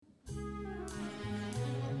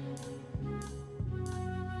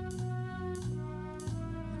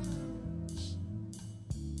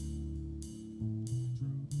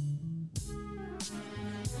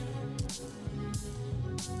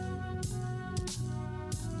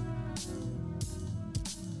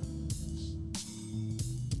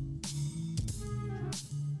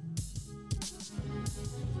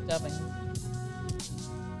Shoving.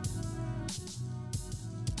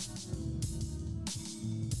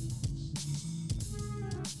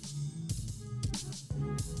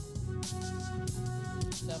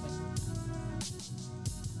 Shoving.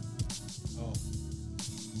 Oh.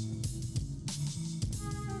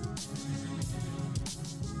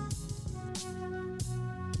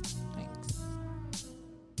 Thanks.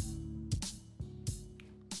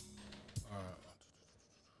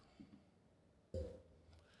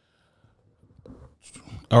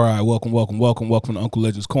 All right, welcome to Uncle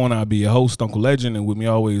Legend's Corner. I'll be your host, Uncle Legend, and with me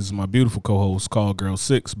always is my beautiful co-host, Call Girl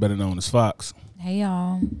 6, better known as Fox. Hey,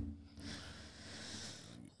 y'all.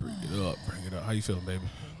 Bring it up. How you feeling, baby?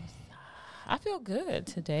 I feel good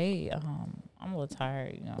today. I'm a little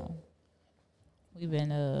tired, you know. We've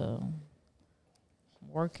been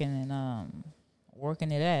working and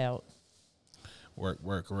working it out. Work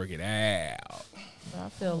it out. So I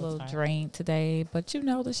feel a little drained today, but you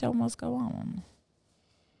know the show must go on.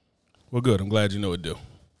 Well, good. I'm glad you know it do.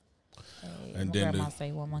 Hey, And my then grandma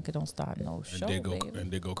say one monkey don't start no show, baby.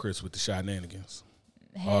 And there go Chris with the shenanigans.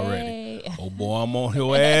 Hey. Already. Oh boy, I'm on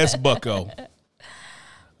your ass, bucko. All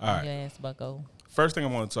right. Your ass, bucko. First thing I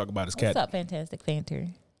want to talk about is What's up, Fantastic Fanter?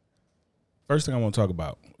 First thing I want to talk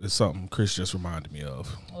about is something Chris just reminded me of.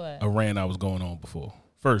 What? A rant I was going on before.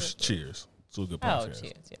 First, cheers to a good podcast. Oh,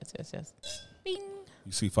 cheers. Yes. Bing.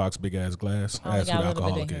 You see Fox big ass glass? I only That's got what a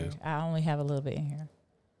little bit in alcoholic here. is. I only have a little bit in here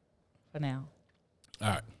for now. All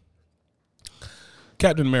right.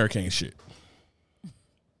 Captain America ain't shit.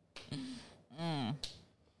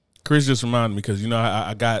 Chris just reminded me because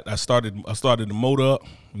I started the motor up,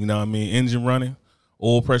 you know what I mean, engine running,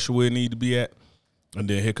 oil pressure where it need to be at, and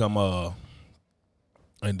then here come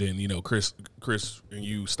and then Chris and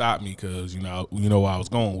you stopped me because you know where I was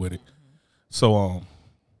going with it. So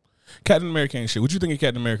Captain America ain't shit. What you think of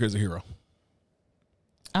Captain America as a hero,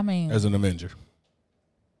 I mean, as an Avenger?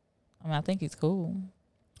 I think he's cool.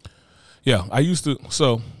 Yeah, I used to.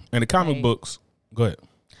 So in the comic Like- books, go ahead.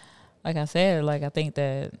 Like I said, I think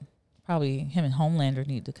that probably him and Homelander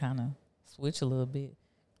need to kind of switch a little bit.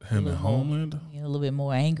 Him and little more, Homelander. A little bit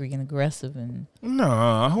more angry and aggressive, and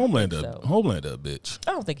Nah, Homelander. so. Homelander a bitch.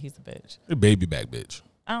 I don't think he's a bitch. A baby back bitch.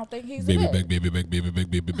 I don't think he's Baby a bitch. back, baby back, baby back,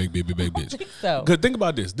 baby back, baby back, I bitch. think so. Cause think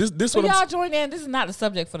about this. This So what I'm. y'all join in. This is not the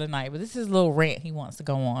subject for the night, but this is a little rant he wants to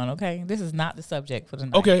go on. Okay, this is not the subject for the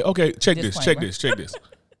night. Okay. Check Disclaimer. this.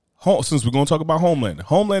 Since we're gonna talk about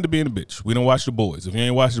Homelander being a bitch. We don't watch The Boys. If you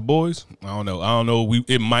ain't watched The Boys, I don't know.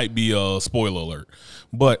 It might be a spoiler alert,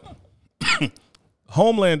 but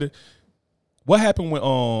Homelander. What happened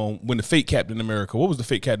when the fake Captain America? What was the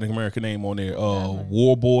fake Captain America name on there?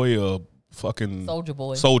 War Boy, fucking Soldier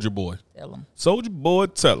Boy. Soldier Boy. Tell him. Soldier Boy,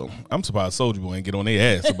 tell him. I'm surprised Soldier Boy ain't get on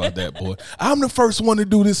their ass about that, boy. I'm the first one to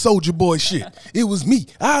do this Soldier Boy shit. It was me.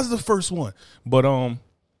 I was the first one. But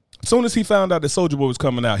as soon as he found out that Soldier Boy was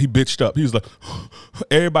coming out, he bitched up. He was like,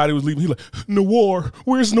 everybody was leaving. He like, Noir,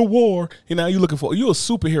 where's Noir? And now you looking for, you're a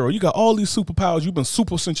superhero. You got all these superpowers. You've been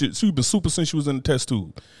super since you was in the test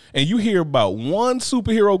tube. And you hear about one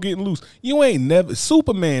superhero getting loose.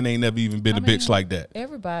 Superman ain't never even been a bitch like that.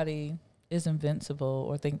 Everybody is invincible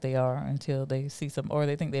or think they are until they see or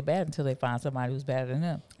they think they're bad until they find somebody who's better than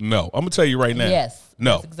them. No, I'm gonna tell you right now. Yes,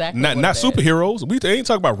 no, that's exactly not what it is. superheroes. We ain't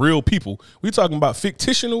talking about real people. We talking about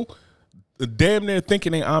fictional, damn near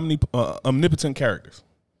thinking they omnipotent characters.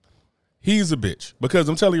 He's a bitch because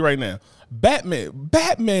I'm telling you right now,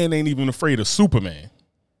 Batman ain't even afraid of Superman.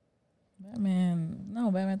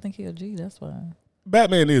 Batman think he a G. That's why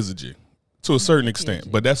Batman is a G to a certain He a extent, G.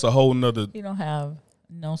 but that's a whole nother. he don't have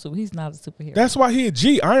no. So he's not a superhero. That's why he a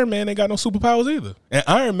G. Iron Man ain't got no superpowers either, and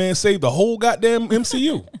Iron Man saved the whole goddamn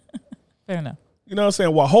MCU. Fair enough. You know what I'm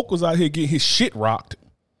saying? While Hulk was out here getting his shit rocked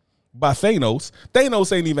by Thanos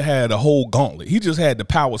ain't even had a whole gauntlet. He just had the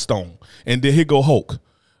Power Stone. And then here go Hulk.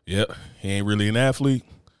 Yep, he ain't really an athlete.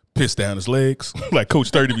 Piss down his legs. Like Coach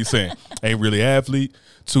 30 be saying. Ain't really an athlete.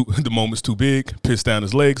 The moment's too big. Piss down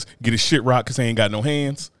his legs. Get his shit rocked because he ain't got no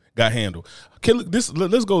hands. Got handled. Okay, look,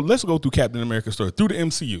 let's go through Captain America's story. Through the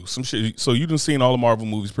MCU. Some shit. So you done seen all the Marvel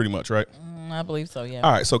movies pretty much, right? I believe so, yeah.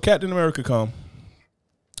 All right, so Captain America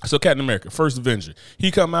Captain America, first Avenger.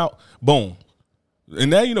 He come out, boom.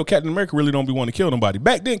 And now Captain America really don't be wanting to kill nobody.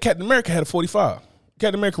 Back then, Captain America had a 45.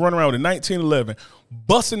 Captain America run around in 1911,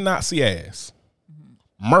 busting Nazi ass.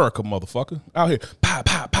 America, motherfucker. Out here, pow,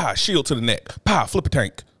 pow, pow, shield to the neck. Pow, flip a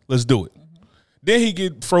tank. Let's do it. Then he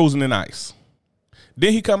get frozen in ice.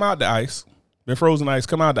 Then he come out the ice. Been frozen ice,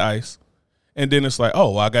 come out the ice. And then it's like,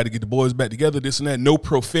 oh, I got to get the boys back together, this and that. No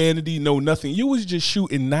profanity, no nothing. You was just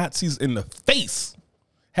shooting Nazis in the face.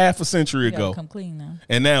 half a century You gotta ago. come clean now.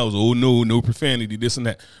 And now it's, oh, no profanity, this and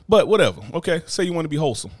that. But whatever. Okay, say you want to be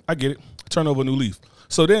wholesome. I get it. Turn over a new leaf.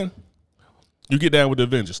 So then you get down with the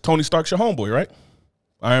Avengers. Tony Stark's your homeboy, right?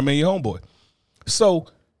 Iron Man, your homeboy. So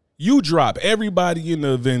you drop everybody in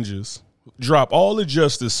the Avengers, drop all the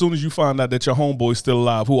justice as soon as you find out that your homeboy's still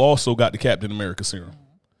alive, who also got the Captain America serum.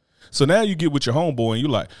 So now you get with your homeboy and you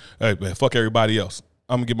like, hey, man, fuck everybody else.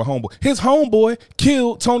 I'm going to get my homeboy. His homeboy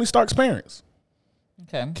killed Tony Stark's parents.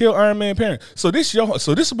 Okay. Kill Iron Man parents. So this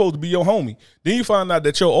supposed to be your homie. Then you find out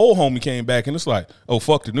that your old homie came back and it's like, oh,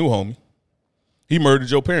 fuck the new homie. He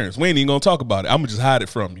murdered your parents. We ain't even gonna talk about it. I'm gonna just hide it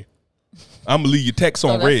from you. I'm gonna leave your text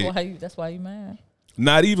on red. That's why you mad.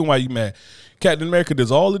 Not even why you mad. Captain America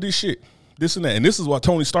does all of this shit, this and that, and this is why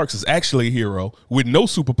Tony Stark is actually a hero with no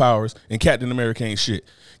superpowers, and Captain America ain't shit.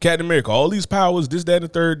 Captain America, all these powers, this, that, and the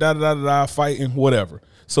third, fighting, whatever.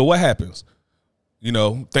 So what happens? You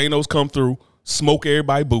know, Thanos come through, smoke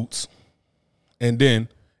everybody boots, and then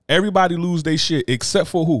everybody lose their shit except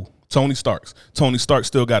for who? Tony Stark's. Tony Stark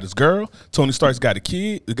still got his girl. Tony Stark's got a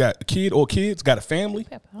kid, got a family.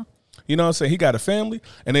 You know what I'm saying? He got a family,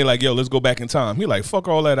 and they like, yo, let's go back in time. He like, fuck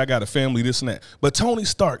all that. I got a family, this and that. But Tony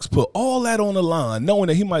Stark's put all that on the line, knowing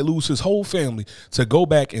that he might lose his whole family to go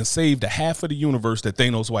back and save the half of the universe that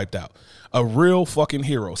Thanos wiped out. A real fucking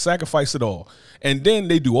hero. Sacrifice it all. And then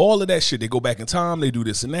they do all of that shit. They go back in time. They do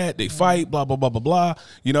this and that. They fight, blah, blah, blah, blah, blah.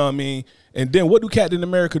 You know what I mean? And then what do Captain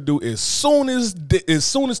America do? As soon as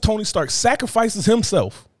Tony Stark sacrifices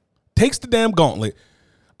himself, takes the damn gauntlet,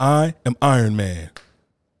 I am Iron Man.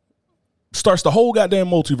 Starts the whole goddamn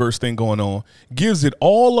multiverse thing going on, gives it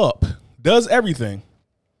all up, does everything.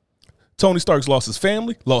 Tony Stark's lost his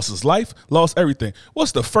family, lost his life, lost everything.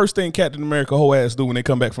 What's the first thing Captain America whole ass do when they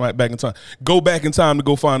come back from back in time? Go back in time to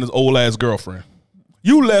go find his old ass girlfriend.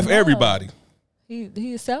 You left everybody.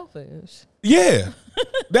 He's selfish. Yeah,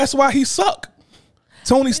 that's why he suck.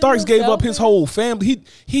 Tony Stark gave up his whole family.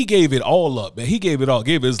 He gave it all up, man. He gave it all,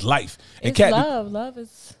 gave his life. And It's love. Love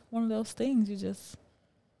is one of those things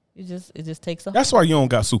it just takes a hold. That's why you don't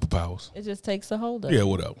got superpowers. It just takes a hold of Yeah, it.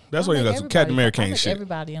 whatever. That's why you got Captain America ain't shit.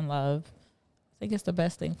 Everybody in love. I think it's the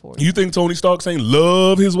best thing for you. You think Tony Stark ain't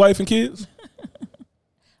love his wife and kids?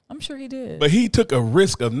 I'm sure he did. But he took a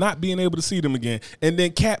risk of not being able to see them again, and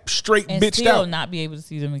then Cap straight and bitched still out. not be able to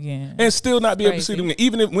see them again. And still not be able to see Crazy. them again.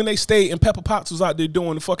 Even when they stayed and Pepper Potts was out there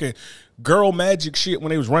doing the fucking girl magic shit when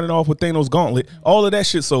they was running off with Thanos gauntlet, all of that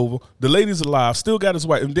shit's over. The lady's alive, still got his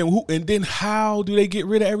wife. And then how do they get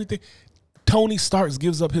rid of everything? Tony Stark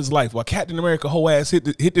gives up his life while Captain America whole ass hit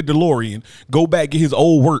the DeLorean, go back, get his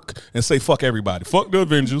old work, and say, fuck everybody. Fuck the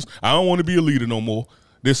Avengers. I don't want to be a leader no more.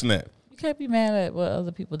 This and that. You can't be mad at what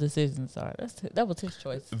other people's decisions are. That was his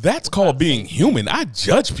choice. That's called being human. I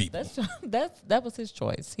judge people. That was his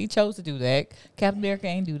choice. He chose to do that. Captain America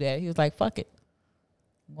ain't do that. He was like, fuck it.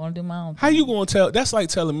 I'm gonna do my own thing. How you gonna tell? That's like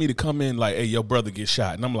telling me to come in like, hey, your brother get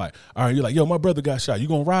shot. And I'm like, all right, you're like, yo, my brother got shot. You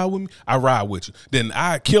gonna ride with me? I ride with you. Then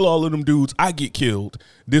I kill all of them dudes. I get killed,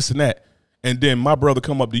 this and that. And then my brother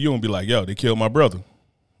come up to you and be like, yo, they killed my brother.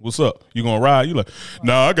 What's up? You gonna ride? You like,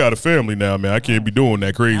 nah, I got a family now, man. I can't be doing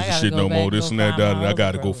that crazy shit no more. This and that. I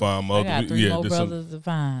gotta go find my other. Three more brothers to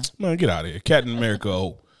find. Man, get out of here. Captain America.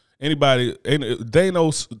 Oh, anybody?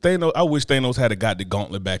 Thanos. I wish Thanos had got the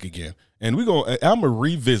gauntlet back again. And I'm gonna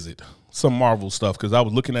revisit some Marvel stuff because I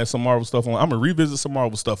was looking at some Marvel stuff. I'm gonna revisit some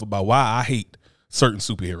Marvel stuff about why I hate certain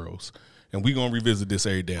superheroes. And we're gonna revisit this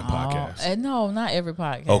every damn podcast. No, not every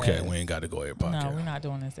podcast. Okay, we ain't got to go every podcast. No, we're not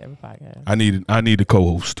doing this every podcast. I need a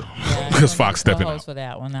co-host because Fox stepping out for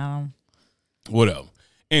that one. Whatever.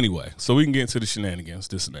 Anyway, so we can get into the shenanigans,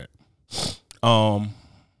 this and that.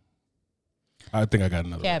 I think I got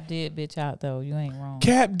another. Cap did bitch out though. You ain't wrong.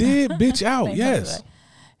 Cap did bitch out. Yes.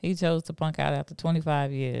 He chose to punk out after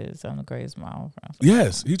 25 years. I'm the greatest Marvel fan.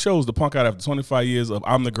 Yes, he chose to punk out after 25 years of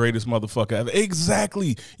I'm the greatest motherfucker ever.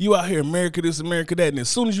 Exactly. You out here, America this, America that. And as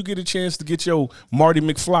soon as you get a chance to get your Marty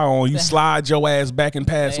McFly on, you slide your ass back and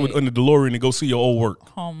pass in the DeLorean and go see your old work.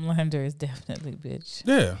 Homelander is definitely a bitch.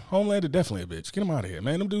 Yeah, Homelander definitely a bitch. Get him out of here,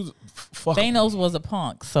 man. Them dudes, fuck. Thanos was a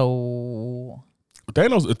punk, so... If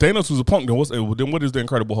Thanos was a punk, then what is the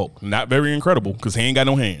Incredible Hulk? Not very incredible because he ain't got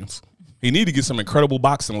no hands. He need to get some incredible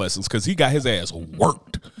boxing lessons because he got his ass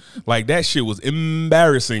worked. Like, that shit was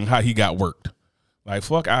embarrassing how he got worked. Like,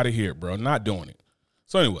 fuck out of here, bro. Not doing it.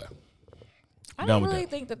 So, anyway. I Done don't with really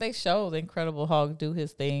that. think that they show the Incredible Hulk do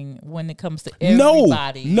his thing when it comes to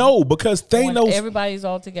everybody. No, because When Thanos. everybody's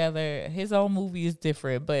all together. His own movie is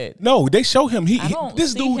different, but No, they show him. I don't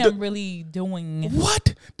This see dude. him really doing.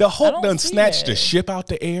 What? The Hulk don't done see snatched the that. ship out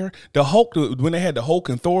the air. The Hulk, when they had the Hulk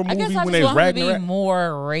and Thor I movie, guess I when just they want him to be Ragnarok,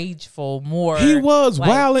 more rageful, more. He was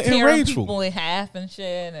wild and tearing rageful. people in half and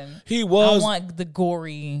shit, and he was. I want the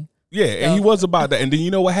gory. Yeah, and he stuff. was about that. And then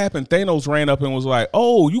you know what happened? Thanos ran up and was like,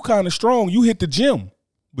 "Oh, you kind of strong. You hit the gym,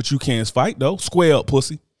 but you can't fight though. Square up,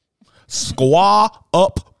 pussy. Squaw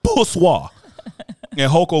up, pusswa." And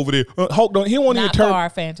Hulk over there. Hulk don't. He won't even Not turn. far,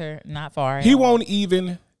 Fanter. Not far. at He all. won't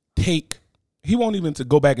even take. He won't even to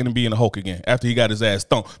go back and be in the Hulk again after he got his ass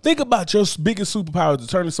thumped. Think about your biggest superpower to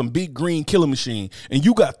turn into some big green killer machine, and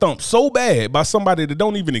you got thumped so bad by somebody that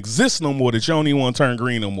don't even exist no more that you don't even want to turn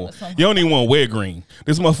green no more. You don't even want to wear green.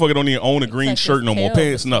 This motherfucker don't even own a green Tucked shirt his no more, tail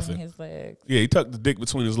pants, between nothing. His legs. Yeah, he tucked the dick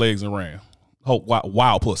between his legs and ran. Hulk,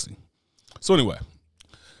 wild pussy. So anyway,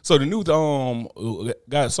 so the new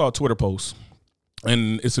guy saw a Twitter post,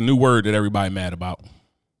 and it's a new word that everybody mad about.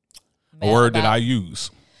 A word that I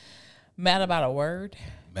use. Mad about a word.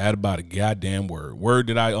 Mad about a goddamn word. Word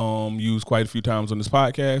that I use quite a few times on this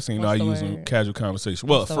podcast, and I What's the use in word? casual conversation.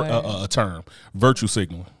 Well, What's the for word? a term, virtue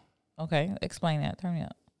signaling. Okay, explain that. Turn me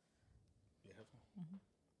up.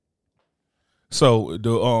 So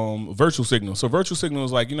the virtual signal. So virtual signal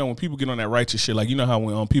is like, you know, when people get on that righteous shit, like, you know how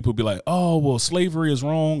when people be like, oh, well, slavery is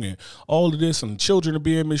wrong and all of this and children are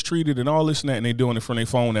being mistreated and all this and that, and they doing it from their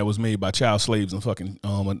phone that was made by child slaves in fucking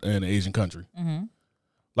in an Asian country. Mm-hmm.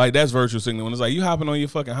 Like, that's virtual signal. When it's like you hopping on your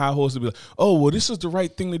fucking high horse to be like, oh, well, this is the right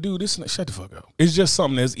thing to do. This and that. Shut the fuck up. It's just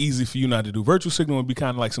something that's easy for you not to do. Virtual signal would be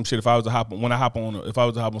kind of like some shit if I was to hop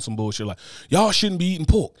on some bullshit like, y'all shouldn't be eating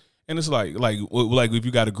pork. And it's like if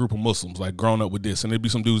you got a group of Muslims like grown up with this, and there'd be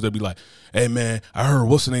some dudes that be like, hey man, I heard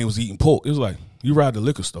what's the name was eating pork. It was like, you ride the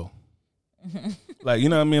liquor store. Like, you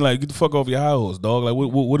know what I mean? Like, get the fuck off your high horse, dog. Like,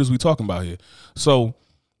 what is we talking about here? So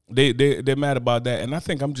they're mad about that, and I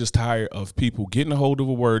think I'm just tired of people getting a hold of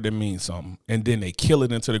a word that means something, and then they kill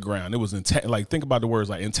it into the ground. It was like, think about the words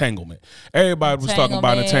like entanglement. Everybody was talking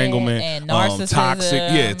about entanglement and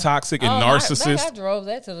narcissism. Toxic and narcissist. I drove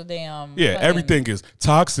that to the damn. Yeah, fucking- everything is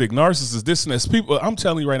toxic, narcissist, this and that. People, I'm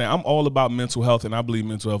telling you right now, I'm all about mental health, and I believe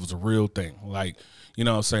mental health is a real thing. Like, you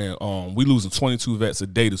know what I'm saying? We losing 22 vets a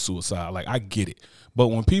day to suicide. Like, I get it. But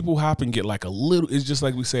when people hop and get like a little, it's just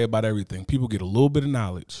like we say about everything. People get a little bit of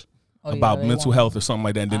knowledge about mental want- health or something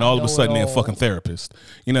like that, and then I all of a know sudden it they're a all. fucking therapist.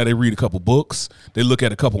 You know, they read a couple books, they look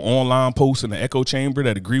at a couple online posts in the echo chamber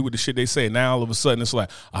that agree with the shit they say. Now all of a sudden it's like,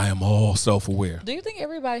 I am all self-aware. Do you think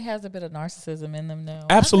everybody has a bit of narcissism in them now?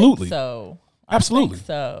 Absolutely. I think so. Absolutely. I think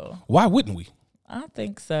so. Why wouldn't we? I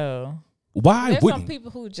think so. Why There's wouldn't some people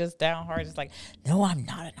who just down hard, just like, no, I'm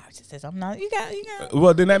not a narcissist. I'm not. You got.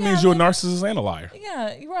 Well, then that means you're a Yeah. narcissist and a liar.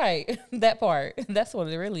 Yeah, you're right. That part. That's what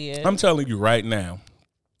it really is. I'm telling you right now,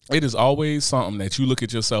 it is always something that you look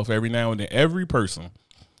at yourself every now and then. Every person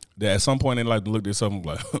that at some point in life look at themselves and be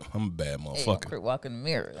like, I'm a bad Hey, I'm motherfucker. quick walking in the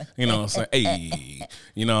mirror. You know what I'm saying? Hey,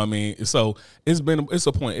 you know what I mean? So it's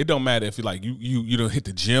a point. It don't matter if you like you don't hit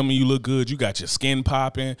the gym and you look good, you got your skin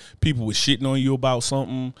popping, people was shitting on you about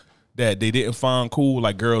something that they didn't find cool,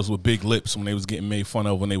 like girls with big lips when they was getting made fun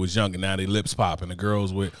of when they was young, and now they lips popping. The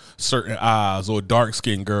girls with certain eyes, or dark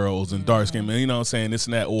skinned girls and dark skinned men, you know what I'm saying? This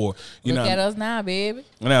and that, or you Look know, at us now, baby.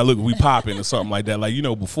 now look, we popping or something like that. Like, you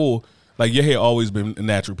know, before, like your hair always been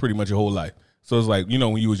natural pretty much your whole life. So it's like, you know,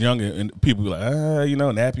 when you was younger and people be like, you know,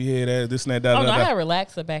 nappy hair, that, this and that, Oh, no, da, I da. had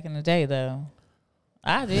relaxer back in the day though.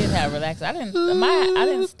 I did have relaxer. I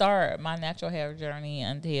didn't start my natural hair journey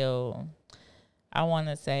until I want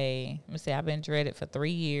to say, let me see, I've been dreaded for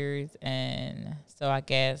 3 years, and so I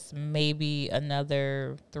guess maybe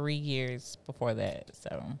another 3 years before that.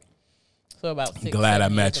 So about 6. Glad I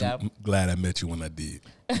 7 met years you. ago. Glad I met you when I did.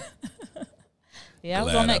 Yeah, I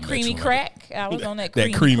was Glad on I that met creamy you when I- crack. I was on that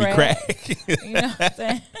That creamy creamy crack. You know what I'm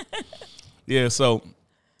saying? Yeah, so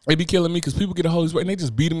they be killing me because people get a hold of this word and they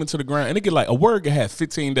just beat them into the ground. And they get like, a word can have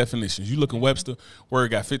 15 definitions. You look in Webster,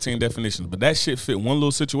 word got 15 definitions. But that shit fit one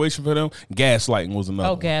little situation for them. Gaslighting was another.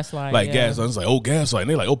 Oh, one. gaslighting, Like, yeah. gaslighting. It's like, oh, gaslighting.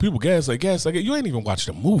 They're like, oh, people gaslight. You ain't even watched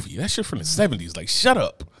the movie. That shit from the 70s. Like, shut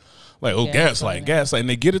up. Like, oh, gaslight. And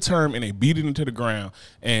they get a term and they beat it into the ground.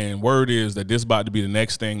 And word is that this about to be the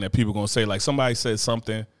next thing that people going to say. Like, somebody said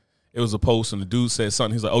something. It was a post and the dude said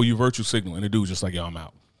something. He's like, oh, you virtue signal. And the dude's just like, yo, I'm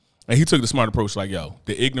out. And he took the smart approach, like, yo,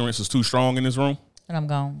 the ignorance is too strong in this room. And I'm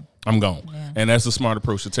gone. I'm gone. Yeah. And that's the smart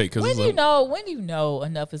approach to take. Cause When it's do like, you know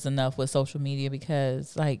enough is enough with social media?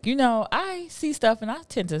 Because, like, you know, I see stuff and I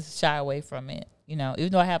tend to shy away from it. You know,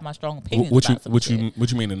 even though I have my strong opinions What about some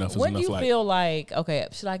shit. you mean enough is When enough? you Like, feel like, okay,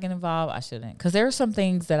 should I get involved? I shouldn't. Because there are some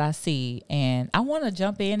things that I see and I want to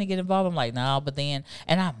jump in and get involved. I'm like, no, but then,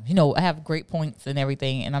 and I'm, you know, I have great points and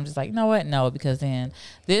everything. And I'm just like, you know what? No, because then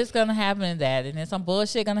this going to happen and that. And then some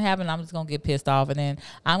bullshit going to happen. I'm just going to get pissed off. And then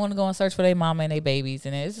I'm going to go and search for their mama and their babies.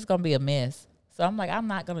 And it's just going to be a mess. So I'm like, I'm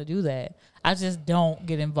not going to do that. I just don't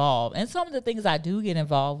get involved. And some of the things I do get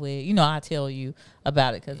involved with, you know, I tell you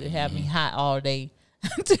about it because it had me hot all day.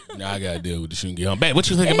 now I gotta deal with the shit and get home. Babe, what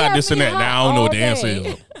you think about this and that? Now I don't know what the answer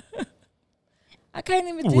is. I can't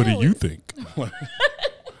even deal What do you with think?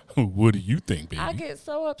 What do you think, baby? I get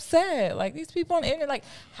so upset. Like these people on the internet, like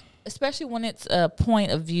especially when it's a point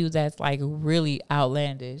of view that's like really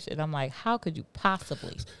outlandish. And I'm like, how could you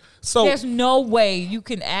possibly? So there's no way you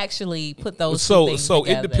can actually put those two things so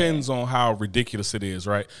together. it depends on how ridiculous it is,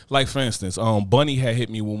 right? Like for instance, Bunny had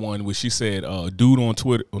hit me with one where she said, dude on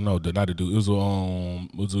Twitter, oh, no, not a dude, it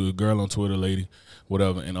was a girl on Twitter, lady,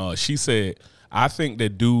 whatever, and she said, I think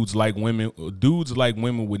that dudes like women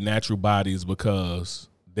with natural bodies because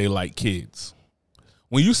they like kids.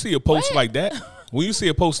 When you see a post like that,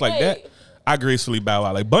 I gracefully bow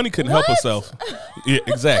out. Like Bunny couldn't help herself. Yeah,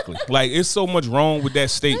 exactly. Like it's so much wrong with that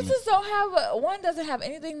statement. This don't have one doesn't have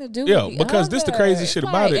anything to do with the because other. this the crazy shit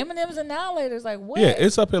about it. M&M's Annihilators, like what? Yeah,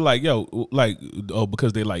 it's up here like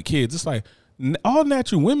because they like kids. It's like all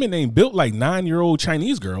natural women ain't built like 9-year-old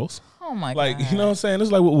Chinese girls. Oh my like, god! You know what I'm saying?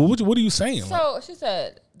 It's like what are you saying? So she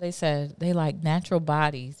said. They said they like natural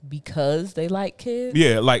bodies because they like kids.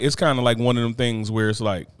 Yeah, like it's kind of like one of them things where it's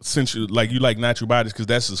like since you like natural bodies because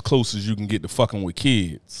that's as close as you can get to fucking with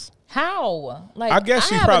kids. How? Like I guess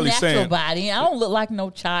she's probably saying natural body. I don't look like no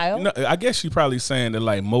child. No, I guess she's probably saying that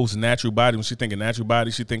like most natural body when she thinking natural body,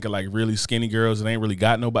 she thinking like really skinny girls that ain't really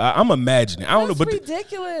got no. But I'm imagining. I don't know, but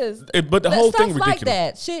ridiculous. But the whole thing ridiculous. Like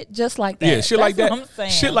that shit, just like that. Yeah, shit like that. What I'm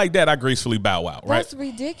saying. Shit like that. I gracefully bow out. Right? That's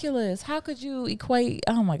ridiculous. How could you equate?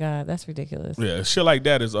 Oh my god, that's ridiculous. Yeah, shit like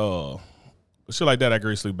that is shit like that. I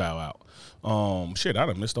gracefully bow out. Shit, I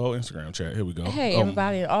done missed the whole Instagram chat. Here we go. Hey,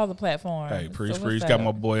 everybody, on all the platforms. Hey, Preach. Got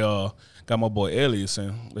my boy Elias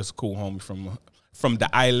in. That's a cool homie from the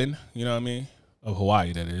island. You know what I mean? Of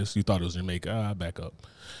Hawaii, that is. You thought it was Jamaica. I back up.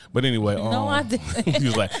 But anyway, no, I didn't. He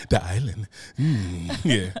was like the island.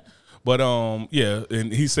 Yeah. But yeah,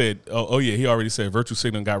 and he said, oh yeah, he already said virtue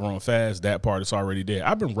signal got run fast. That part is already there.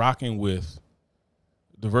 I've been rocking with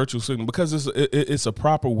the virtual signal because it's a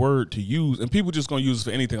proper word to use, and people just gonna use it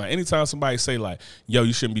for anything. Like anytime somebody say like, "Yo,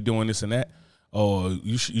 you shouldn't be doing this and that," or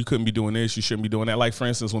you couldn't be doing this, you shouldn't be doing that. Like for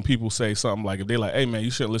instance, when people say something like, if they like, "Hey man,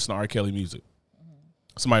 you shouldn't listen to R. Kelly music,"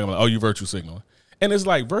 somebody gonna be like, "Oh, you virtue signaling," and it's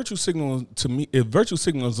like virtue signal to me. If virtue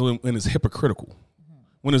signal is when it's hypocritical.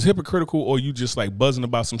 When it's hypocritical or you just like buzzing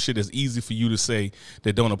about some shit that's easy for you to say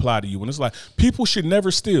that don't apply to you. When it's like, people should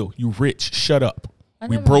never steal. You rich. Shut up.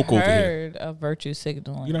 We broke over here. I heard of virtue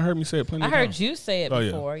signaling. You done heard me say it plenty of times. I heard you say it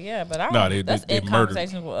before, yeah, but I don't that's they in murdered.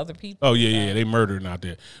 conversations with other people. Oh, yeah, they murdering out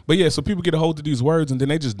there. But yeah, so people get a hold of these words and then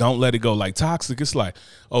they just don't let it go. Like toxic, it's like,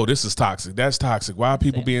 oh, this is toxic. That's toxic. Why are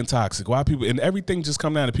people being toxic? Why are people, and everything just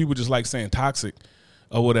come down to people just like saying toxic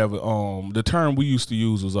or whatever. The term we used to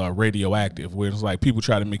use was radioactive, where it's like people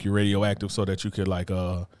try to make you radioactive so that you could like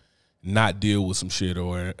not deal with some shit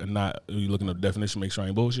or not. You looking at the definition, make sure I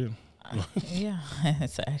ain't bullshit. Yeah,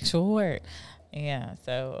 it's an actual word. Yeah,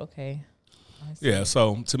 so okay. Yeah,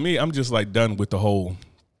 so to me, I'm just like done with the whole.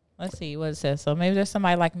 Let's see what it says. So maybe there's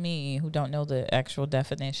somebody like me who don't know the actual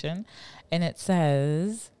definition, and it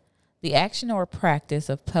says the action or practice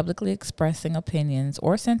of publicly expressing opinions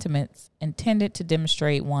or sentiments intended to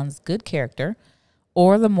demonstrate one's good character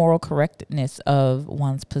or the moral correctness of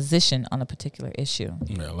one's position on a particular issue.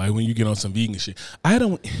 Yeah, like when you get on some vegan shit. I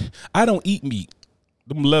don't eat meat.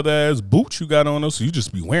 Them leather ass boots you got on us, so you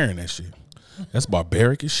just be wearing that shit. That's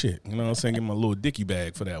barbaric as shit. You know what I'm saying? Get my little dicky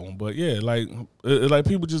bag for that one. But yeah, like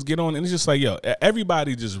people just get on and it's just like, yo,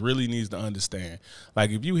 everybody just really needs to understand. Like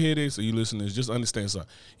if you hear this or you listen to this, just understand something.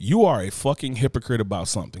 You are a fucking hypocrite about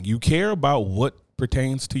something. You care about what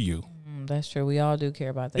pertains to you. That's true. We all do care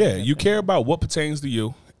about that. Yeah, you care about what pertains to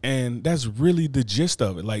you. And that's really the gist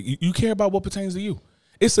of it. Like you care about what pertains to you.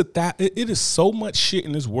 It is so much shit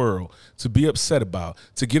in this world to be upset about,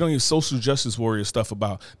 to get on your social justice warrior stuff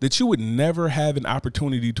about, that you would never have an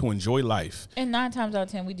opportunity to enjoy life. And 9 times out of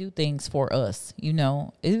 10, we do things for us, you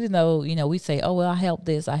know, even though, you know, we say, oh, well, I help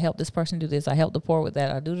this person do this, I help the poor with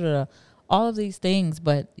that, I do all of these things,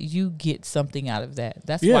 but you get something out of that.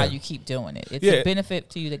 That's why you keep doing it. It's a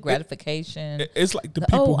benefit to you, the gratification. It's like the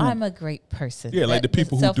people I'm a great person. Yeah, like the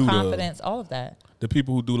people who do self-confidence, all of that. The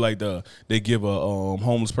people who do like they give a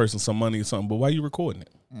homeless person some money or something, but why are you recording it?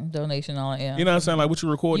 Donation on, yeah. You know what I'm saying? Like, what you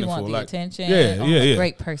recording You want for? the like, attention. Yeah, yeah, yeah.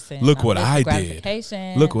 Great person. Look what I did.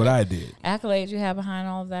 Gratification. Look what I did. Accolades you have behind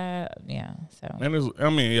all that. Yeah. So.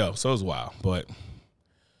 And so it's wild, but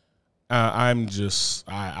I'm just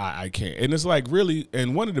I can't. And it's like really,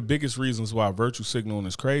 and one of the biggest reasons why virtue signaling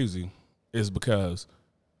is crazy is because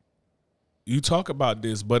you talk about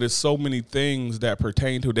this, but it's so many things that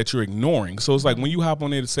pertain to it that you're ignoring. So it's like when you hop on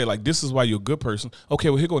there to say like, this is why you're a good person. Okay,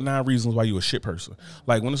 well, here go 9 reasons why you're a shit person.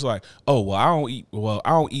 Like when it's like, oh, well, I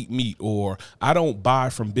don't eat meat, or I don't buy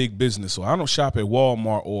from big business, or I don't shop at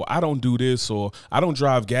Walmart, or I don't do this, or I don't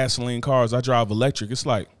drive gasoline cars, I drive electric. It's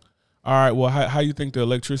like, all right, well, how you think the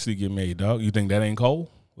electricity get made, dog? You think that ain't coal?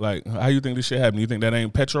 Like, how you think this shit happen? You think that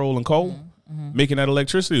ain't petrol and coal? Making that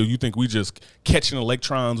electricity, or you think we just catching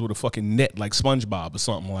electrons with a fucking net like SpongeBob or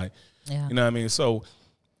something? Like, Yeah. you know what I mean? So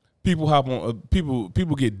people hop on,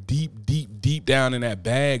 people get deep down in that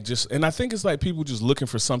bag. And I think it's like people just looking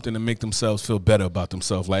for something to make themselves feel better about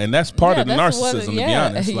themselves. Like, and that's part of the narcissism, to be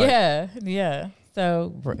honest. Like, yeah.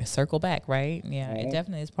 So circle back, right? Yeah, it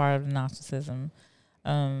definitely is part of the narcissism.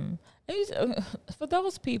 For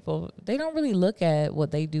those people, they don't really look at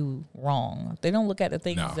what they do wrong. They don't look at the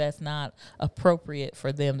things that's not appropriate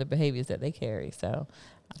for them, the behaviors that they carry. So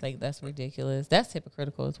I think that's ridiculous. That's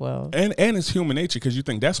hypocritical as well. And it's human nature, because you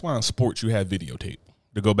think that's why in sports you have videotape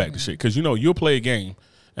to go back to shit. Because, you'll play a game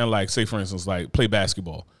and, like, say, for instance, like, play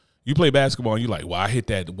basketball. You play basketball and you're like, well, I hit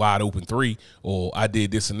that wide open 3, or I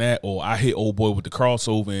did this and that, or I hit old boy with the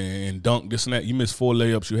crossover and dunked this and that. You missed 4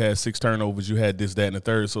 layups, you had 6 turnovers, you had this, that, and the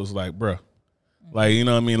third. So it's like, bruh, like, you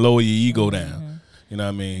know what I mean? Lower your ego down. You know what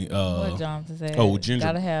I mean? What Jonathan said. Ginger.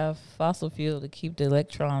 Gotta have fossil fuel to keep the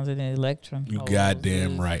electrons in the electron. You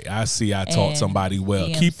goddamn right. I taught somebody well.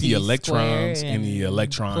 Keep the electrons in the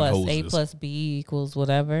electron plus hoses. A plus B equals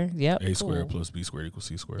whatever. Yep. A squared plus B squared equals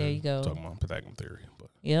C squared. There you go. Talking about Pythagorean theory. But.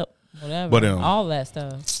 Yep. Whatever. But, all that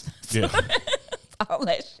stuff. Yeah. All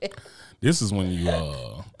that shit. This is when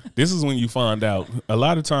you find out, a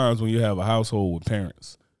lot of times when you have a household with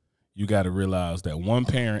parents, you got to realize that one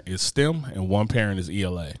parent is STEM and one parent is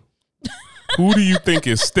ELA. Who do you think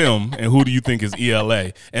is STEM and who do you think is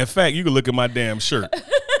ELA? In fact, you can look at my damn shirt.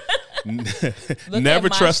 Never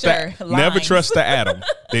trust the atom.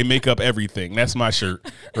 They make up everything. That's my shirt,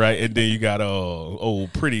 right? And then you got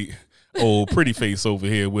old pretty face over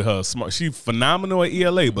here with her smart. She phenomenal at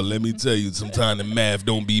ELA, but let me tell you, sometimes the math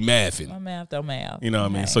don't be mathing. My math don't math. You know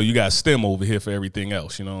what I mean? So you got STEM over here for everything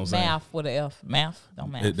else. You know what I'm saying? Math with an F. Math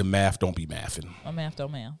don't math. The math don't be mathing. My math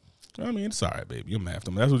don't math. I mean, it's all right, baby. You're math.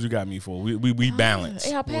 That's what you got me for. We balance.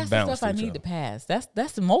 Yeah, I pass the stuff I need to pass.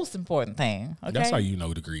 That's the most important thing. Okay? That's how you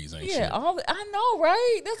know degrees ain't shit. Yeah, I know,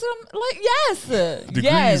 right? That's what I'm like. Yes,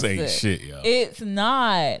 degrees ain't shit, yo. It's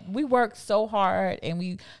not. We work so hard and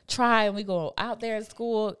we try and we go out there at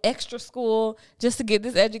school, extra school, just to get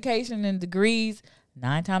this education and degrees.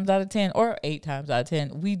 9 times out of 10 or 8 times out of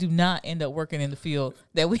 10, we do not end up working in the field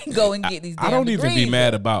that we go and get these damn I don't degrees. even be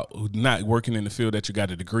mad about not working in the field that you got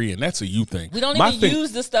a degree in. That's a you thing. We don't even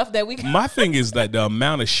use the stuff that we got. My thing is that the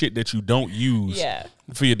amount of shit that you don't use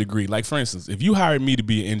for your degree. Like, for instance, if you hired me to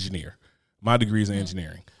be an engineer, my degree is in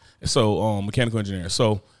engineering. So, mechanical engineering.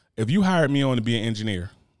 So, if you hired me on to be an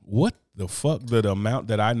engineer, what the fuck the amount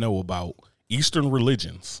that I know about Eastern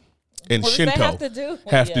religions and Shinto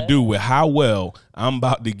have to do with how well I'm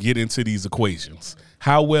about to get into these equations,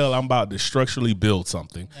 how well I'm about to structurally build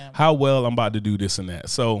something, how well I'm about to do this and that.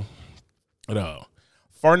 So,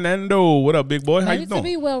 Fernando, what up, big boy? How you doing? To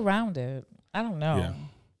be well-rounded. I don't know. Yeah.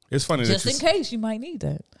 It's funny just in case you might need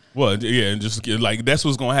that. Well, yeah, and just like that's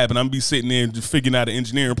what's gonna happen. I'm gonna be sitting there and just figuring out an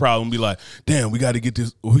engineering problem and be like, damn, we gotta get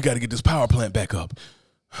this power plant back up.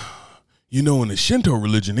 In the Shinto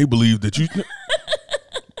religion, they believe that you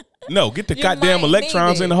no, get the goddamn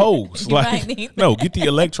electrons in the hose. Get the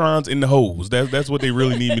electrons in the hose. That's what they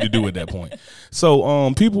really need me to do at that point.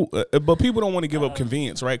 So, people don't want to give up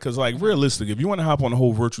convenience, right? Because, like, realistic, if you want to hop on the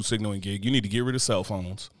whole virtual signaling gig, you need to get rid of cell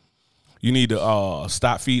phones. You need to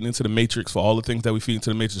stop feeding into the matrix for all the things that we feed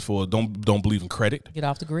into the matrix for. Don't believe in credit. Get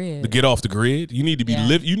off the grid. Get off the grid. You need to be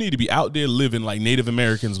You need to be out there living like Native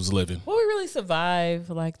Americans was living. Will we really survive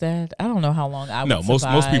like that? I don't know how long I would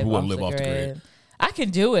survive. Most people wouldn't live off the grid. I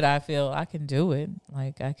can do it. I feel I can do it.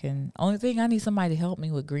 Like I can. Only thing I need somebody to help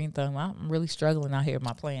me with green thumb. I'm really struggling out here with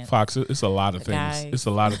my plants. Fox, it's a lot of things. It's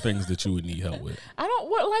a lot of things that you would need help with. I don't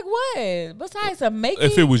what. Besides making.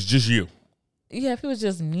 If it was just you. Yeah, if it was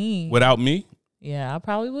just me. Without me. Yeah, I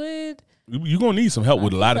probably would. You're gonna need some help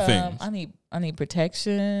with a lot of things. I need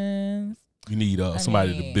protections. You need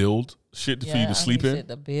somebody to build shit for you to sleep in. Shit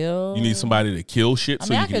to build. You need somebody to kill shit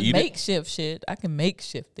so you can eat it. I can makeshift shit. I can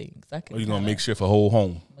makeshift things. You gonna makeshift a whole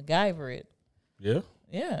home? MacGyver it. Yeah.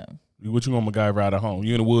 Yeah. What you gonna MacGyver out of home?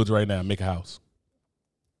 You in the woods right now? Make a house.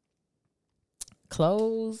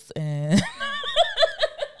 Clothes and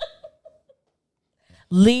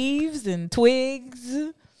leaves and twigs,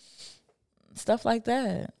 stuff like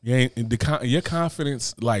that. Yeah, your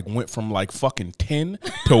confidence like went from like fucking 10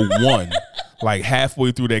 to 1, like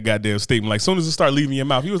halfway through that goddamn statement. Like, soon as it started leaving your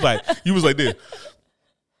mouth, you was like this.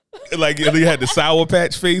 Like, you had the Sour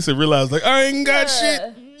Patch face and realized like, I ain't got shit.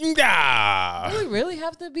 Nah. Do we really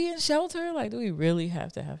have to be in shelter? Like, do we really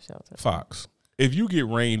have to have shelter? Fox, if you get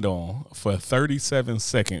rained on for 37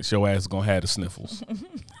 seconds, your ass is gonna have the sniffles.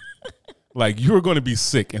 Like, you are going to be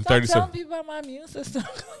sick in 30 seconds. Stop telling people about my immune system.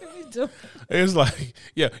 What are you doing? It's like,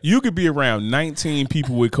 yeah, you could be around 19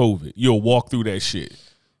 people with COVID. You'll walk through that shit.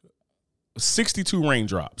 62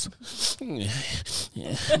 raindrops. Bae,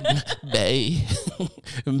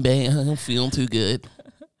 I'm feeling too good.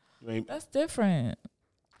 That's different.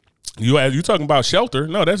 You talking about shelter?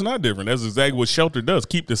 No, that's not different. That's exactly what shelter does.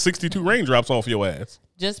 Keep the 62 raindrops off your ass.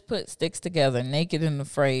 Just put sticks together, Naked and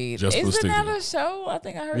Afraid. Isn't that a show? I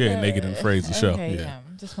think I heard that. Yeah, Naked and Afraid is a show. Yeah.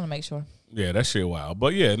 Just want to make sure. Yeah, that shit wild.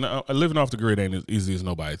 But yeah, no, living off the grid ain't as easy as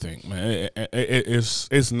nobody think, man.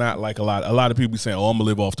 It's not like a lot of people be saying, oh, I'm gonna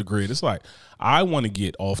live off the grid. It's like, I want to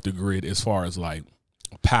get off the grid as far as like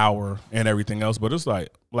power and everything else, but it's like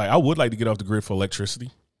I would like to get off the grid for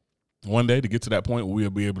electricity one day, to get to that point where we'll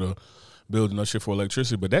be able to build enough shit for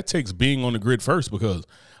electricity. But that takes being on the grid first, because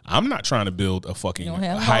I'm not trying to build a fucking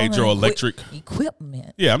hydroelectric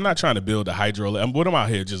equipment. Yeah, I'm not trying to build a hydroelectric. But I'm out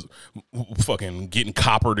here just fucking getting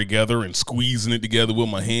copper together and squeezing it together with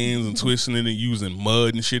my hands and twisting it and using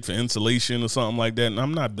mud and shit for insulation or something like that. And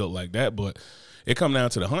I'm not built like that. But it come down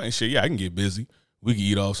to the hunting shit. Yeah, I can get busy. We can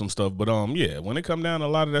eat off some stuff. But yeah, when it come down to a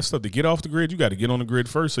lot of that stuff, to get off the grid, you got to get on the grid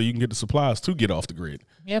first so you can get the supplies to get off the grid.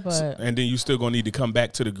 Yeah, but and then you still gonna need to come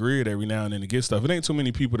back to the grid every now and then to get stuff. It ain't too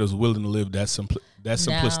many people that's willing to live that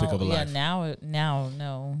simplistic of a life. Yeah, now,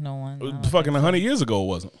 no one. Fucking 100 years ago, it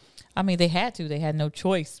wasn't. I mean, they had to. They had no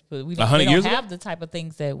choice. But we don't have the type of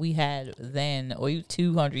things that we had then, or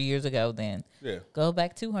 200 years ago. Then, yeah, go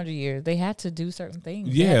back 200 years. They had to do certain things.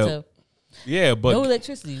 Yeah. Yeah, but no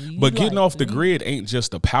electricity. But getting off the grid ain't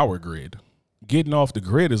just a power grid. Getting off the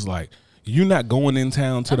grid is like, you're not going in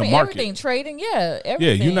town to the market. Everything, trading, everything.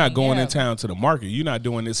 Yeah, you're not going in town to the market. You're not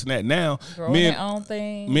doing this and that. Now, me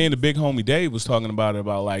and the big homie Dave was talking about it,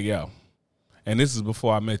 about like, yo, and this is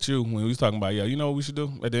before I met you, when we was talking about, yo, you know what we should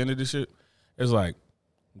do at the end of this shit? It's like,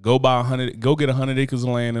 go get 100 acres of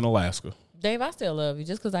land in Alaska. Dave, I still love you.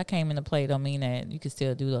 Just because I came into play don't mean that you can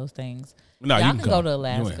still do those things. No, y'all you can go to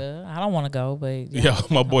Alaska. I don't want to go, but yeah,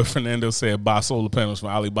 my boy Fernando said buy solar panels from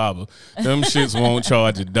Alibaba. Them shits won't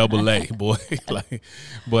charge a AA, boy. Like,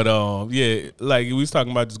 but yeah, like we was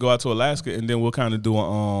talking about, just go out to Alaska and then we'll kind of do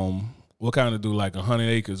like 100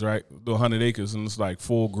 acres, right? Do 100 acres and it's like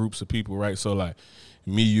 4 groups of people, right? So like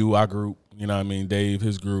me, you, our group, you know what I mean? Dave,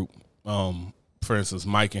 his group. For instance,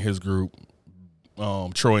 Mike and his group.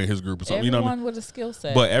 Troy and his group or something. Everyone, you know what I mean? With a skill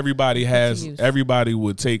set. But everybody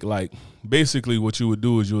would take like, basically what you would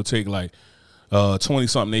do is you would take like 20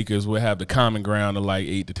 something acres. We'll have the common ground of like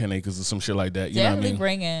 8 to 10 acres or some shit like that. You know what I mean?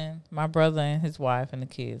 Bring in my brother and his wife and the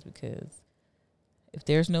kids, because if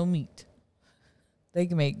there's no meat, they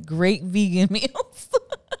can make great vegan meals.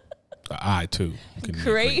 I too can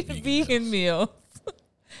great vegan meals.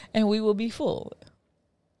 And we will be full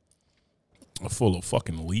of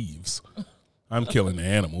fucking leaves. I'm killing the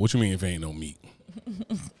animal. What you mean if ain't no meat?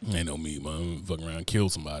 Ain't no meat, man. I'm fucking around and kill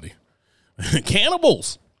somebody.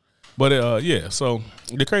 Cannibals. But yeah, so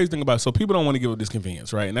the crazy thing about it, so people don't want to give up this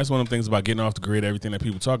convenience, right? And that's one of the things about getting off the grid, everything that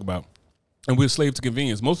people talk about. And we're slave to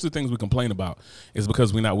convenience. Most of the things we complain about is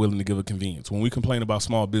because we're not willing to give a convenience. When we complain about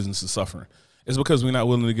small businesses suffering, it's because we're not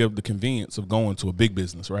willing to give the convenience of going to a big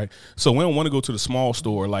business, right? So we don't want to go to the small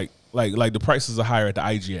store, like the prices are higher at the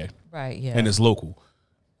IGA. Right, yeah. And it's local.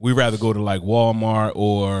 We'd rather go to like Walmart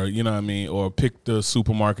or, you know what I mean, or pick the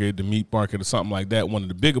supermarket, the meat market or something like that, one of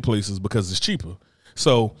the bigger places, because it's cheaper.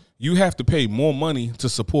 So you have to pay more money to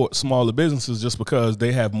support smaller businesses just because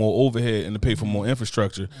they have more overhead and to pay for more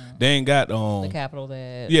infrastructure. They ain't got the capital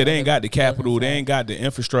that they ain't got the capital, they ain't got the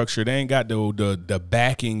infrastructure, they ain't got the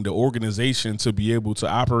backing, the organization to be able to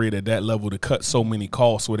operate at that level to cut so many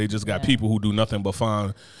costs, where they just got people who do nothing but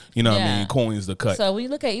find, you know what I mean, coins to cut. So we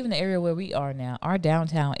look at even the area where we are now, our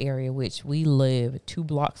downtown area, which we live 2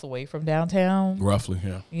 blocks away from downtown. Roughly,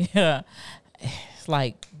 yeah. Yeah. It's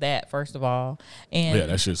like that, first of all. And Yeah,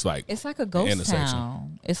 that's just like it's like a ghost intersection.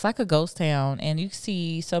 town. It's like a ghost town, and you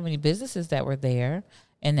see so many businesses that were there,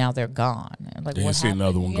 and now they're gone. And like, Then you what see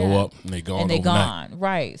another one happened? go Yeah. up and they gone And they overnight. gone,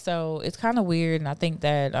 right? So it's kind of weird, and I think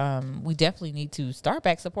that we definitely need to start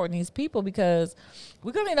back supporting these people, because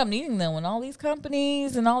we're gonna end up needing them when all these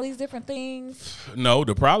companies and all these different things. No,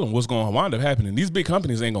 the problem, what's going to wind up happening, these big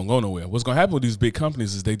companies ain't going to go nowhere. What's going to happen with these big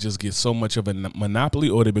companies is they just get so much of a monopoly,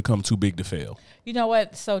 or they become too big to fail. You know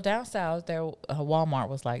what? So down south, there Walmart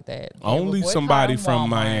was like that. They Only were somebody boycotting from Walmart,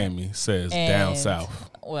 Miami says down and- south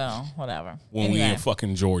Well, whatever. when we Anyway. in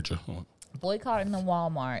fucking Georgia. Boycotting the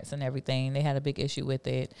Walmarts and everything. They had a big issue with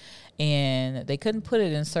it, and they couldn't put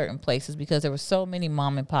it in certain places because there were so many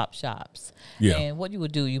mom and pop shops. Yeah. And what you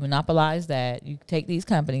would do, you monopolize that. You take these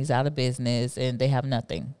companies out of business, and they have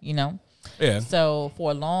nothing. You know. Yeah. So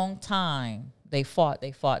for a long time, they fought,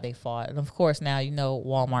 and of course now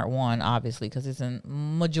Walmart won, obviously, because it's in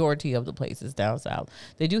majority of the places down south.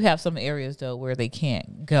 They do have some areas though where they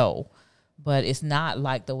can't go, but it's not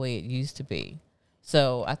like the way it used to be.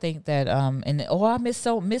 So I think that I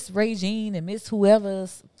miss Regine and miss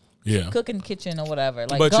whoever's Yeah. cooking kitchen or whatever.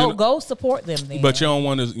 Like But go support them then. But you don't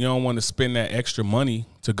want to spend that extra money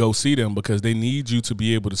to go see them, because they need you to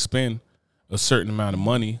be able to spend a certain amount of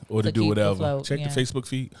money or to To do keep whatever. afloat, Check yeah. the Facebook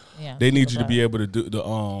feed. Yeah, They need keep you to be able to do the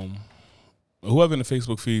whoever in the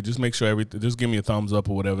Facebook feed, just make sure everything, just give me a thumbs up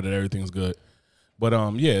or whatever that everything's good. But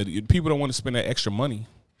yeah, people don't want to spend that extra money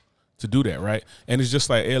to do that, right? And it's just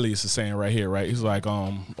like Elias is saying right here, right? He's like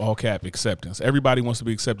all cap acceptance. Everybody wants to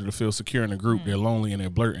be accepted to feel secure in a group. They're lonely and they're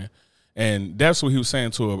blurting. And that's what he was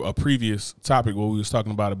saying to a previous topic where we was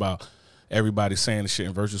talking about everybody saying the shit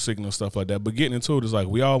in virtual signal and stuff like that. But getting into it is like,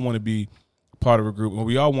 we all want to be part of a group, and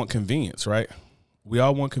we all want convenience, right? We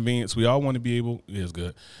all want convenience. We all want to be able. Yeah, it's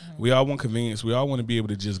good. We all want convenience. We all want to be able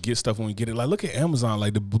to just get stuff when we get it. Like, look at Amazon.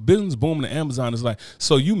 Like, the business booming at Amazon is like,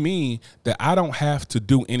 so you mean that I don't have to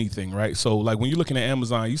do anything, right? So, like, when you're looking at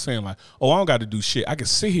Amazon, you saying like, oh, I don't got to do shit. I can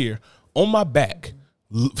sit here on my back,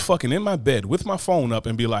 fucking in my bed with my phone up,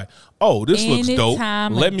 and be like, oh, this looks dope.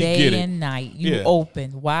 Anytime Let of me day get it. and night, you Yeah.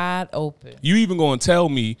 open, wide open. You even going to tell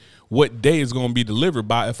me what day is going to be delivered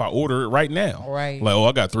by if I order it right now. Right. Like, oh,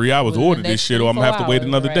 I got 3 hours to Within the order this next shit, or I'm going to have to 24 wait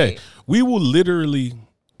another hours, day. right. We will literally,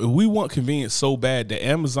 we want convenience so bad that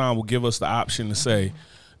Amazon will give us the option to say,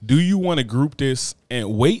 do you want to group this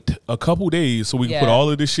and wait a couple days so we can put Yeah. all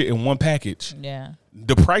of this shit in one package? Yeah.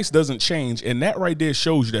 The price doesn't change, and that right there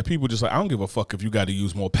shows you that people just like, I don't give a fuck if you got to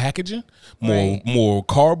use more packaging, Right. more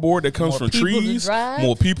cardboard that comes More from people to trees, drive,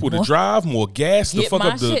 more people to more- drive, more gas to Get fuck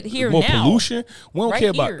my up the shit here more now. pollution. We don't Right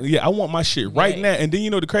care about. here. Yeah, I want my shit right Yeah. now. And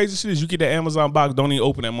then the crazy shit is you get that Amazon box, don't even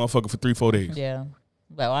open that motherfucker for 3-4 days. Yeah.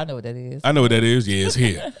 Well, I know what that is. I know what that is. Yeah, it's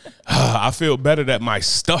here. I feel better that my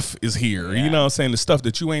stuff is here. You know what I'm saying? The stuff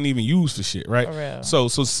that you ain't even used for shit, right? For real. So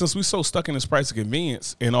since we so stuck in this price of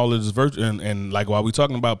convenience and all of this virtual, and like while we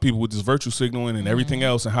talking about people with this virtual signaling and everything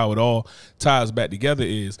else and how it all ties back together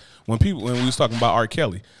is when we was talking about R.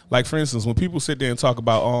 Kelly. Like, for instance, when people sit there and talk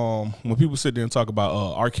about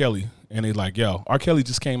R. Kelly, and they like, yo, R. Kelly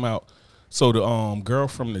just came out. So the girl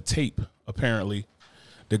from the tape apparently.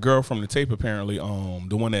 The girl from the tape apparently,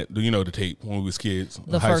 the one that, the tape when we was kids.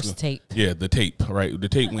 The high first school. tape. Yeah, the tape, right? The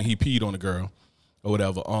tape when he peed on the girl or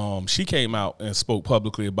whatever. She came out and spoke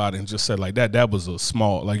publicly about it and just said like that was a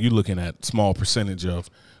small, like you're looking at small percentage of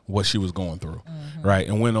what she was going through, right?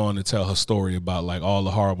 And went on to tell her story about like all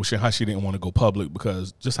the horrible shit, how she didn't want to go public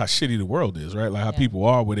because just how shitty the world is, right? Like how people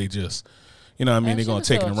are where they just, you know what I mean? And they're she going was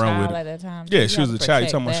to take it still and a run with child it. at that time, Yeah, too. she You was have a to child. You're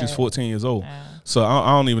protect talking about she's that. 14 years old. Yeah. So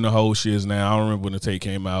I don't even know how old she is now. I don't remember when the tape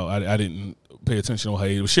came out. I didn't pay attention to her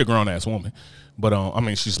age. She a grown ass woman. But I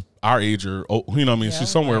mean, she's our age or, you know what I mean? Yeah, She's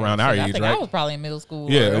somewhere right. around our Shit, I age, think right? I was probably in middle school.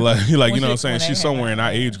 Yeah, or like you know when what I'm saying? they She's had somewhere her. in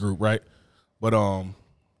our age group, right? But I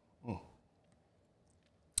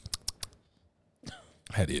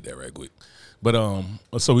had to hit that right quick. But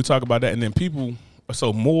so we talk about that, and then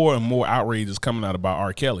so more and more outrage is coming out about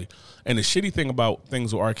R. Kelly. And the shitty thing about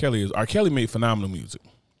things with R. Kelly is R. Kelly made phenomenal music.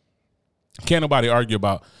 Can't nobody argue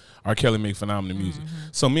about R. Kelly made phenomenal music.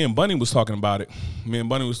 So me and Bunny was talking about it. Me and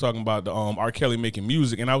Bunny was talking about the R. Kelly making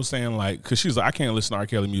music, and I was saying like, cause she's like, I can't listen to R.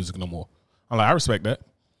 Kelly music no more. I'm like, I respect that.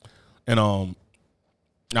 And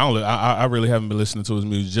I really haven't been listening to his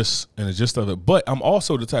music just and the gist of it. But I'm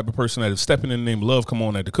also the type of person that if stepping in the name of love come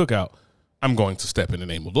on at the cookout, I'm going to step in the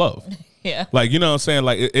name of love. Yeah. Like, you know what I'm saying?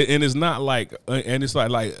 Like, and it's not like, and it's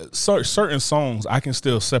like certain songs, I can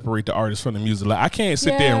still separate the artist from the music. Like, I can't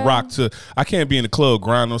sit there and Yeah. rock to, I can't be in the club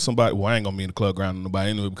grinding on somebody. Well, I ain't gonna be in the club grinding on nobody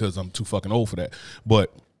anyway because I'm too fucking old for that.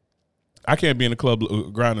 But I can't be in the club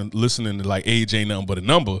grinding, listening to like Age Ain't Nothing But a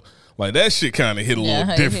Number. Like that shit kind of hit a Yeah,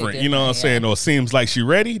 little it hit different. You know what I'm different, saying? Or seems like she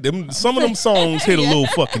ready. Some of them songs hit a little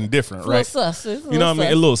fucking different, It's a little right? sus. It's You know what I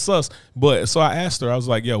mean? A little sus. But so I asked her, I was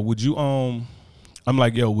like, yo, would you I'm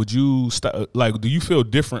like, yo, would you like, do you feel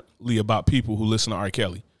differently about people who listen to R.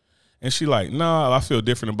 Kelly? And she like, nah, I feel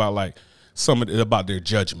different about like about their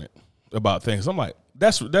judgment about things. I'm like,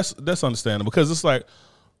 that's understandable because it's like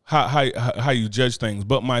how you judge things.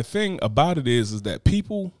 But my thing about it is that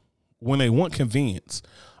people, when they want convenience,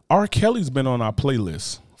 R. Kelly's been on our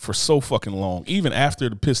playlist for so fucking long. Even after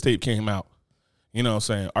the Piss tape came out, you know what I'm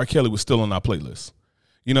saying? R. Kelly was still on our playlist.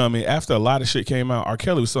 You know what I mean? After a lot of shit came out, R.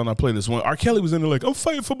 Kelly was still on our playlist. When R. Kelly was in there like, I'm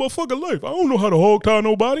fighting for my fucking life. I don't know how to hog tie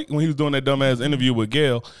nobody. When he was doing that dumbass interview with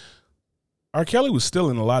Gail, R. Kelly was still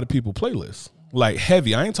in a lot of people's playlists. Like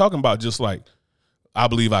heavy. I ain't talking about just like, I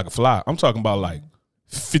Believe I Can Fly. I'm talking about like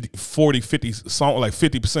 50 song, like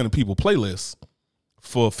 50% of people playlists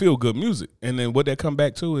for feel good music. And then what that come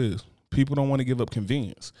back to is people don't want to give up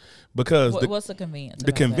convenience. Because what's the convenience?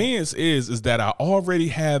 The convenience is that I already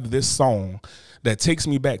have this song that takes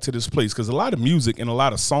me back to this place. Because a lot of music and a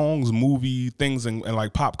lot of songs, movie things, and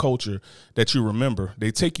like pop culture that you remember,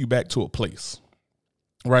 they take you back to a place,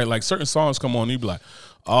 right? Like certain songs come on, and you be like,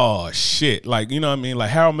 oh shit, like you know what I mean? Like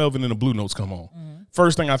Harold Melvin and the Blue Notes come on. Mm-hmm.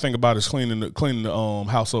 First thing I think about is cleaning the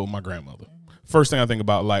household with my grandmother. Mm-hmm. First thing I think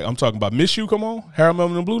about, like I'm talking about Miss You, come on, Harold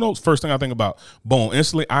Melvin and the Blue Notes. First thing I think about, boom,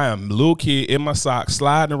 instantly I am a little kid in my socks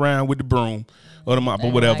sliding around with the broom or the mop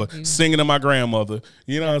or whatever, like singing to my grandmother.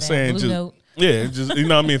 You know what I'm saying? Blue Note. Yeah, just you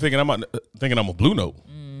know what I mean, thinking I'm a Blue Note.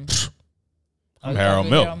 I'm Harold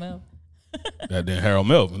Melvin. That damn Harold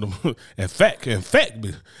Melvin. In fact, if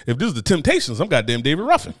this is the Temptations, I'm goddamn David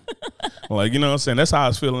Ruffin. Like, you know what I'm saying? That's how I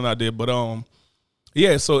was feeling out there. But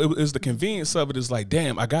yeah, so it's the convenience of it is like,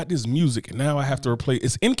 damn, I got this music and now I have to replace.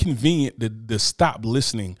 It's inconvenient to stop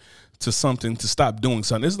listening to something, to stop doing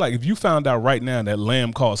something. It's like if you found out right now that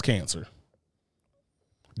lamb caused cancer.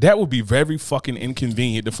 That would be very fucking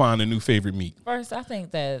inconvenient to find a new favorite meat. First, I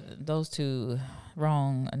think that those two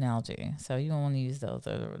wrong analogy. So you don't want to use those.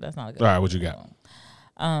 That's not a good. All right, what you got?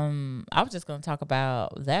 I was just going to talk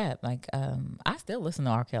about that. Like, I still listen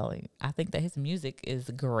to R. Kelly. I think that his music is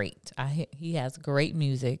great. He has great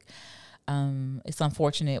music. It's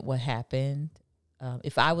unfortunate what happened.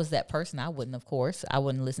 If I was that person, I wouldn't, of course. I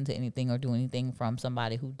wouldn't listen to anything or do anything from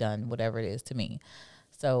somebody who done whatever it is to me.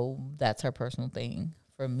 So that's her personal thing.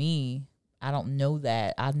 For me, I don't know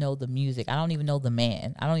that. I know the music. I don't even know the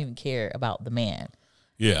man. I don't even care about the man.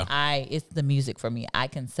 Yeah. It's the music for me. I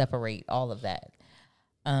can separate all of that.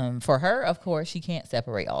 For her, of course, she can't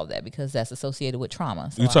separate all of that because that's associated with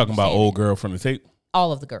trauma. So you talking about old girl from the tape?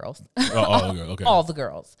 All of the girls. Oh, all the girls. Okay. All of the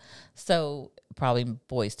girls. So probably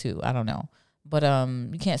boys too. I don't know. But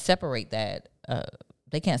you can't separate that.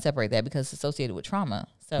 They can't separate that because it's associated with trauma.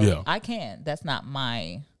 So yeah. I can. That's not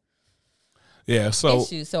my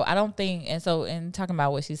issue. So I don't think, and so in talking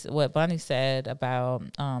about what Bunny said about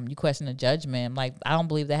you question the judgment, like I don't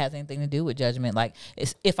believe that has anything to do with judgment. Like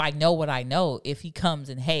it's, if I know what I know, if he comes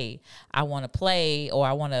and hey, I want to play, or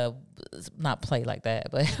I want to not play like that,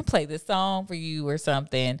 but play this song for you or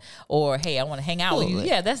something, or hey, I want to hang out with you.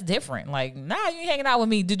 Yeah, that's different. Like, nah, you ain't hanging out with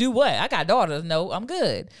me to do what? I got daughters. No, I'm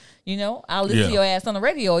good. You know, I'll listen to your ass on the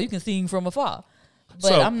radio. Or you can sing from afar.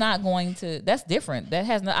 But I'm not going to. That's different. That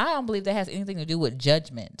has no. I don't believe that has anything to do with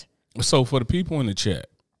judgment. So for the people in the chat,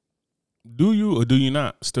 do you or do you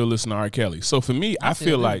not still listen to R. Kelly? So for me, I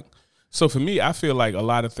feel like a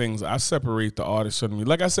lot of things I separate the artist from me.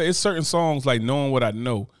 Like I said, it's certain songs like Knowing What I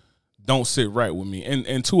Know don't sit right with me,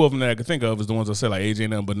 and two of them that I can think of is the ones I said like Age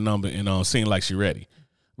Ain't Nothing But a Number and Seem Like She Ready.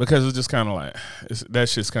 Because it's just kind of like, that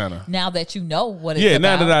shit's kind of... Now that you know what it's about. Yeah,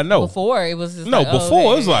 now that I know. Before, it was just it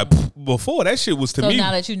was like, before, that shit was to me... So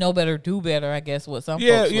now that you know better, do better, I guess, what some folks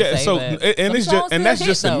will say. So, and that's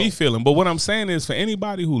just a me feeling. But what I'm saying is, for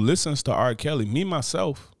anybody who listens to R. Kelly, me,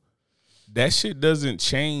 myself, that shit doesn't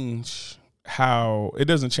change it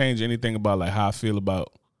doesn't change anything about like how I feel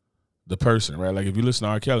about the person, right? Like, if you listen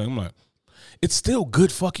to R. Kelly, I'm like, it's still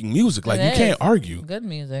good fucking music. Like, you can't argue. Good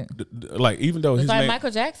music. Like, even though it's his like name...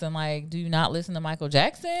 Michael Jackson. Like, do you not listen to Michael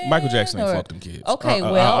Jackson? Michael Jackson ain't fucked them kids. Okay,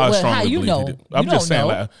 well, how you know? I'm just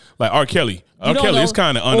saying, like R. Kelly. R. Kelly is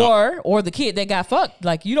kind of... Or the kid that got fucked.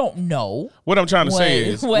 Like, you don't know. What I'm trying to say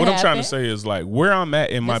is, like, where I'm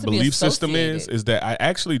at in my belief system is that I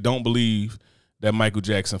actually don't believe that Michael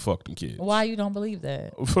Jackson fucked them kids. Why you don't believe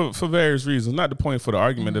that? For various reasons. Not the point for the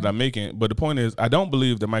argument that I'm making, but the point is I don't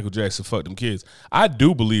believe that Michael Jackson fucked them kids. I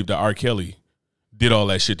do believe that R. Kelly did all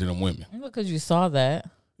that shit to them women. Because you saw that.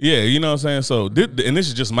 Yeah, you know what I'm saying? So, and this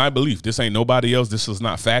is just my belief. This ain't nobody else. This is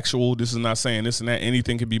not factual. This is not saying this and that.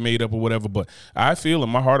 Anything can be made up or whatever. But I feel in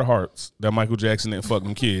my heart of hearts that Michael Jackson didn't fuck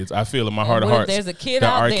them kids. I feel in my heart of hearts there's a kid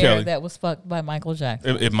that out R. there Kelly, that was fucked by Michael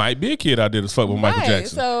Jackson. It might be a kid out there that's fucked with Michael Right,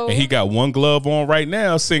 Jackson. so- And he got one glove on right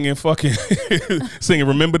now singing fucking, singing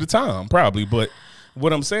Remember the Time, probably. But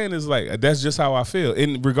what I'm saying is like, that's just how I feel.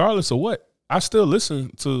 And regardless of what, I still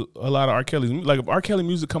listen to a lot of R. Kelly's. Like if R. Kelly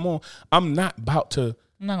music come on, I'm not about to.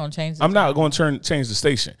 I'm not gonna change. I'm not going to change the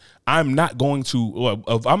station. I'm not going to.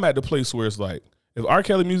 If I'm at the place where it's like, if R.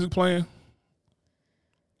 Kelly music playing,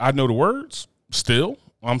 I know the words. Still,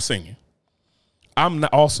 I'm singing. I'm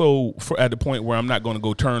not also at the point where I'm not going to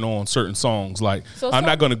go turn on certain songs. Like I'm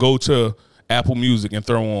not going to go to Apple Music and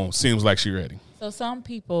throw on "Seems Like She Ready." So some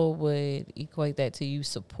people would equate that to you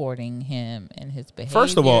supporting him and his behavior.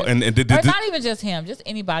 First of all, and or not even just him, just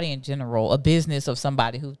anybody in general, a business of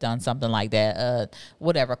somebody who's done something like that,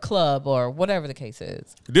 whatever club or whatever the case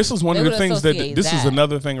is. This is one of the things that associate is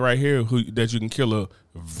another thing right here that you can kill a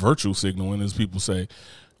virtual signal in, as people say.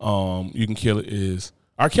 You can kill it is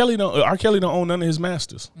R. Kelly don't own none of his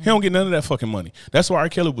masters. He don't get none of that fucking money. That's why R.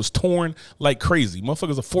 Kelly was torn like crazy.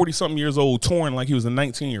 Motherfuckers are 40-something years old, torn like he was a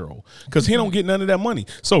 19-year-old. Because he don't get none of that money.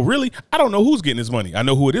 So really, I don't know who's getting his money. I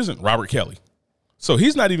know who it isn't, Robert Kelly. So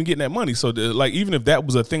he's not even getting that money. So like even if that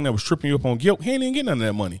was a thing that was tripping you up on guilt, he ain't even getting none of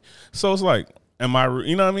that money. So it's like, am I,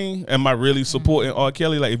 you know what I mean? Am I really supporting R.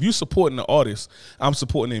 Kelly? Like if you supporting the artist, I'm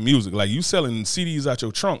supporting their music. Like you selling CDs out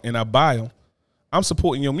your trunk and I buy them, I'm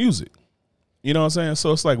supporting your music. You know what I'm saying?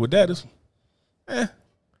 So it's like with that, it's,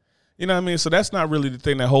 you know what I mean? So that's not really the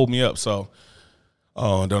thing that hold me up. So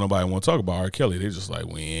don't nobody want to talk about R. Kelly. They just like,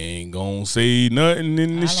 we ain't gonna say nothing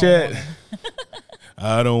in the chat.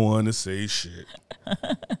 I don't want to say shit.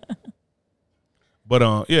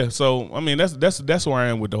 But yeah, so I mean that's where I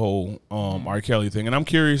am with the whole R. Kelly thing, and I'm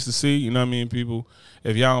curious to see, you know what I mean, people,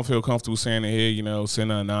 if y'all don't feel comfortable saying it here, you know,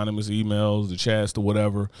 send anonymous emails, the chats, or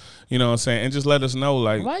whatever, you know what I'm saying, and just let us know,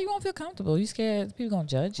 like, why you won't feel comfortable? You scared people gonna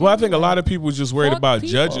judge you? Well, I think a lot of people just worried about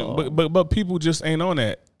people. judging, but people just ain't on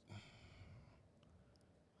that.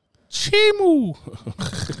 Chimu,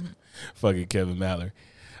 fucking Kevin Mallory.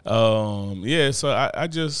 Yeah, so I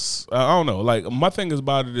don't know. Like my thing is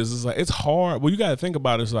about it is like it's hard. Well, you got to think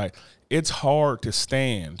about it. It's like it's hard to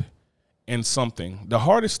stand in something. The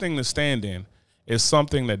hardest thing to stand in is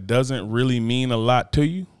something that doesn't really mean a lot to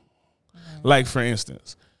you. Like for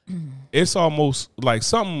instance, it's almost like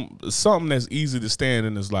something that's easy to stand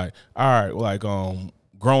in is like, all right, like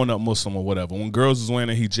growing up Muslim or whatever. When girls was wearing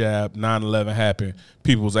a hijab, 9/11 happened,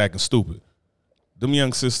 people was acting stupid. Them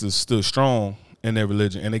young sisters stood strong in their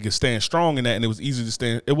religion, and they could stand strong in that, and it was easy to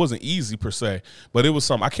stand. It wasn't easy per se, but it was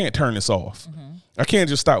something. I can't turn this off. I can't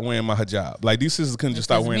just stop wearing my hijab. Like these sisters couldn't just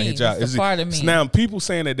stop wearing a hijab. It's a part of me. Now people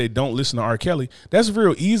saying that they don't listen to R. Kelly, that's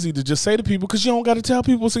real easy to just say to people because you don't got to tell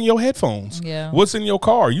people what's in your headphones. Yeah. What's in your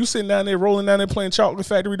car? You sitting down there rolling down there playing Chocolate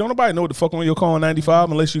Factory. Don't nobody know what the fuck on your car in 95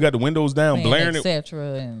 unless you got the windows down, blaring it.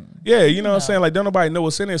 Yeah, you know what I'm saying? Like don't nobody know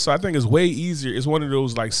what's in there. So I think it's way easier. It's one of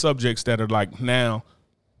those like subjects that are like now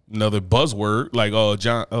another buzzword, like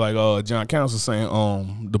John Counts is saying,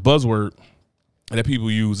 the buzzword that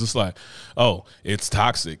people use, it's like, oh, it's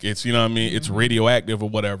toxic, it's, you know what I mean, it's radioactive or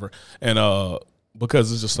whatever, and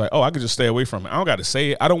because it's just like, oh, I could just stay away from it. I don't got to say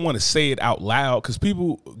it. I don't want to say it out loud because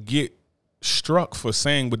people get struck for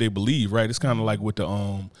saying what they believe, right? It's kind of like with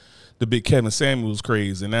the big Kevin Samuels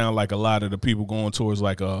craze, and now like a lot of the people going towards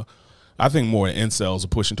like I think more incels are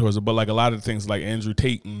pushing towards it, but like a lot of the things like Andrew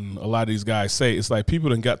Tate and a lot of these guys say, it's like people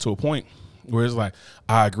done got to a point where it's like,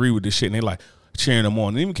 I agree with this shit, and they like cheering them on.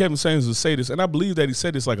 And even Kevin Samuels would say this, and I believe that he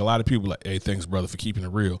said this, like a lot of people like, hey, thanks brother for keeping it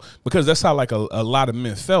real, because that's how like a lot of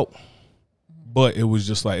men felt, but it was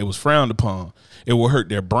just like, it was frowned upon. It will hurt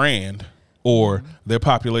their brand or their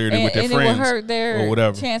popularity with their friends, and it will hurt their or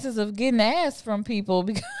whatever. chances of getting ass from people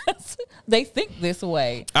because they think this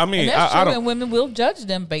way. I mean, and that's I true, don't, and women will judge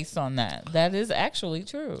them based on that. That is actually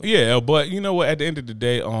true. Yeah, but you know what? At the end of the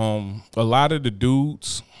day, a lot of the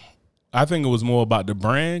dudes, I think it was more about the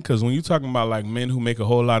brand, because when you're talking about like men who make a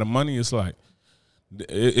whole lot of money, it's like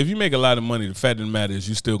if you make a lot of money, the fact of the matter is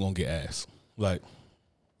you still gonna get ass. Like.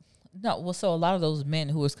 No, well, so a lot of those men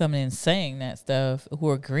who was coming in saying that stuff, who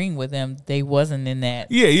were agreeing with them, they wasn't in that.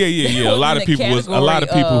 Yeah. A lot of people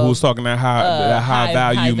who was talking that high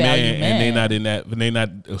value man, and they not in that. They not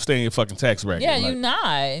staying in fucking tax bracket. Yeah, like, you not,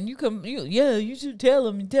 and you should tell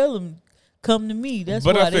them, come to me. That's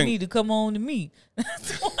But why they need to come on to me.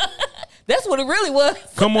 That's That's what it really was.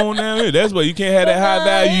 Come on now, here. That's why you can't have that high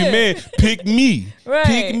value man. Pick me, Right.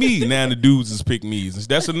 pick me. Now the dudes is pick me's.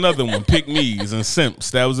 That's another one. Pick me's and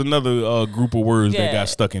simps. That was another group of words that Yeah. got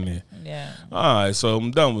stuck in there. Yeah. All right, so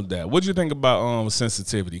I'm done with that. What do you think about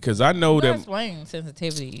sensitivity? Because I know that. Explain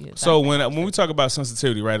sensitivity. So when we talk about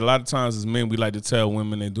sensitivity, right? A lot of times as men, we like to tell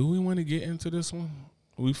women, that, do we want to get into this one?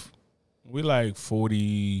 We like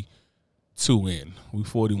 42 in. We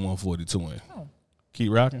 41, 42 in. Oh.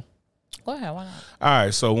 Keep rocking. Go ahead. Why not? All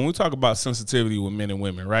right, so when we talk about sensitivity with men and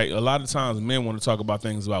women, right? A lot of times men want to talk about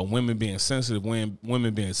things about women being sensitive,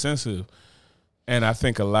 women being sensitive. And I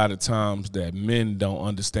think a lot of times that men don't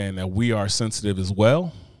understand that we are sensitive as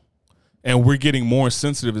well. And we're getting more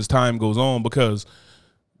sensitive as time goes on because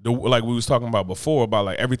like we was talking about before about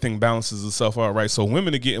like everything balances itself out, right? So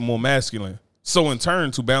women are getting more masculine. So in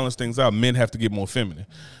turn, to balance things out, men have to get more feminine.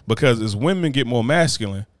 Because as women get more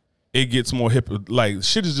masculine, it gets more like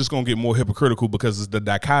shit is just gonna get more hypocritical because it's the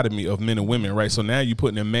dichotomy of men and women, right? So now you're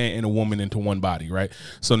putting a man and a woman into one body, right?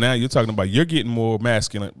 So now you're talking about you're getting more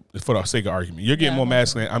masculine for the sake of argument. You're getting more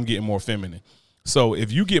masculine, I'm getting more feminine. So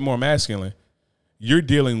if you get more masculine, you're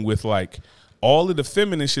dealing with like all of the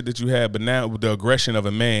feminine shit that you have, but now with the aggression of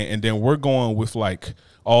a man, and then we're going with like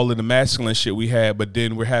all of the masculine shit we had, but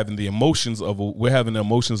then we're having the emotions of a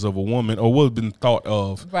woman, or what's been thought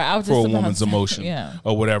of for a woman's emotion,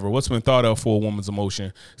 or whatever. What's been thought of for a woman's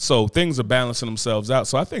emotion. So things are balancing themselves out.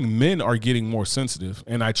 So I think men are getting more sensitive,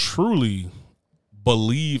 and I truly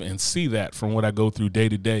believe and see that from what I go through day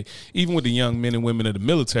to day. Even with the young men and women of the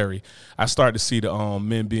military, I start to see the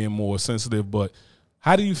men being more sensitive. But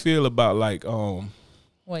how do you feel about like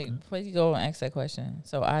Wait, before you go and ask that question.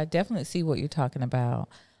 So I definitely see what you're talking about.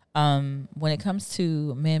 When it comes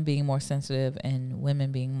to men being more sensitive and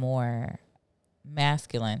women being more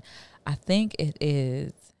masculine, I think it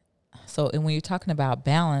is. So, and when you're talking about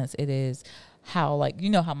balance, it is how, like, you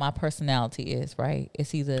know how my personality is, right?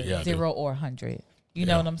 It's either 0 or 100. You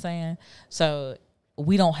know what I'm saying? So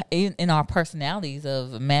we don't, in our personalities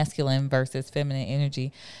of masculine versus feminine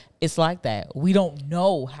energy, it's like that. We don't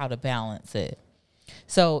know how to balance it.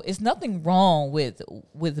 So it's nothing wrong with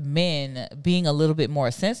men being a little bit more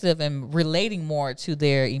sensitive and relating more to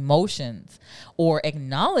their emotions or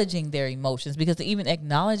acknowledging their emotions, because even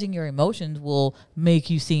acknowledging your emotions will make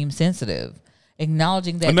you seem sensitive.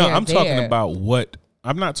 Acknowledging that talking about what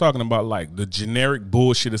I'm not talking about like the generic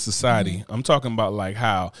bullshit of society. Mm-hmm. I'm talking about like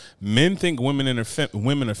how men think women are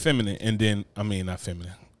feminine, and then not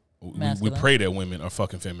feminine. We pray that women are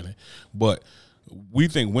fucking feminine, but we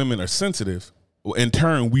think women are sensitive. In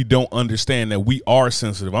turn, we don't understand that we are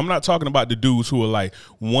sensitive. I'm not talking about the dudes who are like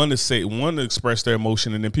want to express their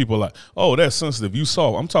emotion, and then people are like, "Oh, that's sensitive." You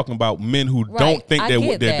saw. I'm talking about men who don't think that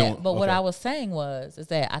what they're doing. But what I was saying is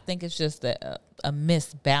that I think it's just a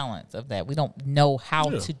misbalance of that. We don't know how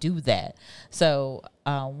to do that. So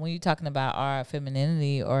when you're talking about our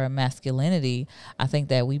femininity or masculinity, I think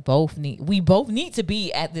that we both need to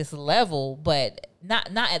be at this level, but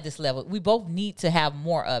not at this level. We both need to have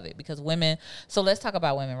more of it, because women. So let's talk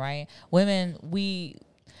about women, right? Women, we're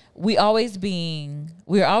always being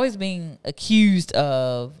accused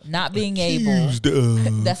of not being able.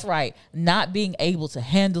 That's right, not being able to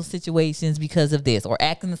handle situations because of this, or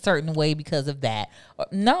acting a certain way because of that.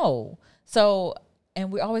 No, so. And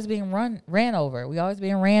we're always being ran over. We're always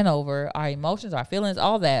being ran over. Our emotions, our feelings,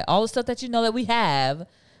 all that, all the stuff that you know that we have.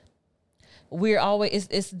 We're always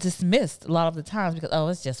it's dismissed a lot of the times because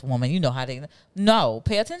it's just woman. You know how they. No,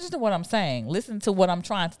 pay attention to what I'm saying. Listen to what I'm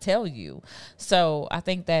trying to tell you. So I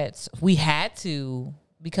think that we had to,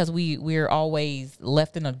 because we're always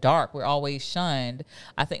left in the dark. We're always shunned.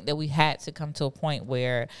 I think that we had to come to a point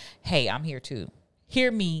where, hey, I'm here too.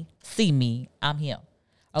 Hear me, see me. I'm here.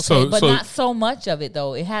 Okay, but not so much of it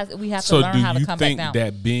though. We have to learn how to come back down. So do you think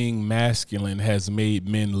that being masculine has made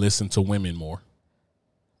men listen to women more?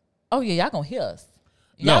 Oh yeah, y'all gonna hear us.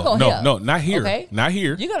 No, not here. Okay? Not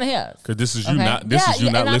here. You're gonna hear us because this is you not. This is you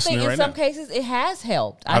not listening right now. And I think in some cases it has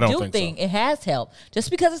helped. I do think it has helped. Just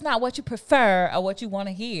because it's not what you prefer or what you want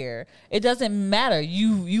to hear, it doesn't matter.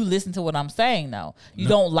 You listen to what I'm saying though. You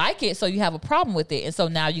don't like it, so you have a problem with it, and so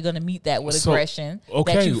now you're gonna meet that with aggression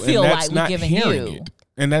that you feel like we're giving you.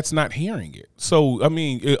 And that's not hearing it. So, I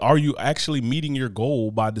mean, are you actually meeting your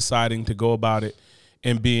goal by deciding to go about it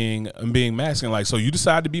and being masculine? Like, so you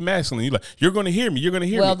decide to be masculine. You're going to hear me. You're going to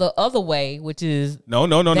hear me. Well, the other way, which is no.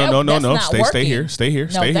 Stay here.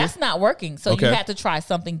 No, that's not working. So you have to try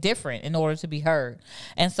something different in order to be heard.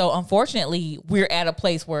 And so, unfortunately, we're at a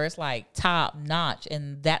place where it's like top notch,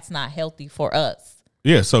 and that's not healthy for us.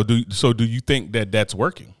 Yeah. So do you think that that's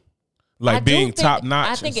working? Like being top notch?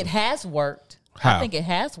 I think it has worked. How? I think it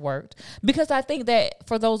has worked because I think that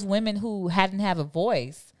for those women who hadn't have a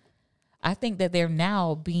voice, I think that they're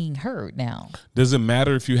now being heard now. Does it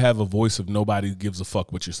matter if you have a voice if nobody gives a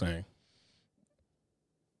fuck what you're saying?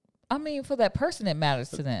 I mean, for that person, it matters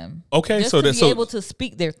to them. Okay, Just so to that's be able to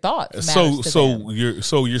speak their thoughts. Matters to them.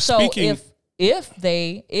 you're speaking. If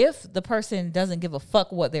the person doesn't give a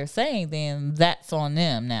fuck what they're saying, then that's on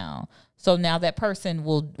them now. So now that person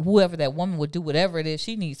whoever that woman will do whatever it is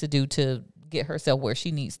she needs to do to get herself where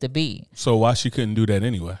she needs to be. So why she couldn't do that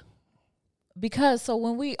anyway? Because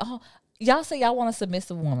when y'all say y'all want a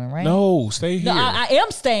submissive woman, right? No, stay here. No, I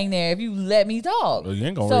am staying there if you let me talk. Well, you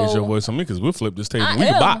ain't gonna raise your voice on me because we'll flip this table. We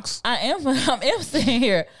can box. I am staying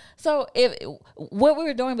here. So if what we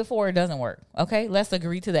were doing before it doesn't work, okay, let's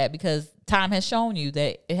agree to that because time has shown you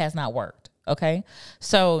that it has not worked. Okay,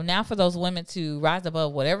 so now for those women to rise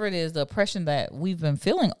above whatever it is, the oppression that we've been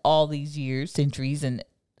feeling all these years, centuries, and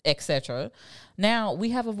etc. Now we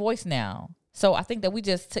have a voice now. So I think that we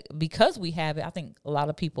just because we have it, I think a lot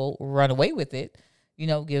of people run away with it,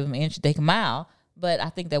 give them an inch, take a mile. But I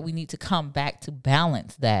think that we need to come back to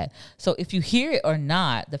balance that. So if you hear it or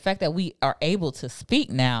not, the fact that we are able to speak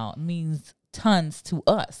now means tons to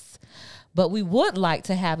us. But we would like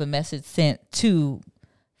to have a message sent to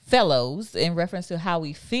fellows in reference to how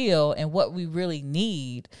we feel and what we really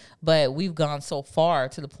need. But we've gone so far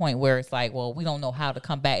to the point where it's like, well, we don't know how to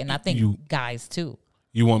come back. And I think guys too.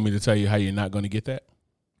 You want me to tell you how you're not going to get that?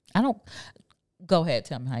 I don't. Go ahead.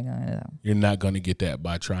 Tell me how you're going to get that. You're not going to get that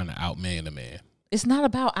by trying to outman a man. It's not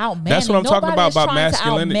about outmanning. That's what I'm talking about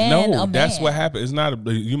masculinity. No, that's man. what happened. It's not.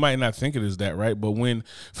 You might not think it is that, right? But when,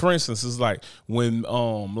 for instance, it's like when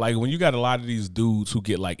you got a lot of these dudes who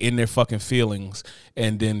get like in their fucking feelings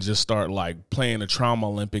and then just start like playing the trauma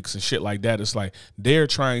Olympics and shit like that. It's like they're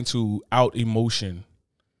trying to out emotion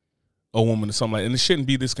a woman or something like, and it shouldn't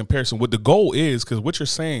be this comparison. What the goal is, because what you're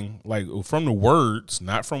saying, like from the words,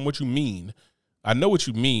 not from what you mean. I know what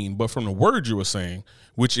you mean, but from the words you were saying,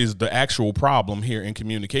 which is the actual problem here in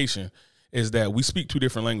communication, is that we speak two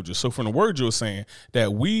different languages. So from the words you were saying,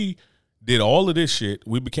 that we did all of this shit,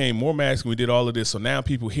 we became more masculine, we did all of this, so now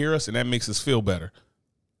people hear us and that makes us feel better.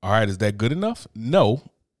 All right, is that good enough? No.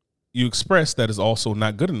 You express that is also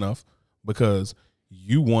not good enough because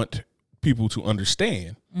you want people to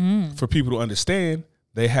understand. For people to understand,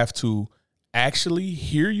 they have to actually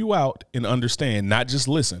hear you out and understand, not just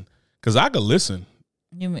listen. Because I could listen.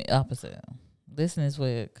 You mean opposite. Listen is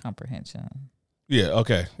with comprehension. Yeah,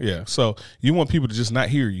 okay, yeah. So you want people to just not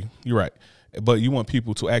hear you. You're right. But you want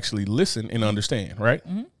people to actually listen and understand, right?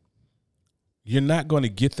 Mm-hmm. You're not going to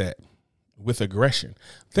get that with aggression.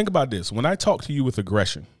 Think about this. When I talk to you with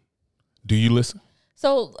aggression, do you listen?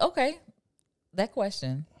 So, okay, that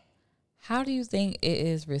question. How do you think it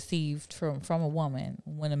is received from a woman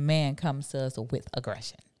when a man comes to us with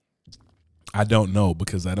aggression? I don't know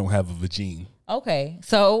because I don't have a vagine.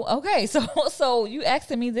 So you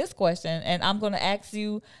asking me this question, and I'm going to ask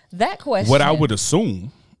you that question. What I would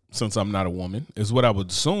assume, since I'm not a woman, is what I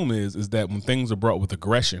would assume is that when things are brought with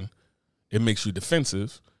aggression, it makes you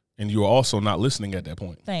defensive, and you're also not listening at that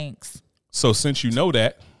point. Thanks. So since you know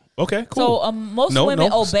that, okay, cool. So most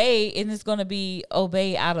women obey, and it's going to be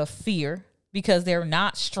obey out of fear because they're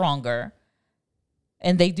not stronger,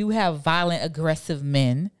 and they do have violent, aggressive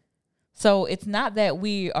men. So it's not that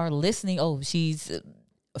we are listening. Oh, she's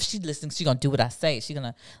listening. She's gonna do what I say. She's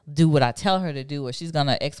gonna do what I tell her to do, or she's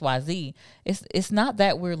gonna XYZ. It's not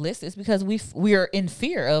that we're listening. It's because we are in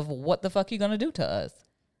fear of what the fuck you're gonna do to us.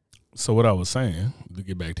 So what I was saying, to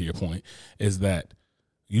get back to your point, is that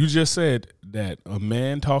you just said that a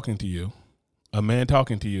man talking to you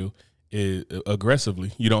is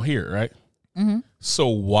aggressively. You don't hear it, right? Mm-hmm. So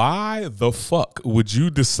why the fuck would you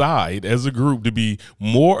decide as a group to be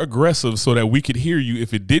more aggressive so that we could hear you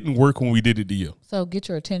if it didn't work when we did it to you? So get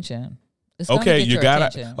your attention. You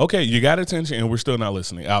got attention, and we're still not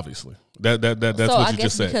listening. Obviously, that's so what you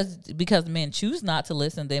just said. Because men choose not to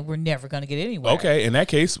listen, then we're never going to get anywhere. Okay, in that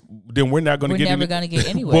case, then we're not going to get. We're never going to get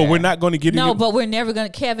anywhere. Well, we're not going to get. No, but we're never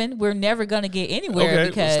going to, Kevin. We're never going to get anywhere. Okay,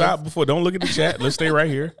 because stop before. Don't look at the chat. Let's stay right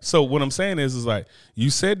here. So what I'm saying is like you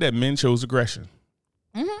said that men chose aggression.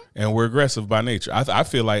 Mm-hmm. And we're aggressive by nature. I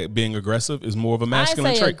feel like being aggressive is more of a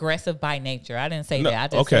masculine trait. Aggressive by nature. I didn't say that. I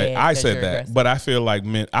just said that. Aggressive. But I feel like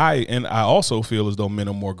men. I also feel as though men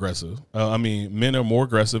are more aggressive. Men are more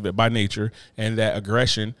aggressive by nature, and that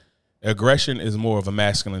aggression is more of a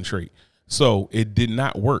masculine trait. So it did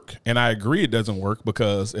not work, and I agree it doesn't work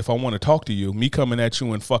because if I want to talk to you, me coming at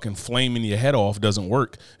you and fucking flaming your head off doesn't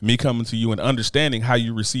work. Me coming to you and understanding how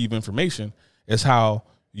you receive information is how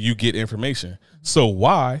you get information. So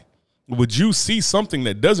why would you see something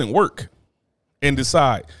that doesn't work and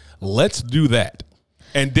decide, let's do that.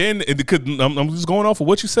 And then, because I'm just going off of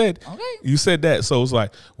what you said. Okay. You said that. So it's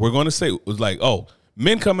like, we're going to say, it was like, oh,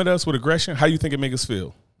 men come at us with aggression. How you think it make us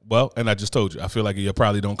feel? Well, and I just told you, I feel like you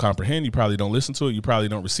probably don't comprehend. You probably don't listen to it. You probably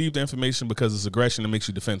don't receive the information because it's aggression that makes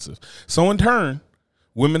you defensive. So in turn,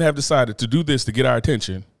 women have decided to do this to get our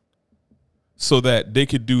attention so that they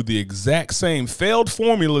could do the exact same failed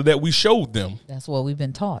formula that we showed them. That's what we've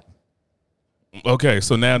been taught. Okay,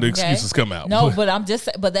 so now the excuses come out. No, but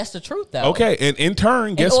but that's the truth though. Okay, and in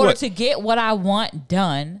turn, guess what? In order to get what I want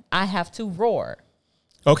done, I have to roar.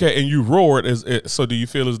 Okay, and you roared. So do you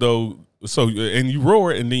feel as though, and you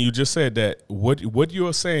roared, and then you just said that what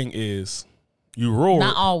you're saying is you roared.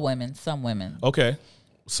 Not all women, some women. Okay,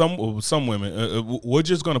 some women. We're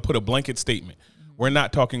just going to put a blanket statement. We're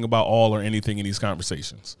not talking about all or anything in these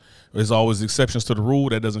conversations. There's always exceptions to the rule.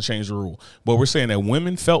 That doesn't change the rule. But we're saying that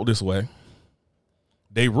women felt this way.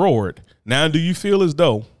 They roared. Now, do you feel as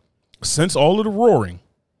though, since all of the roaring,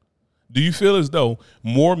 do you feel as though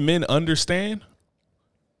more men understand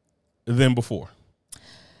than before?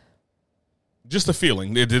 Just a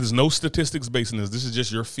feeling. There's no statistics based on this. This is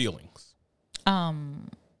just your feelings.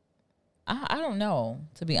 I don't know,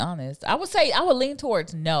 to be honest. I would say I would lean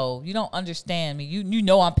towards no. You don't understand me. You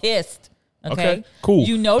know I'm pissed. Okay, cool.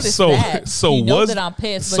 You notice that. So you know that I'm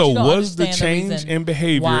pissed. But you don't was the understand change in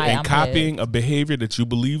behavior and copying pissed. a behavior that you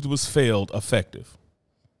believed was failed effective?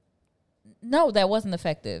 No, that wasn't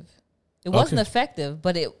effective. It wasn't Okay. effective,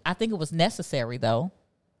 but I think it was necessary though.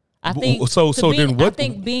 I think then I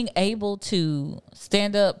think being able to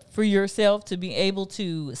stand up for yourself, to be able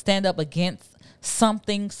to stand up against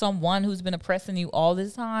someone who's been oppressing you all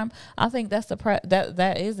this time, I think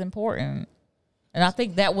that is important. And I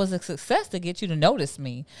think that was a success to get you to notice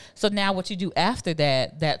me. So now what you do after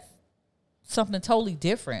that, that's something totally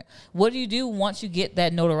different. What do you do once you get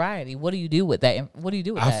that notoriety? What do you do with that? What do you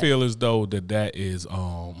do with that? I feel as though that is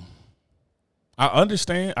I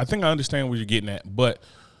understand. I think I understand where you're getting at, but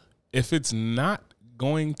if it's not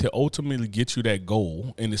going to ultimately get you that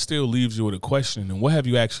goal and it still leaves you with a question, then what have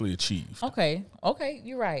you actually achieved? Okay,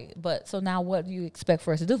 you're right. But so now what do you expect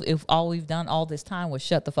for us to do if all we've done all this time was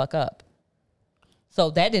shut the fuck up? So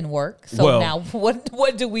that didn't work. So now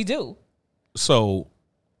what do we do? So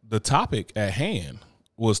the topic at hand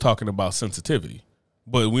was talking about sensitivity,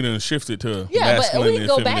 but we didn't shift it to masculine but we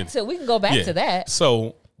can go back to that.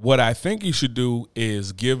 So what I think you should do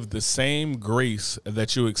is give the same grace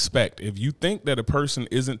that you expect. If you think that a person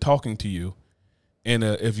isn't talking to you, and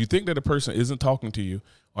if you think that a person isn't talking to you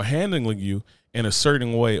or handling you in a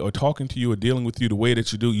certain way or talking to you or dealing with you the way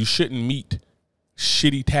that you do, you shouldn't meet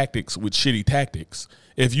shitty tactics with shitty tactics.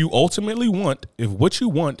 If you ultimately want, if what you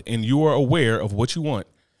want and you are aware of what you want,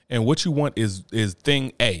 and what you want is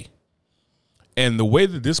thing A, and the way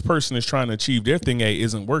that this person is trying to achieve their thing A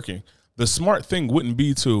isn't working, the smart thing wouldn't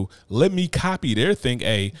be to let me copy their thing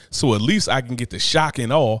A, so at least I can get the shock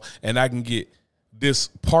and awe, and I can get this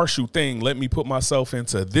partial thing. Let me put myself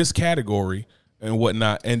into this category and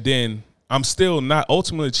whatnot, and then I'm still not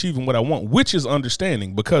ultimately achieving what I want, which is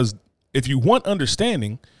understanding. Because if you want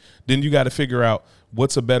understanding, then you got to figure out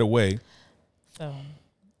what's a better way. So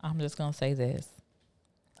I'm just going to say this.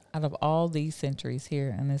 Out of all these centuries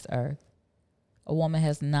here on this earth, a woman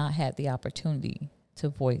has not had the opportunity to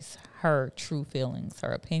voice her true feelings,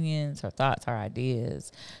 her opinions, her thoughts, her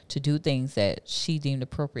ideas, to do things that she deemed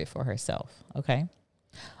appropriate for herself. Okay?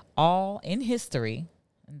 All in history,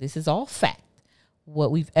 and this is all fact,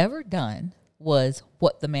 what we've ever done was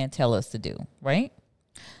what the man tell us to do, right?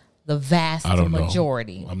 The vast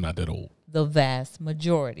majority. I'm not that old. The vast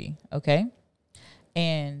majority, okay?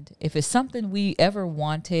 And if it's something we ever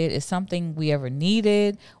wanted, it's something we ever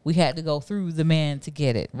needed, we had to go through the man to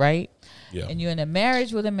get it, right? Yeah. And you're in a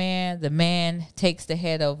marriage with a man, the man takes the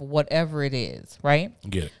head of whatever it is, right?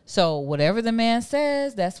 Get it. So whatever the man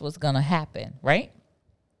says, that's what's going to happen, right?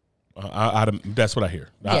 That's what I hear.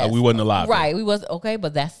 Yes. We wasn't alive. Right. We was okay,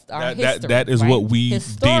 but that's our history. That is right? what we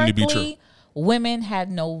deem to be true. Historically, women had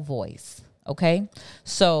no voice. Okay,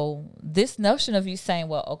 so this notion of you saying,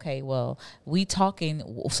 well, okay, well, we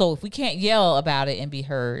talking, so if we can't yell about it and be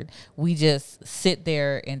heard, we just sit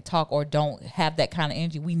there and talk or don't have that kind of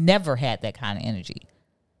energy. We never had that kind of energy.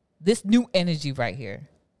 This new energy right here.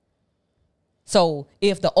 So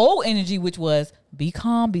if the old energy, which was be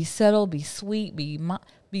calm, be settled, be sweet, be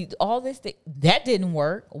all this, that didn't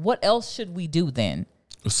work. What else should we do then?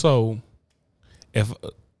 So if...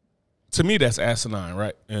 to me, that's asinine,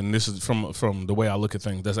 right? And this is from the way I look at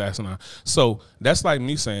things. That's asinine. So that's like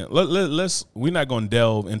me saying, we're not going to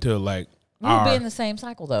delve into like We'll be in the same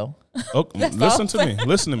cycle, though. Oh, listen to me.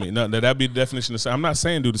 Listen to me. No, that'd be the definition of. I'm not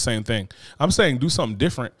saying do the same thing. I'm saying do something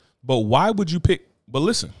different. But why would you pick? But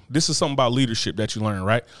listen, this is something about leadership that you learn,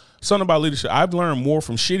 right? Something about leadership. I've learned more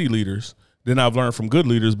from shitty leaders than I've learned from good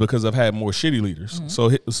leaders because I've had more shitty leaders.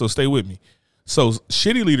 So stay with me. So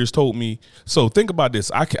shitty leaders told me. So think about this.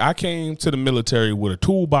 I came to the military with a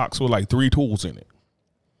toolbox with like 3 tools in it,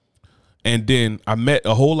 and then I met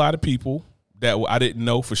a whole lot of people that I didn't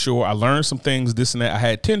know for sure. I learned some things, this and that. I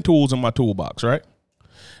had 10 tools in my toolbox, right?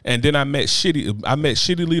 And then I met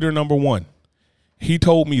shitty leader number 1. He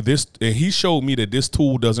told me this, and he showed me that this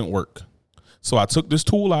tool doesn't work. So I took this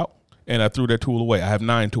tool out and I threw that tool away. I have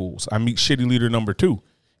 9 tools. I meet shitty leader number 2.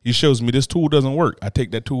 He shows me this tool doesn't work. I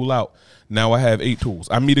take that tool out. Now I have 8 tools.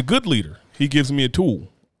 I meet a good leader. He gives me a tool.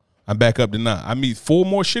 I'm back up to 9. I meet 4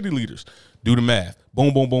 more shitty leaders. Do the math.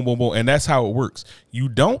 Boom, boom, boom, boom, boom. And that's how it works. You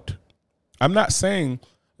don't. I'm not saying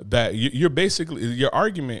that you're basically, your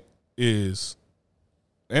argument is,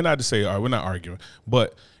 and I just say, all right, we're not arguing,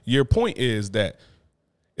 but your point is that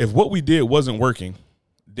if what we did wasn't working,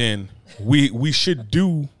 then we should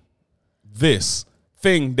do this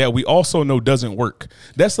thing that we also know doesn't work.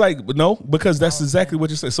 That's like, no, because that's exactly what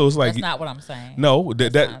you said. So it's like, that's not what I'm saying. No,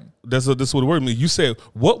 that's what the word means. You said,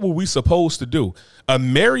 what were we supposed to do? A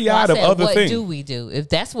myriad of other things. What do we do? If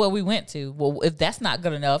that's what we went to, well, if that's not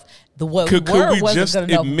good enough, could we just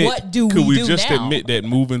admit, what do we do now? Admit that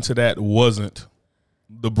moving to that wasn't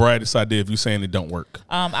the brightest idea if you're saying it don't work?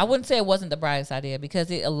 I wouldn't say it wasn't the brightest idea because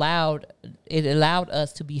it allowed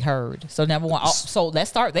us to be heard. So number one, so let's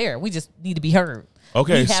start there. We just need to be heard.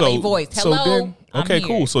 Okay, we have a voice. Hello, so then, okay, I'm here.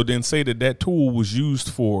 Cool. So then say that tool was used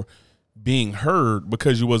for being heard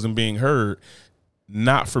because you wasn't being heard,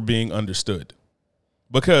 not for being understood.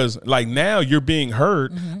 Because like now you're being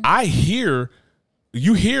heard. Mm-hmm.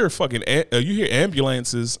 You hear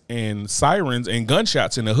ambulances and sirens and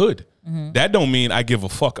gunshots in the hood. Mm-hmm. That don't mean I give a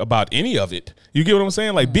fuck about any of it. You get what I'm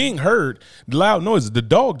saying? Like being heard, the loud noise. The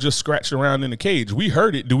dog just scratched around in the cage. We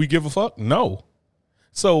heard it. Do we give a fuck? No.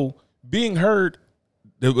 So being heard,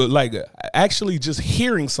 like actually just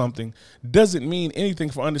hearing something doesn't mean anything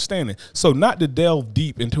for understanding. So not to delve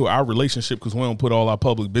deep into our relationship because we don't put all our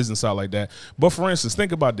public business out like that. But for instance,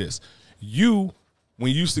 think about this. When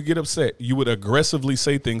you used to get upset, you would aggressively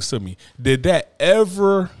say things to me. Did that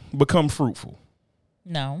ever become fruitful?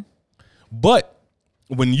 No. But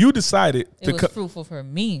when you decided it was fruitful for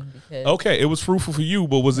me. Because okay, it was fruitful for you,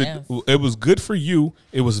 but was it was good for you,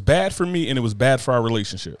 it was bad for me, and it was bad for our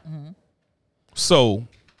relationship. Mm-hmm. So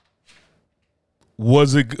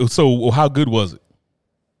how good was it?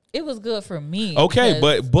 It was good for me. Okay,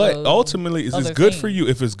 but ultimately is this good for you?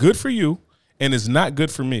 If it's good for you and it's not good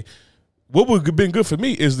for me, what would have been good for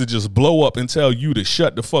me is to just blow up and tell you to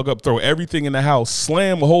shut the fuck up, throw everything in the house,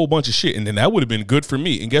 slam a whole bunch of shit, and then that would have been good for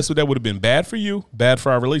me. And guess what? That would have been bad for you, bad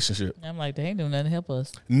for our relationship. I'm like, they ain't doing nothing to help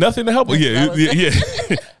us. Nothing to help us.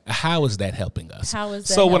 Yeah. How is that helping us? How is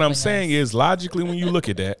that? So what I'm saying is, logically, when you look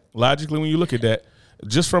at that,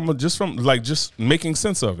 just making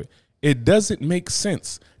sense of it, it doesn't make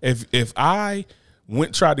sense. If I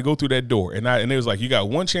tried to go through that door and it was like, you got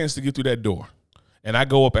one chance to get through that door. And I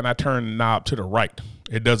go up and I turn the knob to the right.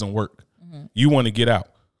 It doesn't work. Mm-hmm. You want to get out.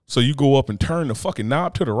 So you go up and turn the fucking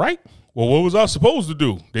knob to the right? Well, what was I supposed to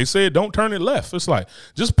do? They said don't turn it left. It's like,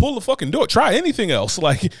 just pull the fucking door. Try anything else.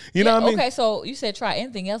 Like, you know what I mean? Okay, so you said try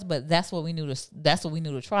anything else, but that's what we knew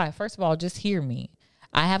to try. First of all, just hear me.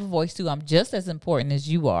 I have a voice too. I'm just as important as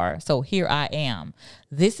you are. So here I am.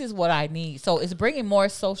 This is what I need. So it's bringing more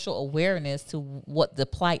social awareness to what the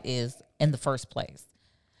plight is in the first place.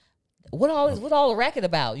 What all the racket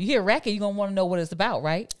about? You hear racket, you're going to want to know what it's about,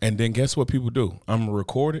 right? And then guess what people do? I'm going to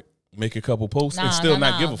record it, make a couple posts, and still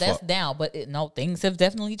not give a fuck. That's down. But things have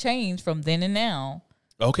definitely changed from then and now.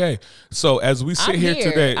 Okay. So as we sit here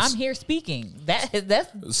today. I'm here speaking. That's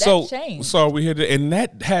changed. So are we here today? And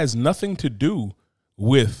that has nothing to do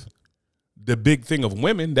with the big thing of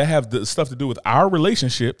women. That have the stuff to do with our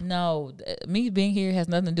relationship. No, me being here has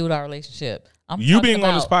nothing to do with our relationship. You being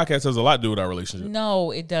on this podcast has a lot to do with our relationship.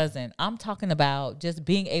 No, it doesn't. I'm talking about just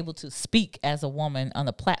being able to speak as a woman on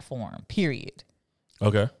the platform, period.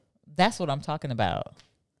 Okay. That's what I'm talking about.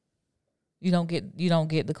 You don't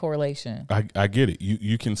get the correlation. I get it.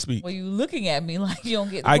 You can speak. Well, you looking at me like you don't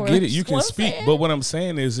get the correlation. I get it. You can speak. But what I'm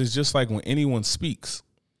saying is it's just like when anyone speaks,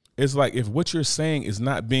 it's like if what you're saying is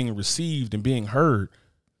not being received and being heard,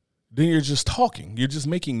 then you're just talking. You're just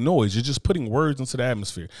making noise. You're just putting words into the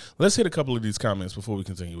atmosphere. Let's hit a couple of these comments before we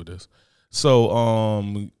continue with this. So,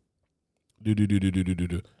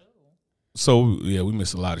 So yeah, we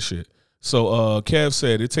missed a lot of shit. So Kev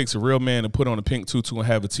said it takes a real man to put on a pink tutu and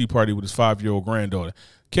have a tea party with his 5-year-old granddaughter.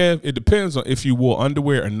 Kev, it depends on if you wore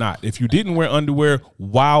underwear or not. If you didn't wear underwear,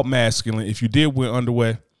 wild masculine. If you did wear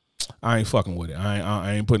underwear, I ain't fucking with it.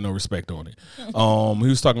 I ain't putting no respect on it. He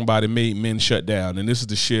was talking about it made men shut down, and this is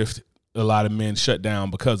the shift. A lot of men shut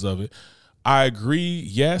down because of it. I agree,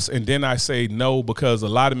 yes, and then I say no because a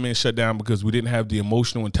lot of men shut down because we didn't have the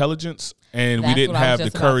emotional intelligence and we didn't have the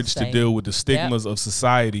courage to deal with the stigmas of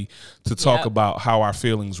society to talk about how our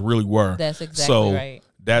feelings really were. That's exactly right.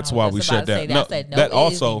 That's why we shut down. That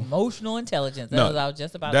also emotional intelligence. That's what I was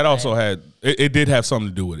just about. That also had it did have something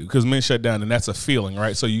to do with it because men shut down, and that's a feeling,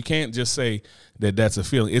 right? So you can't just say that that's a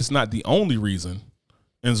feeling. It's not the only reason,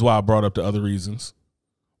 and that's why I brought up the other reasons.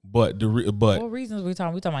 But what reasons we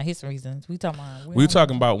talking? We talking about his reasons. We talking about we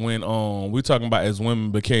talking about as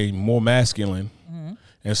women became more masculine. Mm-hmm.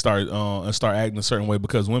 And start acting a certain way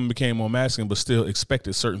because women became more masculine, but still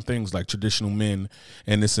expected certain things like traditional men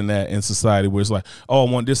and this and that in society, where it's like, oh,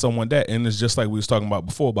 I want this, I want that, and it's just like we was talking about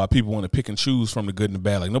before about people want to pick and choose from the good and the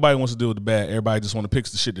bad. Like nobody wants to deal with the bad. Everybody just want to pick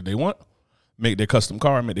the shit that they want, make their custom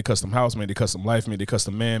car, make their custom house, make their custom life, make their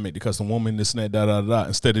custom man, make their custom woman, this and that, da da da.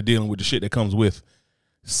 Instead of dealing with the shit that comes with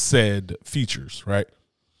said features, right?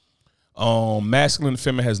 Masculine and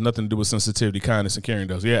feminine has nothing to do with sensitivity, kindness, and caring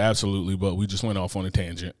does. Yeah, absolutely. But we just went off on a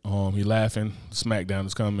tangent. He laughing. Smackdown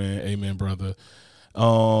is coming. Amen, brother.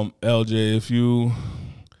 LJ, if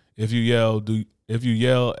you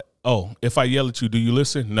yell, if I yell at you, do you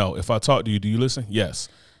listen? No. If I talk to you, do you listen? Yes.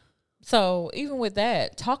 So even with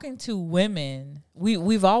that, talking to women,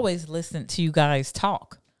 we've always listened to you guys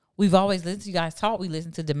talk. We've always listened to you guys talk. We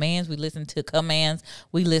listen to demands. We listen to commands.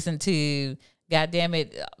 We listen to, goddamn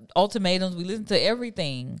it, ultimatums. We listen to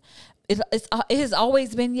everything. It has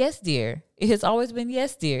always been yes, dear. It has always been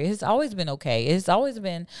yes, dear. It has always been okay. It has always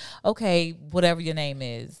been okay, whatever your name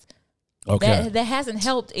is. Okay. That hasn't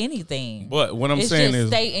helped anything. But what I'm saying is,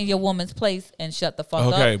 stay in your woman's place and shut the fuck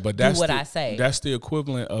up. Okay, but that's what I say. That's the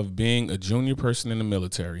equivalent of being a junior person in the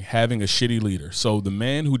military, having a shitty leader. So the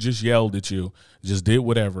man who just yelled at you, just did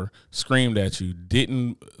whatever, screamed at you,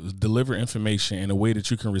 didn't deliver information in a way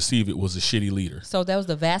that you can receive it, was a shitty leader. So that was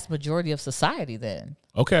the vast majority of society then.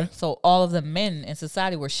 Okay. So all of the men in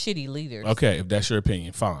society were shitty leaders. Okay, if that's your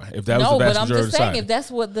opinion, fine. If that was the vast majority of society. No, but I'm just saying, if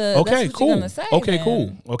that's what you're going to say. Okay,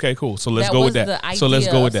 cool. Okay, cool. So let's go with that. So let's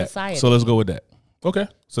go with that. So let's go with that. Okay.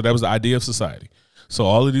 So that was the idea of society. So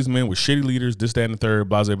all of these men were shitty leaders, this, that, and the third,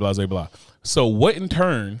 blah, blah, blah, blah. So what in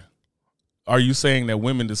turn are you saying that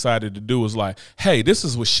women decided to do is like, hey, this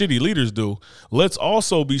is what shitty leaders do. Let's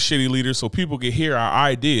also be shitty leaders so people can hear our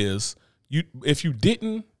ideas. If you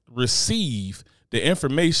didn't receive the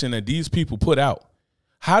information that these people put out,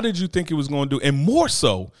 how did you think it was going to do? And more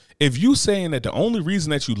so, if you saying that the only reason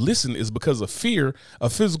that you listen is because of fear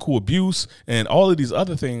of physical abuse and all of these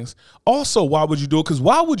other things, also, why would you do it? Because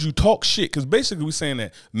why would you talk shit? Because basically we're saying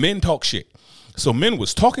that men talk shit. So men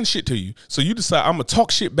was talking shit to you. So you decide, I'm going to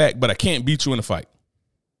talk shit back, but I can't beat you in a fight.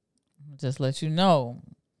 Just let you know.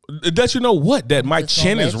 Let you know what? That my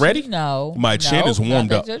chin is ready? No. My chin is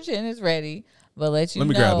warmed up. Your chin is ready. But let you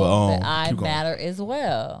know that I matter as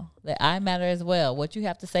well. That I matter as well. What you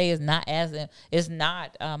have to say is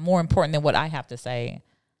not more important than what I have to say.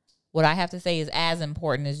 What I have to say is as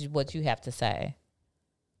important as what you have to say.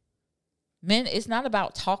 Men, it's not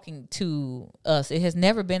about talking to us. It has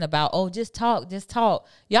never been about, oh, just talk, just talk.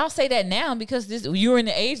 Y'all say that now because you're in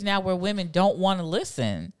the age now where women don't want to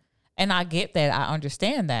listen. And I get that. I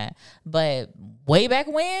understand that. But way back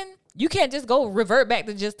when, you can't just go revert back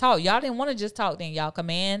to just talk. Y'all didn't want to just talk then. Y'all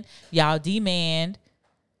command, y'all demand,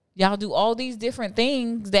 y'all do all these different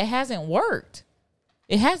things that hasn't worked.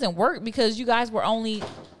 It hasn't worked because you guys were only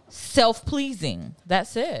self-pleasing.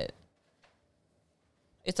 That's it.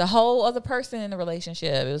 It's a whole other person in the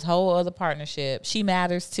relationship. It was a whole other partnership. She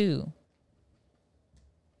matters too.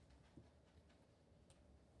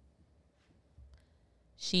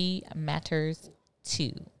 She matters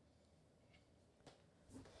too.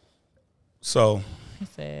 So, he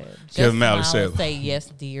said, Kevin Malley said, "Say yes,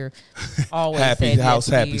 dear." Always happy house,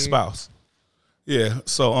 yes, happy dear. spouse. Yeah.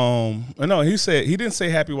 So, no, he didn't say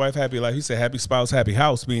happy wife, happy life. He said happy spouse, happy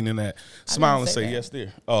house. Being in that, smile and say yes,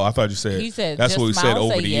 dear. Oh, I thought you said. He said that's what we said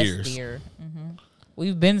over the yes, years. Dear. Mm-hmm.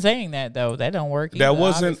 We've been saying that though. That don't work. That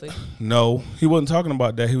wasn't. Obviously. No, he wasn't talking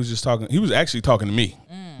about that. He was just talking. He was actually talking to me,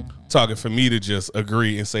 talking for me to just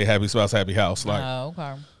agree and say happy spouse, happy house. Like, oh,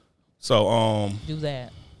 okay. So, do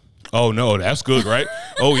that. Oh, no, that's good, right?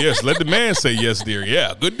 Oh, yes, let the man say yes, dear.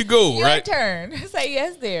 Yeah, good to go, right? Your turn. Say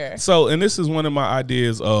yes, dear. So, and this is one of my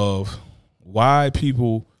ideas of why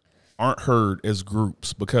people aren't heard as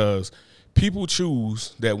groups, because people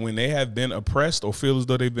choose that when they have been oppressed or feel as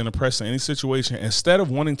though they've been oppressed in any situation, instead of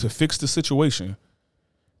wanting to fix the situation,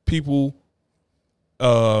 people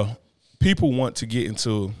want to get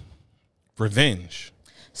into revenge.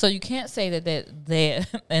 So you can't say that they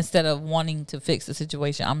instead of wanting to fix the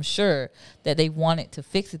situation, I'm sure that they wanted to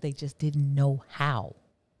fix it. They just didn't know how.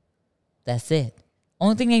 That's it.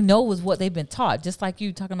 Only thing they know is what they've been taught. Just like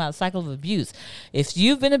you talking about a cycle of abuse. If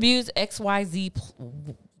you've been abused, XYZ,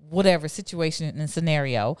 whatever situation and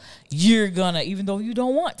scenario, you're gonna, even though you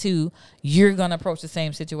don't want to, you're gonna approach the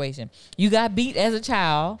same situation. You got beat as a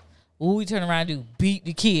child. Ooh, we turn around and do beat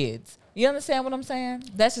the kids. You understand what I'm saying?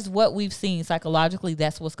 That's just what we've seen psychologically.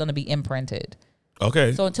 That's what's going to be imprinted.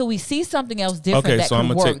 Okay. So until we see something else different that could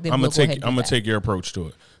work, then we'll go ahead and I'm gonna take your approach to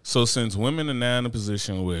it. So since women are now in a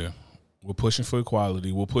position where we're pushing for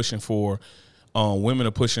equality, we're pushing for women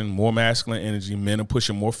are pushing more masculine energy, men are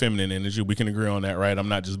pushing more feminine energy. We can agree on that, right? I'm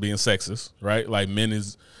not just being sexist, right? Like men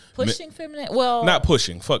is pushing feminine. Well, not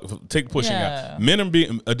pushing. Take pushing out. Men are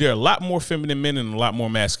being. There are a lot more feminine men and a lot more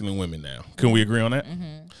masculine women now. Can we agree on that?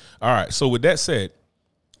 Mm-hmm. All right. So with that said,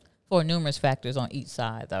 for numerous factors on each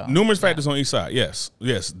side, though. Numerous factors on each side. Yes.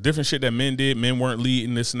 Different shit that men did. Men weren't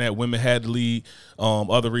leading this and that. Women had to lead.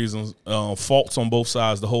 Other reasons. Faults on both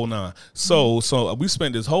sides. The whole nine. So we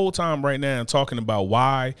spent this whole time right now talking about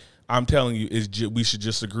why I'm telling you we should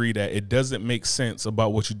just agree that it doesn't make sense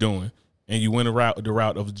about what you're doing, and you went the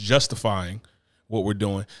route of justifying what we're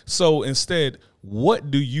doing. So instead, what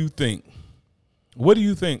do you think? What do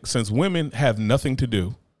you think? Since women have nothing to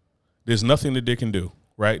do, there's nothing that they can do.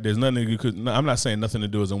 Right? There's nothing you could. I'm not saying nothing to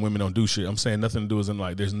do as in women don't do shit. I'm saying nothing to do as in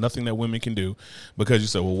like there's nothing that women can do, because you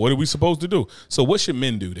said, well, what are we supposed to do? So what should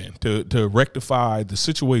men do then to rectify the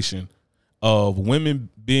situation of women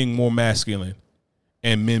being more masculine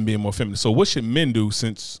and men being more feminine? So what should men do,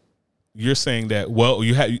 since you're saying that? Well,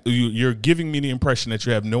 you're giving me the impression that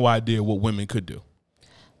you have no idea what women could do.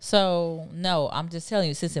 So no, I'm just telling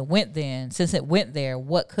you, since it went there,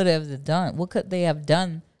 what could have done? What could they have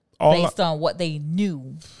done? Based on what they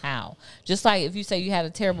knew how. Just like if you say you had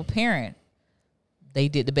a terrible parent, they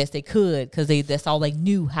did the best they could because that's all they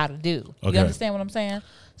knew how to do. Okay. You understand what I'm saying?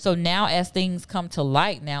 So now as things come to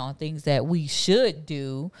light now on things that we should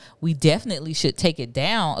do, we definitely should take it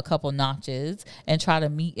down a couple notches and try to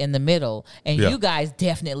meet in the middle. And you guys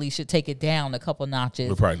definitely should take it down a couple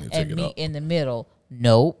notches and meet in the middle.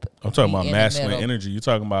 Nope. I'm talking about masculine energy. You're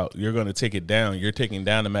talking about you're going to take it down. You're taking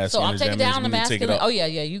down the masculine energy. So I'm taking down the masculine. Oh, yeah.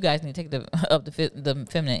 You guys need to take the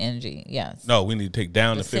feminine energy. Yes. No, we need to take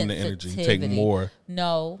down the feminine energy. Take more.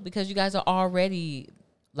 No, because you guys are already,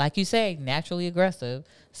 like you say, naturally aggressive.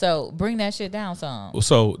 So bring that shit down some.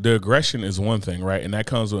 So the aggression is one thing, right? And that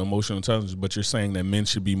comes with emotional intelligence. But you're saying that men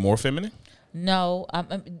should be more feminine? No.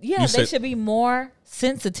 They should be more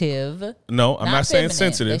sensitive. No, I'm not saying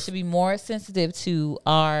sensitive. They should be more sensitive to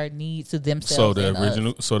our needs, to themselves.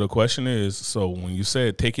 So the question is, so when you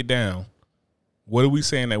said take it down, what are we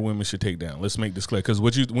saying that women should take down? Let's make this clear, because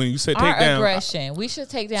when you said take down aggression, we should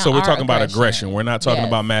take down. So we're talking about aggression. We're not talking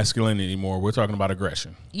about masculinity anymore. We're talking about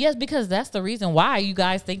aggression. Yes, because that's the reason why you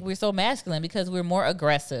guys think we're so masculine, because we're more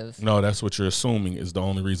aggressive. No, that's what you're assuming is the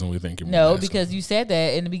only reason we think you're more masculine. Because you said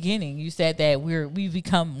that in the beginning. You said that we've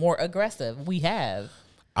become more aggressive. We have.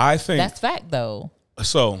 I think that's fact, though.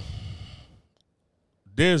 So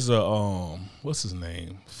there's a what's his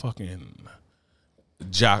name? Fucking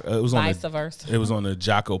Jock. It was Vice versa. It was on the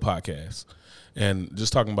Jocko podcast, and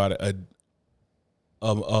just talking about it.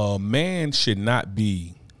 A man should not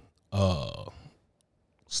be.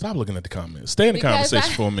 Stop looking at the comments. Stay in the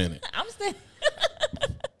conversation for a minute. I'm staying.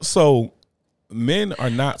 So men are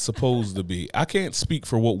not supposed to be. I can't speak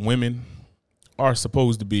for what women are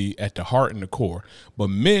supposed to be at the heart and the core, but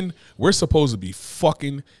men, we're supposed to be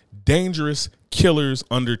fucking dangerous killers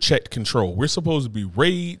under checked control. We're supposed to be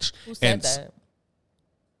rage. Who said that?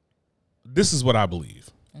 This is what I believe.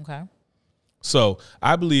 Okay. So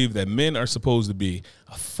I believe that men are supposed to be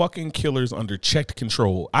fucking killers under checked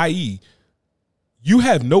control, i.e., you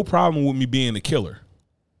have no problem with me being a killer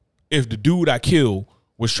if the dude I kill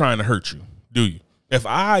was trying to hurt you, do you? If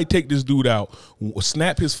I take this dude out,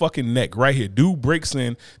 snap his fucking neck right here, dude breaks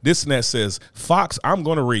in, this and that says, Fox, I'm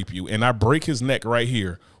going to rape you, and I break his neck right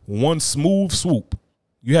here, one smooth swoop,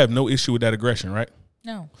 you have no issue with that aggression, right?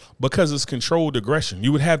 No. Because it's controlled aggression.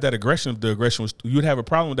 You would have that aggression if the aggression was, you would have a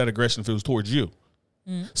problem with that aggression if it was towards you.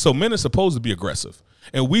 So men are supposed to be aggressive,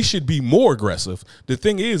 and we should be more aggressive. The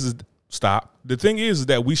thing is Stop. The thing is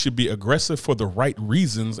that we should be aggressive for the right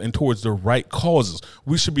reasons and towards the right causes.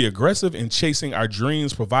 We should be aggressive in chasing our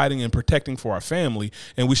dreams, providing and protecting for our family,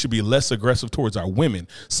 and we should be less aggressive towards our women.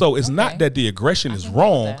 So it's not that the aggression is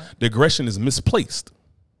wrong. The aggression is misplaced.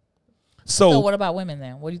 So what about women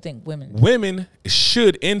then? What do you think women? Women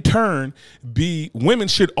should in turn women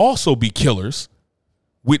should also be killers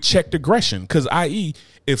with checked aggression. Because i.e.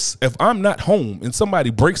 if I'm not home and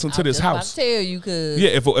somebody breaks into this house. I tell you, cause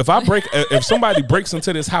if somebody breaks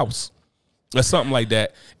into this house or something like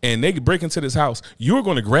that, and they break into this house, you're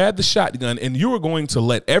going to grab the shotgun and you are going to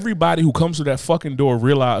let everybody who comes to that fucking door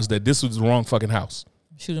realize that this was the wrong fucking house.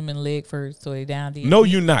 Shoot them in the leg first so they down. No,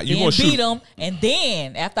 you're not. You're going to beat them, and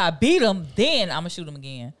then after I beat them, then I'm gonna shoot them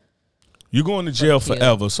again. You're going to jail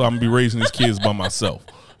forever, so I'm gonna be raising these kids by myself.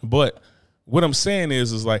 But what I'm saying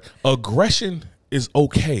is like aggression is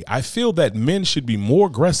okay. I feel that men should be more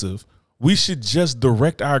aggressive. We should just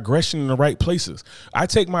direct our aggression in the right places. I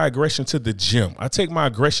take my aggression to the gym. I take my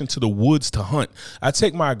aggression to the woods to hunt. I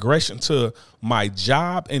take my aggression to my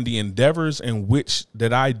job and the endeavors in which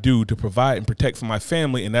that I do to provide and protect for my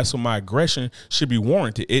family. And that's when my aggression should be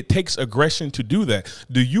warranted. It takes aggression to do that.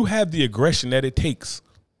 Do you have the aggression that it takes?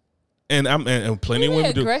 And plenty of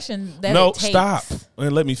women do. Aggression that No, it takes. stop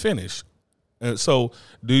and let me finish. So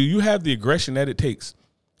do you have the aggression that it takes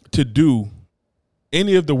to do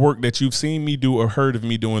any of the work that you've seen me do or heard of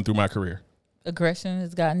me doing through my career? Aggression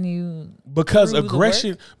has gotten you because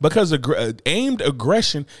aimed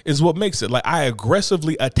aggression is what makes it. Like I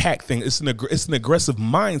aggressively attack things. It's an aggressive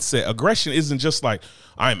mindset. Aggression isn't just like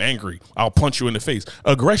I'm angry, I'll punch you in the face.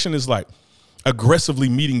 Aggression is like aggressively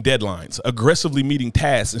meeting deadlines, aggressively meeting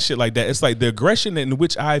tasks and shit like that. It's like the aggression in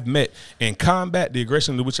which I've met in combat, the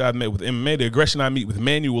aggression in which I've met with MMA, the aggression I meet with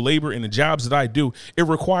manual labor and the jobs that I do. It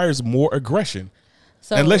requires more aggression.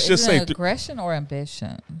 So and let's just say aggression or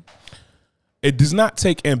ambition. It does not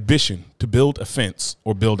take ambition to build a fence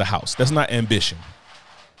or build a house. That's not ambition.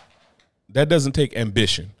 That doesn't take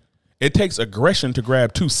ambition. It takes aggression to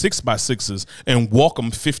grab 2 6x6s and walk them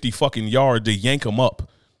 50 fucking yards to yank them up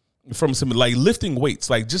from some, like lifting weights,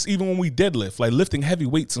 like just even when we deadlift, like lifting heavy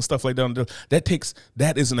weights and stuff like that.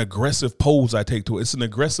 That is an aggressive pose I take to it. It's an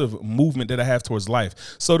aggressive movement that I have towards life.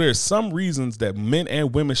 So there's some reasons that men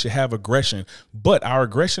and women should have aggression, but our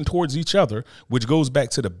aggression towards each other, which goes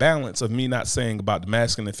back to the balance of me not saying about the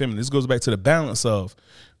masculine and feminine. This goes back to the balance of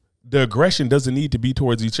the aggression doesn't need to be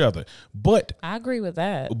towards each other. But I agree with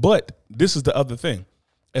that. But this is the other thing.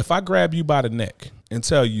 If I grab you by the neck and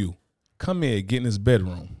tell you, come here, get in this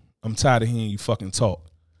bedroom, I'm tired of hearing you fucking talk,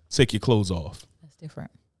 take your clothes off. That's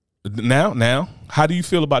different. Now, how do you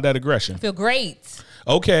feel about that aggression? I feel great.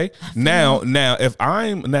 Okay. Now,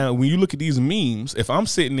 when you look at these memes, if I'm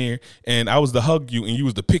sitting there and I was to hug you and you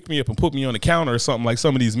was to pick me up and put me on the counter or something, like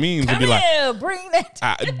some of these memes would be like, bring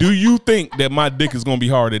that. Do you think that my dick is going to be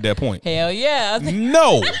hard at that point? Hell yeah.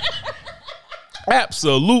 No.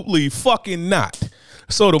 Absolutely fucking not.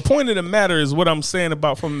 So the point of the matter is what I'm saying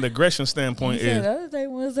about from the aggression standpoint is. The other day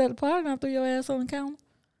when we was at the party and I threw your ass on the counter.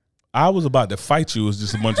 I was about to fight you. It was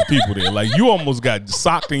just a bunch of people there. Like you almost got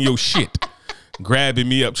socked in your shit, grabbing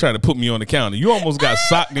me up, trying to put me on the counter. You almost got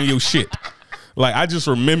socked in your shit. Like I just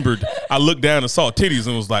remembered, I looked down and saw titties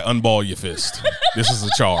and was like, unball your fist. This is a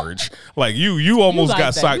charge. Like you almost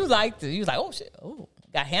got socked. You liked it. You was like, oh shit. Oh,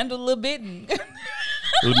 got handled a little bit.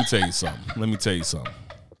 Let me tell you something.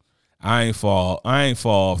 I ain't fall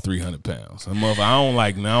 300 pounds. I don't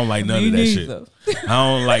like none of that shit. I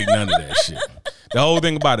don't like none of that shit. The whole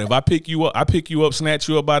thing about it, if I pick you up, snatch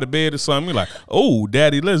you up by the bed or something, you're like, oh,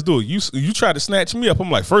 daddy, let's do it. You try to snatch me up. I'm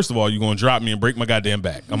like, first of all, you're going to drop me and break my goddamn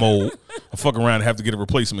back. I'm old. I fuck around and have to get a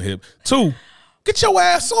replacement hip. 2, get your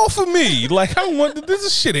ass off of me. Like, I want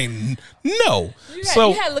this shit ain't, no. You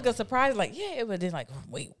had to look of surprise, like, yeah, but then like,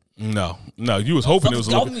 wait. No, you was hoping it was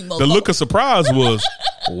the look of surprise was,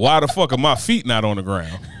 why the fuck are my feet not on the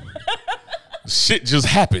ground? Shit just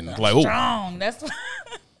happened. Like, oh, strong. That's why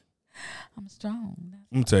I'm strong. I'm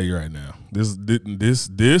gonna tell you right now.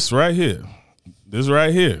 This right here. This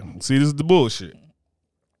right here. See, this is the bullshit.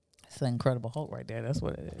 It's the Incredible Hulk right there. That's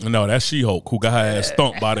what it is. No, that's She-Hulk who got her ass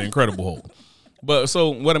stomped by the Incredible Hulk. But so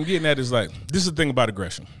what I'm getting at is like, this is the thing about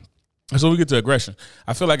aggression. So we get to aggression.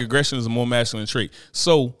 I feel like aggression is a more masculine trait.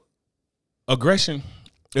 So aggression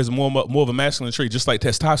is more of a masculine trait, just like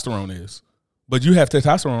testosterone is. But you have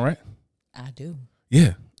testosterone, right? I do.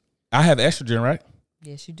 Yeah. I have estrogen, right?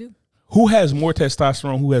 Yes, you do. Who has more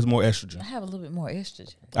testosterone? Who has more estrogen? I have a little bit more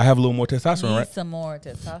estrogen. I have a little more testosterone, right? Some more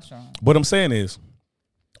testosterone. What I'm saying is,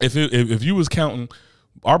 if you was counting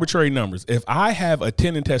arbitrary numbers, if I have a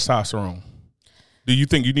 10 in testosterone, do you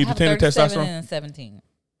think you need a 10 in testosterone? And 17.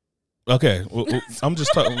 Okay, I'm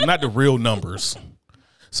just talking, not the real numbers.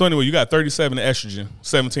 So anyway, you got 37 estrogen,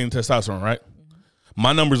 17 testosterone, right?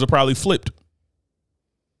 My numbers are probably flipped.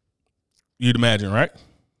 You'd imagine, right?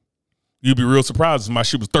 You'd be real surprised if my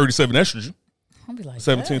shit was 37 estrogen, I'll be like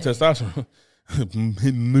 17 hey. testosterone.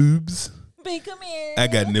 Moobs. Babe, come here. I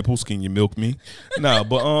got nipples. Can you milk me? Nah,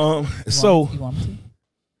 but so You want me to?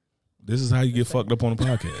 this is how you get fucked up on the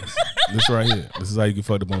podcast. This right here. This is how you get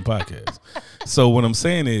fucked up on the podcast. So what I'm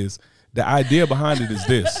saying is the idea behind it is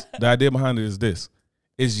this. The idea behind it is this.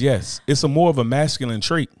 Is yes, it's a more of a masculine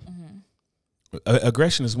trait.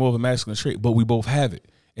 Aggression is more of a masculine trait, but we both have it.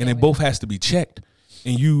 And it both has to be checked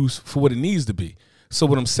and used for what it needs to be. So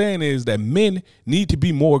what I'm saying is that men need to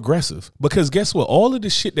be more aggressive because guess what? All of the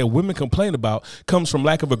shit that women complain about comes from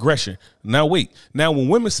lack of aggression. Now, wait. Now, when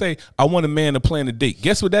women say, I want a man to plan a date,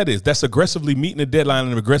 guess what that is? That's aggressively meeting a deadline,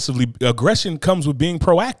 and aggression comes with being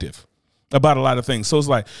proactive about a lot of things. So it's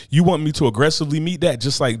like, you want me to aggressively meet that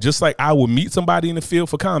just like I would meet somebody in the field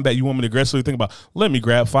for combat. You want me to aggressively think about, let me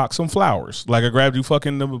grab Fox some flowers. Like I grabbed you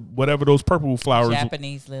fucking whatever those purple flowers.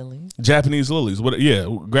 Japanese lilies.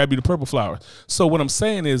 Yeah, grab you the purple flowers. So what I'm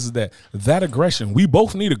saying is that aggression, we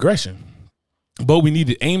both need aggression, but we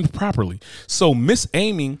need it aimed properly. So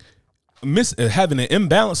having an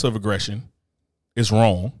imbalance of aggression is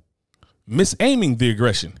wrong. Misaiming the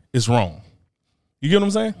aggression is wrong. You get what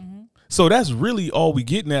I'm saying? So that's really all we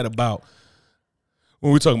getting at about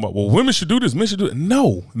when we're talking about, well, women should do this, men should do it.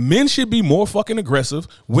 No, men should be more fucking aggressive.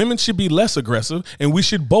 Women should be less aggressive. And we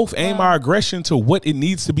should both aim our aggression to what it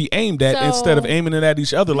needs to be aimed at instead of aiming it at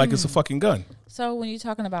each other like it's a fucking gun. So when you're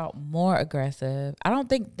talking about more aggressive, I don't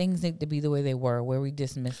think things need to be the way they were, where we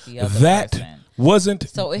dismiss the other person.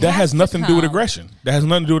 That has nothing to do with aggression. That has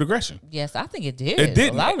nothing to do with aggression. Yes, I think it did. It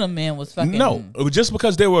didn't. A lot of the men was fucking. No, just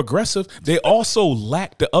because they were aggressive, they also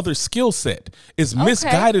lacked the other skill set. It's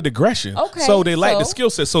misguided aggression. Okay. So they lacked the skill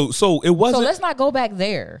set. So it wasn't. So let's not go back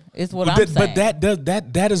there. Is what I'm saying.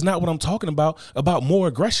 But that is not what I'm talking about more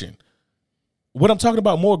aggression. What I'm talking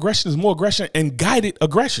about more aggression is more aggression and guided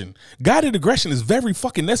aggression. Guided aggression is very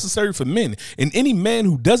fucking necessary for men. And any man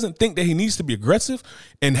who doesn't think that he needs to be aggressive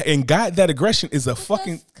and guide that aggression is a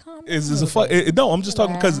fucking no, I'm just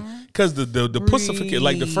talking because the pussification,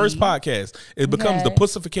 like the first podcast, it becomes the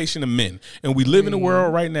pussification of men. And we live in a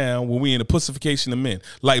world right now where we in the pussification of men.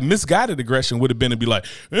 Like misguided aggression would have been to be like,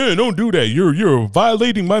 hey, don't do that. You're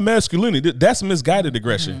violating my masculinity. That's misguided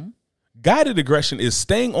aggression. Guided aggression is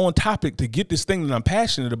staying on topic to get this thing that I'm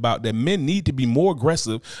passionate about, that men need to be more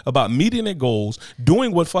aggressive about meeting their goals,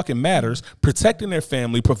 doing what fucking matters, protecting their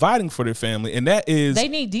family, providing for their family. And that is... They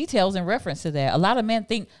need details in reference to that. A lot of men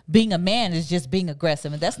think being a man is just being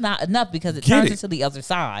aggressive, and that's not enough because it turns into the other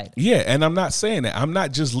side. Yeah, and I'm not saying that. I'm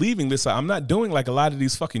not just leaving this. I'm not doing like a lot of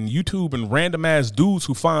these fucking YouTube and random ass dudes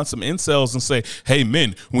who find some incels and say, hey,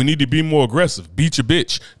 men, we need to be more aggressive. Beat your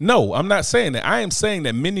bitch. No, I'm not saying that. I am saying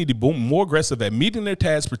that men need to be more aggressive at meeting their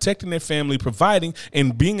tasks, protecting their family, providing,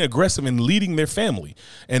 and being aggressive and leading their family.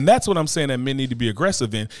 And that's what I'm saying that men need to be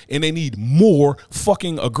aggressive in. And they need more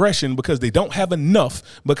fucking aggression because they don't have enough,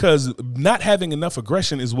 because not having enough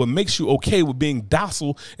aggression is what makes you okay with being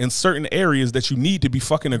docile in certain areas that you need to be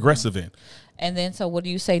fucking aggressive in. And then, so what do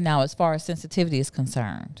you say now as far as sensitivity is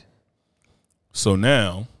concerned? So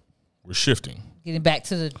now we're shifting. Getting back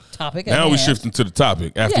to the topic. Now we're shifting to the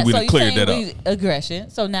topic after we cleared that up. Aggression.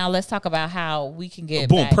 So now let's talk about how we can get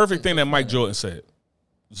boom. Back perfect thing that Mike Jordan said.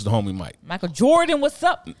 This is the homie Mike. Michael Jordan, what's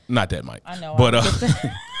up? Not that Mike. I know. But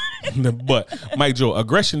but Mike Jordan,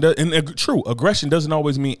 aggression doesn't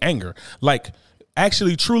always mean anger. Like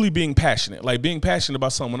actually truly being passionate, like being passionate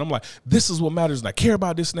about someone. I'm like, this is what matters, and I care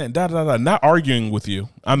about this and that, and da da da. Not arguing with you.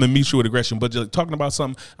 I'm in meet you with aggression, but just talking about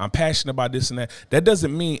something. I'm passionate about this and that. That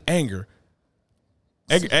doesn't mean anger.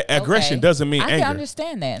 Aggression doesn't mean anger. I can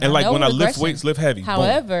understand that. And like when I lift weights, lift heavy.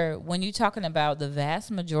 However, when you're talking about the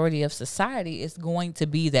vast majority of society, it's going to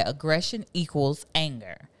be that aggression equals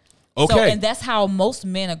anger. Okay. So, and that's how most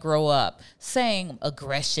men grow up, saying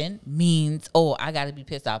aggression means, oh, I got to be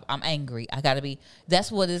pissed off. I'm angry. I got to be.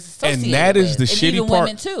 That's what is associated and that is with. The shitty part.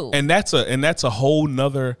 Women too. And that's a whole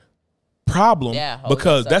nother problem. Yeah,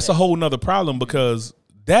 because that's a whole nother problem because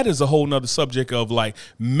that is a whole nother subject of like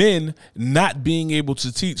men not being able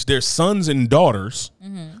to teach their sons and daughters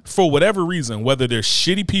for whatever reason, whether they're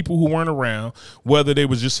shitty people who weren't around, whether they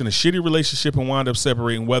was just in a shitty relationship and wound up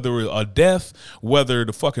separating, whether a death, whether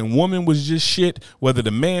the fucking woman was just shit, whether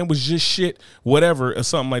the man was just shit, whatever, or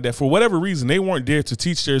something like that. For whatever reason, they weren't there to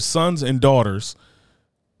teach their sons and daughters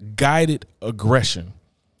guided aggression.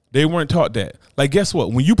 They weren't taught that. Like, guess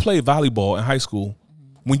what? When you play volleyball in high school,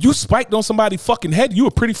 when you spiked on somebody's fucking head, you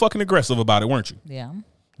were pretty fucking aggressive about it, weren't you? Yeah.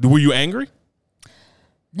 Were you angry?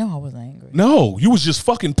 No, I wasn't angry. No, you was just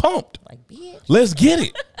fucking pumped. Like, bitch. Let's get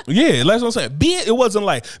it. Yeah, that's what I'm saying. Bitch, it wasn't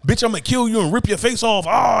like, bitch, I'm gonna kill you and rip your face off. Oh,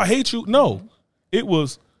 I hate you. No, it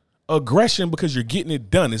was aggression because you're getting it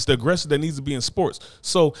done. It's the aggression that needs to be in sports.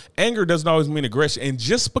 So anger doesn't always mean aggression. And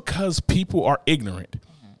just because people are ignorant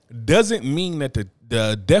doesn't mean that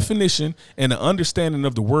the definition and the understanding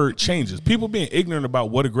of the word changes. People being ignorant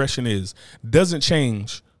about what aggression is doesn't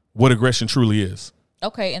change what aggression truly is.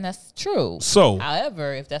 Okay, and that's true. So,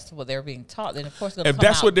 however, if that's what they're being taught, then of course it's if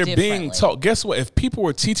that's what they're being taught, guess what? If people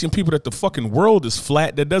were teaching people that the fucking world is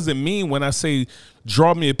flat, that doesn't mean when I say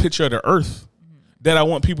draw me a picture of the earth that I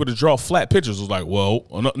want people to draw flat pictures. It's like, well,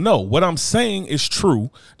 no, what I'm saying is true.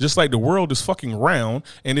 Just like the world is fucking round,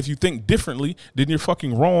 and if you think differently, then you're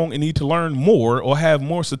fucking wrong and need to learn more or have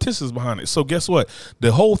more statistics behind it. So guess what?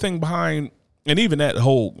 The whole thing behind, and even that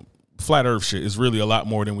whole flat earth shit is really a lot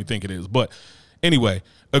more than we think it is. But anyway,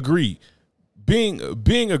 agreed.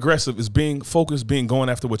 Being aggressive is being focused, being going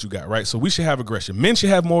after what you got, right? So we should have aggression. Men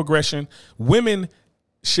should have more aggression. Women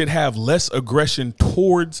should have less aggression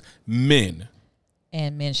towards men.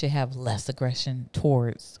 And men should have less aggression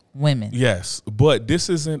towards women. Yes, but this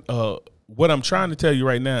isn't what I'm trying to tell you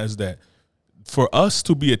right now is that for us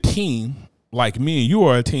to be a team, like me and you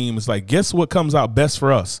are a team, it's like, guess what comes out best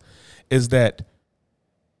for us is that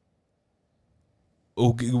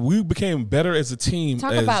we became better as a team.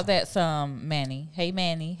 Talk about that some, Manny. Hey,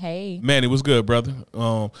 Manny. Hey. Manny, what's good, brother?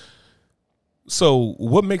 So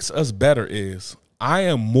what makes us better is I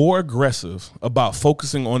am more aggressive about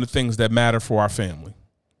focusing on the things that matter for our family.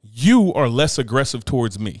 You are less aggressive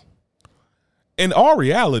towards me. In all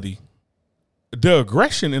reality, the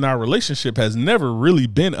aggression in our relationship has never really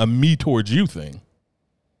been a me towards you thing.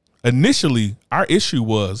 Initially, our issue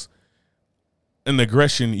was an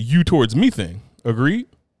aggression you towards me thing. Agreed?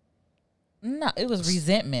 No, it was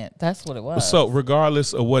resentment. That's what it was. So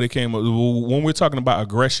regardless of what it came up, when we're talking about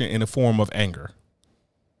aggression in the form of anger,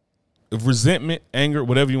 resentment, anger,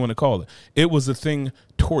 whatever you want to call it, it was a thing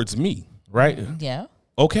towards me, right? Yeah.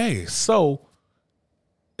 Okay, so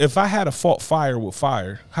if I had fought fire with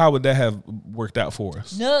fire, how would that have worked out for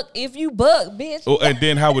us? Nook, if you buck, bitch. Oh, and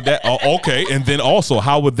then how would that? Okay, and then also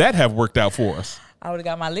how would that have worked out for us? I would have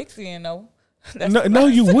got my licks in though. No,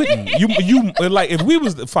 you wouldn't. You like if we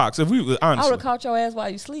was Fox, if we was I honestly. would have caught your ass while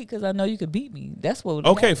you sleep because I know you could beat me. That's what.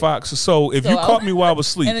 Okay, happened. Fox. So if you caught me while I was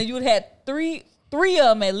asleep, and then you would have had three of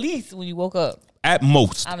them at least when you woke up. At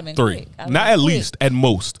most, I'd have been three. quick. Not at least, at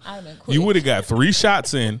most. I'd have been quick. You would have got 3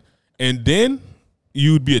 shots in, and then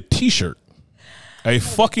you'd be a t-shirt. A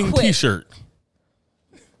fucking quick. t-shirt.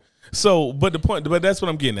 So, but that's what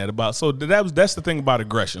I'm getting at about. So that's the thing about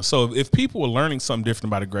aggression. So if people are learning something different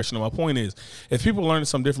about aggression, and my point is, if people are learning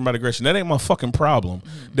something different about aggression, that ain't my fucking problem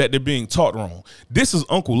that they're being taught wrong. This is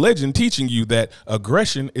Uncle Legend teaching you that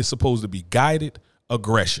aggression is supposed to be guided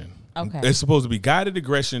aggression. Okay. It's supposed to be guided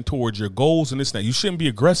aggression towards your goals and this and that. You shouldn't be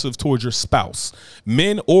aggressive towards your spouse.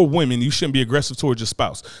 Men or women, you shouldn't be aggressive towards your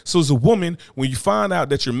spouse. So as a woman, when you find out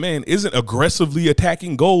that your man isn't aggressively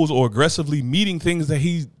attacking goals or aggressively meeting things that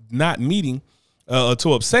he's not meeting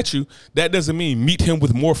to upset you, that doesn't mean meet him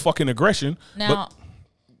with more fucking aggression. Now,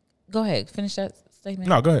 go ahead. Finish that statement.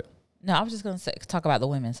 No, go ahead. No, I was just going to talk about the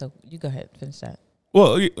women. So you go ahead. Finish that.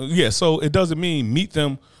 Well, yeah, so it doesn't mean meet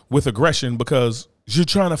them with aggression because you're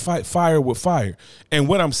trying to fight fire with fire. And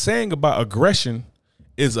what I'm saying about aggression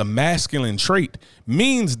is a masculine trait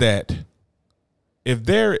means that if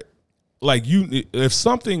they're like if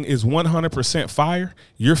something is 100% fire,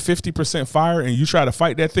 you're 50% fire and you try to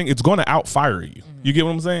fight that thing, it's going to outfire you. You get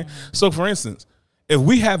what I'm saying? So for instance, if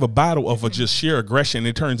we have a battle of just sheer aggression,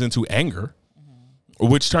 it turns into anger,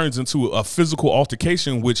 which turns into a physical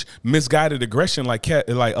altercation, which misguided aggression, like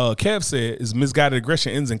Kev said, is misguided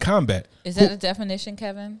aggression ends in combat. Is that a definition,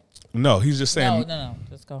 Kevin? No, he's just saying. No.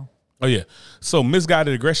 Let's go. Oh, yeah. So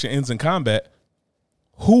misguided aggression ends in combat.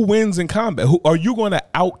 Who wins in combat? Who are you going to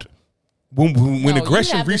out when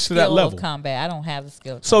aggression reaches to that level? Combat. I don't have the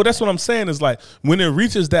skill. So that's what I'm saying is like when it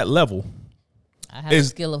reaches that level. I have the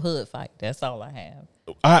skill of hood fight. That's all I have.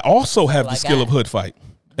 I also have the skill of hood fight.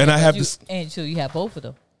 And I have this, and so you have both of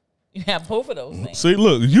them. You have both of those things. See,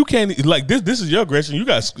 look, you can't like this. This is your aggression. You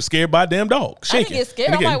got scared by a damn dog. I didn't get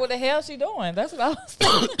scared. I'm like, what the hell she doing? That's what I was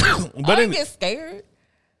thinking. I didn't get scared.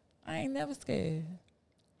 I ain't never scared.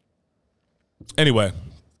 Anyway,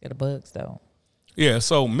 scared of bugs though. Yeah.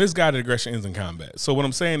 So misguided aggression ends in combat. So what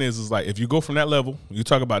I'm saying is like if you go from that level, you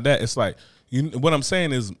talk about that. It's like what I'm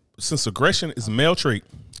saying is since aggression is a male trait,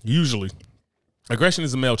 usually aggression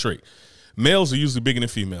is a male trait. Males are usually bigger than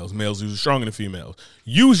females. Males are usually stronger than females.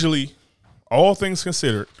 Usually, all things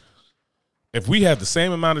considered, if we have the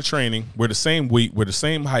same amount of training, we're the same weight, we're the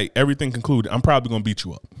same height, everything concluded, I'm probably going to beat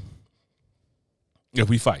you up. If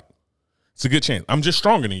we fight. It's a good chance. I'm just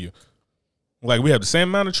stronger than you. Like, we have the same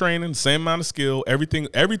amount of training, the same amount of skill. Everything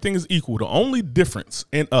is equal. The only difference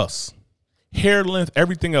in us, hair length,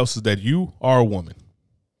 everything else, is that you are a woman.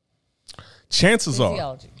 Chances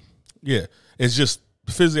are, yeah, it's just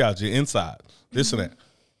physiology inside, this and that.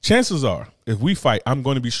 Chances are, if we fight, I'm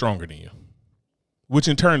going to be stronger than you. Which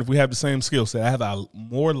in turn, if we have the same skill set, I have a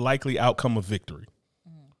more likely outcome of victory.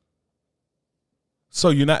 So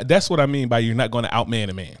you're not. That's what I mean by you're not going to outman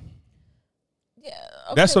a man. Yeah,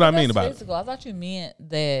 okay, that's what I mean about physical. I thought you meant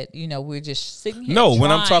that we're just sitting here. No, when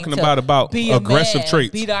I'm talking about aggressive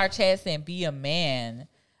traits, beat our chest and be a man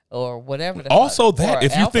or whatever. Also, that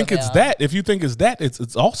if you think it's that,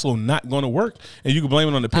 it's also not going to work, and you can blame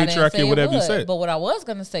it on the patriarchy or whatever you said. But what I was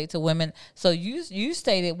going to say to women, so you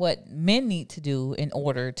stated what men need to do in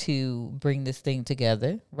order to bring this thing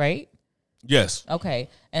together, right? Yes. Okay.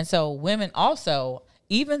 And so women also,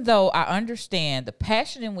 even though I understand the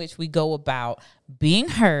passion in which we go about being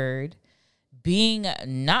heard, being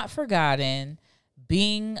not forgotten,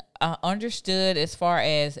 being understood as far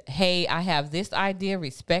as, hey, I have this idea,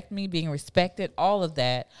 respect me, being respected, all of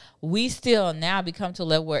that, we still now become to a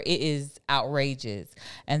level where it is outrageous.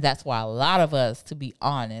 And that's why a lot of us, to be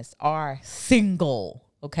honest, are single.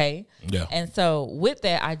 Okay. Yeah. And so with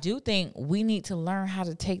that, I do think we need to learn how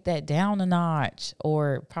to take that down a notch,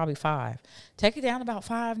 or probably 5. Take it down about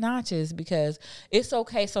 5 notches, because it's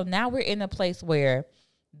okay. So now we're in a place where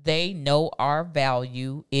they know our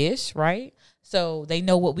value ish, right? So they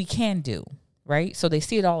know what we can do, right? So they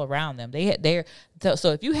see it all around them.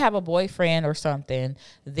 So if you have a boyfriend or something,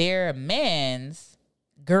 their man's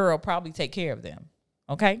girl probably take care of them.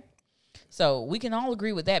 Okay. So we can all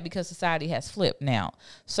agree with that, because society has flipped now.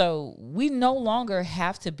 So we no longer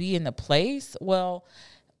have to be in the place. Well,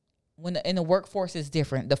 when in the workforce is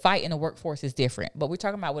different. The fight in the workforce is different. But we're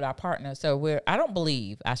talking about with our partner. So I don't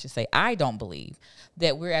believe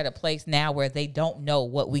that we're at a place now where they don't know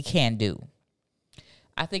what we can do.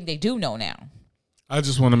 I think they do know now. I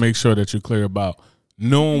just want to make sure that you're clear about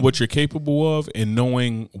knowing what you're capable of and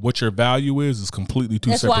knowing what your value is completely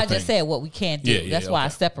two separate things. That's why I just said what we can do. That's why I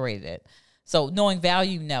separated it. So knowing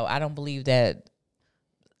value, no, I don't believe that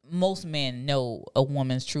most men know a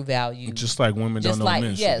woman's true value. Just like women don't know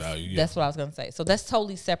men's true value. Yeah. That's what I was going to say. So that's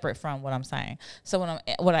totally separate from what I'm saying. So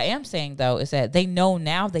what I am saying, though, is that they know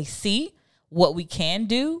now, they see what we can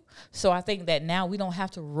do. So I think that now we don't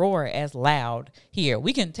have to roar as loud here.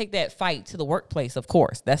 We can take that fight to the workplace, of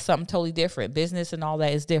course. That's something totally different. Business and all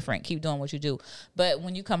that is different. Keep doing what you do. But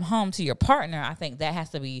when you come home to your partner, I think that has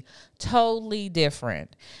to be totally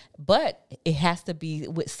different. But it has to be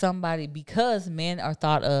with somebody, because men are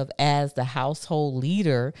thought of as the household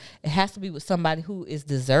leader. It has to be with somebody who is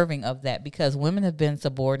deserving of that, because women have been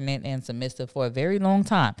subordinate and submissive for a very long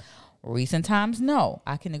time. Recent times, no,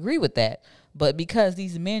 I can agree with that. But because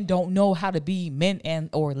these men don't know how to be men and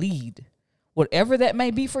or lead, whatever that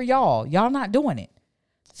may be for y'all not doing it.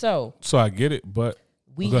 So I get it, but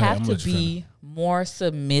we have to be more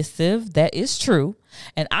submissive. That is true.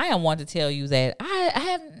 And I am one to tell you that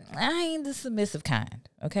I ain't the submissive kind.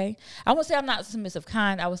 Okay. I won't say I'm not the submissive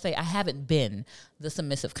kind. I would say I haven't been the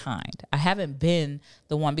submissive kind. I haven't been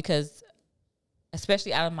the one, because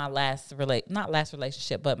especially out of my not last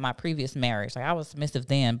relationship, but my previous marriage. Like, I was submissive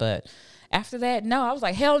then, but after that, no, I was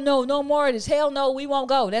like, hell no, no more of this. Hell no, we won't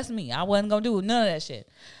go. That's me. I wasn't going to do none of that shit.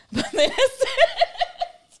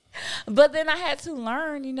 But then I had to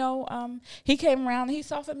learn, he came around and he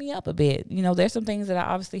softened me up a bit. There's some things that I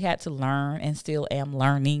obviously had to learn and still am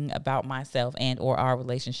learning about myself and or our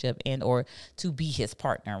relationship and or to be his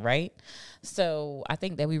partner, right? So I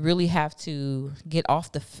think that we really have to get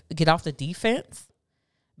off the defense,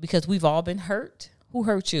 because we've all been hurt. Who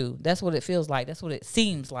hurt you? That's what it feels like. That's what it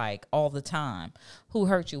seems like all the time. Who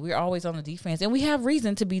hurt you? We're always on the defense, and we have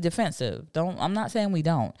reason to be defensive. I'm not saying we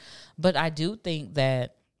don't, but I do think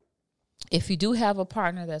that if you do have a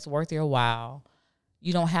partner that's worth your while,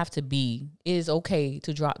 you don't have to be. It is okay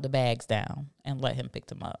to drop the bags down and let him pick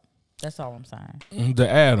them up. That's all I'm saying. To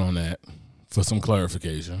add on that, for some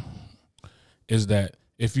clarification, is that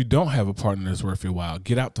if you don't have a partner that's worth your while,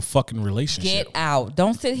 get out the fucking relationship. Get out.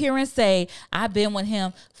 Don't sit here and say, I've been with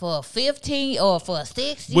him for 15 or for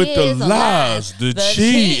 6 years. With the lies, the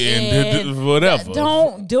cheating, the whatever.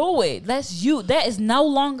 Don't do it. That is no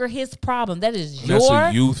longer his problem. That is your That's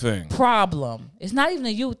a you thing. problem. It's not even a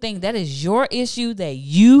you thing. That is your issue that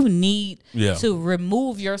you need to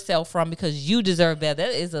remove yourself from because you deserve better. That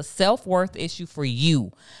is a self-worth issue for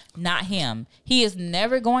you, not him. He is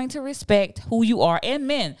never going to respect who you are. And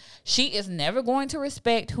men, she is never going to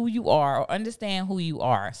respect who you are or understand who you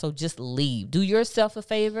are. So just leave. Do yourself a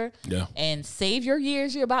favor and save your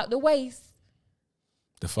years you're about to waste.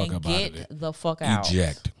 The fuck and up out of it. Get the fuck out.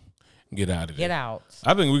 Eject. Get out of there. Get out.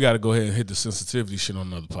 I think we got to go ahead and hit the sensitivity shit on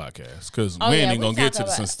another podcast because we ain't going to get to the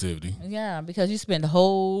sensitivity. Yeah, because you spend the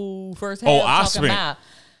whole first half talking about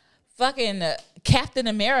fucking Captain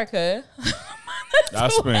America.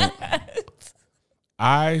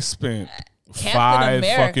 I spent 5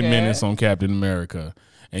 fucking minutes on Captain America,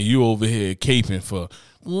 and you over here caping for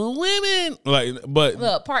women. But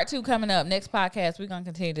look, part 2 coming up. Next podcast, we're gonna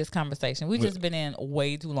continue this conversation. We just been in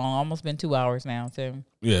way too long. Almost been 2 hours now, too.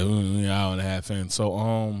 Yeah, we're an hour and a half in.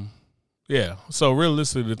 So yeah. So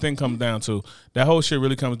realistically, the thing comes down to that whole shit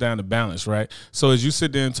really comes down to balance, right? So as you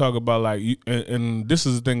sit there and talk about and this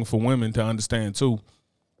is the thing for women to understand too.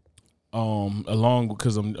 Along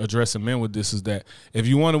because I'm addressing men with this is that if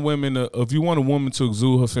you want a woman to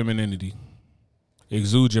exude her femininity,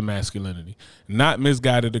 exude your masculinity, not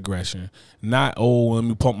misguided aggression, not let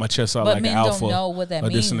me pump my chest out like an alpha. But men don't know what that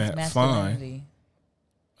means. Masculinity. Fine.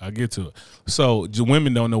 I get to it. So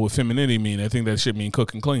women don't know what femininity mean. I think that shit mean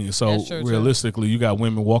cook and clean. So realistically, you got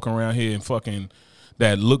women walking around here and fucking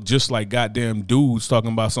that look just like goddamn dudes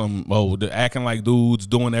talking about they're acting like dudes,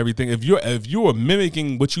 doing everything. If you're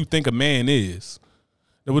mimicking what you think a man is,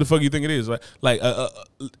 then what the fuck you think it is? Like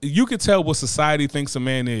you can tell what society thinks a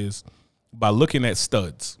man is by looking at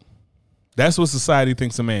studs. That's what society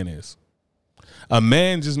thinks a man is. A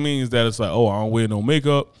man just means that it's like, I don't wear no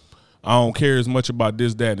makeup. I don't care as much about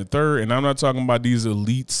this, that, and the third. And I'm not talking about these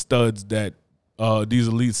elite studs that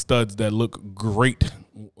look great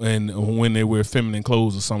and when they wear feminine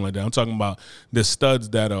clothes or something like that. I'm talking about the studs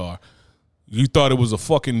that you thought it was a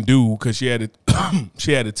fucking dude because she had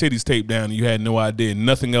she had her titties taped down and you had no idea.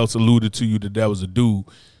 Nothing else alluded to you that was a dude.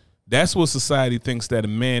 That's what society thinks that a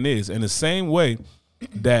man is. In the same way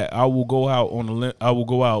that I will go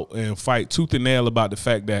out and fight tooth and nail about the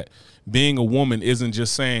fact that being a woman isn't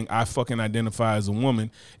just saying I fucking identify as a woman.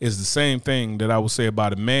 It's the same thing that I would say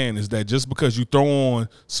about a man is that just because you throw on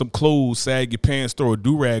some clothes, sag your pants, throw a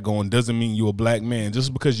do-rag on doesn't mean you're a black man.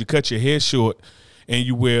 Just because you cut your hair short and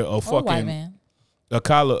you wear a fucking white man. A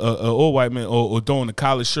collar, or white man, or throwing a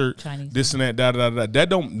collar shirt, Chinese this and that, that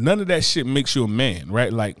don't, none of that shit makes you a man,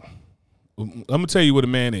 right? Like, I'm gonna tell you what a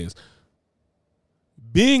man is.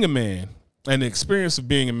 Being a man and the experience of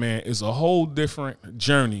being a man is a whole different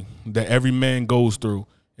journey that every man goes through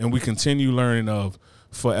and we continue learning of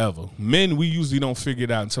forever. Men, we usually don't figure it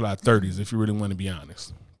out until our 30s, if you really want to be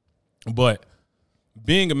honest. But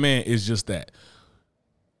being a man is just that.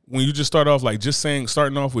 When you just starting off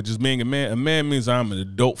with just being a man means I'm an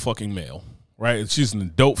adult fucking male. Right? She's an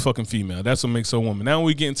adult fucking female. That's what makes her a woman. Now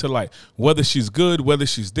we get into like whether she's good, whether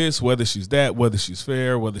she's this, whether she's that, whether she's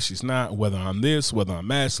fair, whether she's not, whether I'm this, whether I'm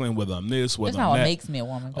masculine, whether I'm this, whether that's I'm not that. What makes me a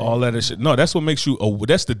woman. All that shit. No, that's what makes you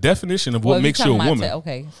that's the definition of what makes you a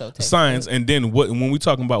woman. So science, and then when we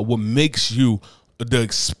talking about what makes you the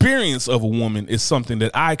experience of a woman is something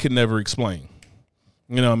that I could never explain.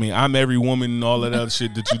 You know what I mean? I'm every woman and all that other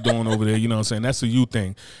shit that you're doing over there. You know what I'm saying? That's a you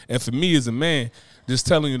thing. And for me as a man, just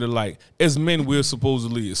telling you that, like, as men, we're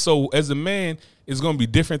supposedly. So as a man, it's going to be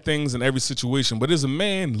different things in every situation. But as a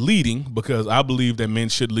man leading, because I believe that men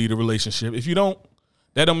should lead a relationship. If you don't,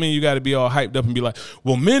 that don't mean you got to be all hyped up and be like,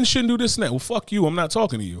 well, men shouldn't do this and that. Well, fuck you. I'm not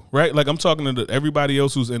talking to you, right? Like, I'm talking to everybody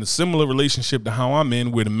else who's in a similar relationship to how I'm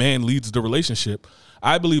in, where the man leads the relationship.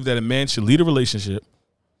 I believe that a man should lead a relationship.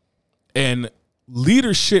 And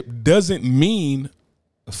leadership doesn't mean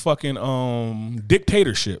fucking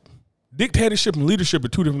dictatorship. Dictatorship and leadership are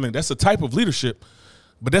two different things. That's a type of leadership,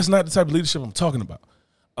 but that's not the type of leadership I'm talking about.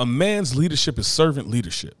 A man's leadership is servant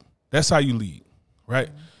leadership. That's how you lead, right?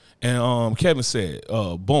 Mm-hmm. And Kevin said,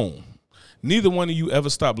 boom. Neither one of you ever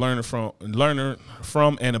stop learning from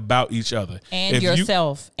and about each other. And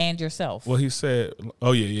yourself. Well, he said,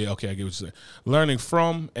 okay, I get what you're saying. Learning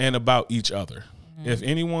from and about each other. If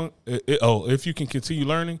anyone, if you can continue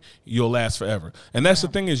learning, you'll last forever. And that's the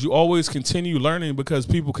thing is you always continue learning because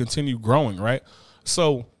people continue growing, right?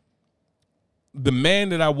 So the man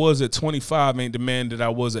that I was at 25 ain't the man that I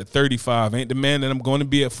was at 35, ain't the man that I'm going to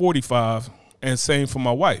be at 45, and same for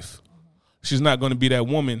my wife. She's not going to be that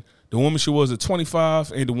woman. The woman she was at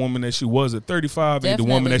 25 ain't the woman that she was at 35, ain't the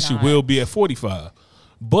woman that she will be at 45.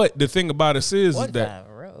 But the thing about us is that...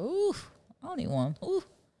 Oof, only one. Oof.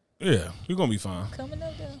 Yeah, you're going to be fine. Coming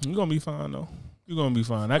up there. You're going to be fine, though. You're going to be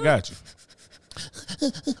fine. I got you.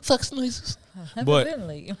 Fox noises. But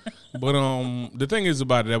Evidently. But the thing is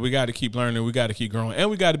about it that we got to keep learning, we got to keep growing, and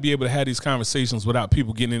we got to be able to have these conversations without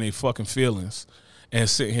people getting in their fucking feelings and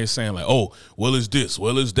sitting here saying like, "Oh, well, it's this,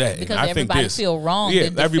 well, it's that." Because and I everybody think this, feel wrong. yeah,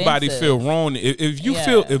 and everybody defensive. feel wrong. If you Yeah.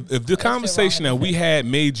 feel if the feel conversation wrong that we had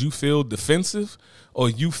made you feel defensive, or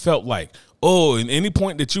you felt like, oh, in any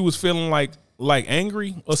point that you was feeling like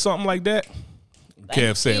angry or something like that.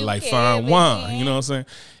 Kev said, you, like, fine Kevin. wine. You know what I'm saying?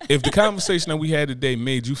 If the conversation that we had today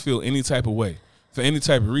made you feel any type of way, for any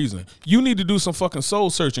type of reason, you need to do some fucking soul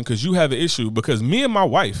searching because you have an issue. Because me and my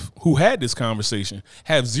wife, who had this conversation,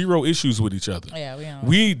 have zero issues with each other. Yeah, we don't.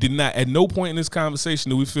 We did not, at no point in this conversation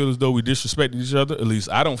do we feel as though we disrespected each other. At least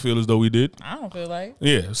I don't feel as though we did. I don't feel like.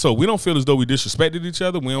 Yeah, so we don't feel as though we disrespected each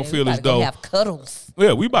other. We don't feel as though. have cuddles.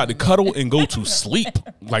 Yeah, we about to cuddle and go to sleep.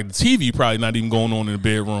 Like the TV probably not even going on in the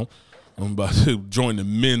bedroom. I'm about to join the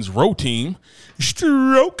men's row team.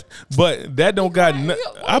 Stroke. But that don't got nothing.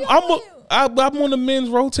 I'm on the men's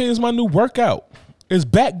row team. It's my new workout. It's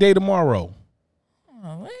back day tomorrow.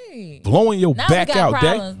 Oh, wait. Blowing your Now back we got out day.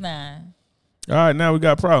 problems now. All right, now we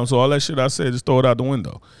got problems. So all that shit I said, just throw it out the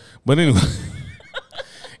window. But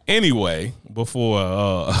anyway, before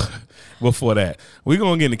that, we're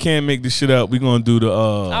gonna get in the can make this shit up. We're gonna do the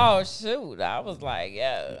Oh shoot! I was like,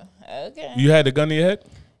 yeah, okay. You had the gun in your head?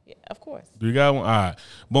 Yeah, of course. Do you got one? All right.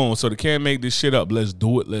 Boom. So the can't make this shit up. Let's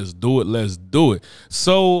do it. Let's do it. Let's do it.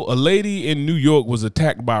 So a lady in New York was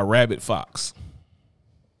attacked by a rabid fox.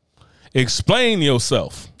 Explain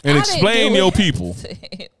yourself and I didn't explain do your it. people.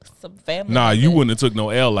 Some family. Nah, did you it. wouldn't have took no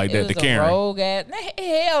L like It that was to a Karen. rogue ass.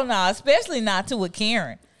 Hell no, especially not to a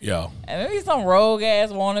Karen. Yo. And maybe some rogue ass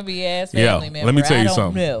wannabe ass Yeah, family member. let me tell you I don't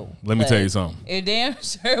something. know. Let me But tell you something. It damn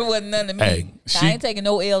sure wasn't none of me. Hey, I ain't taking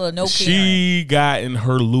no L or no Karen. She got in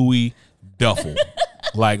her Louis duffel.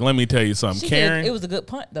 Like, let me tell you something. She Karen, did, it was a good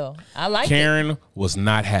punt though. I liked it. Karen was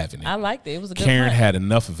not having it. I liked it. It was a good Karen punt. had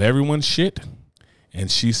enough of everyone's shit, and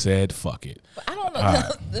she said, "Fuck it." But I don't know.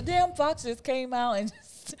 The damn fox just came out and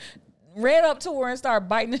just ran up to her and started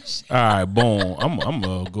biting the shit. All right, boom. I'm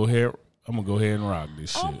gonna go ahead. I'm gonna go ahead and rock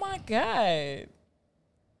this shit. Oh my god.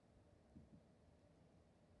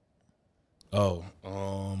 Oh,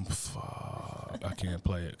 fuck. I can't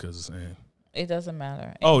play it because it's in. It doesn't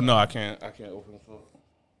matter. Oh no, I can't. I can't open it up.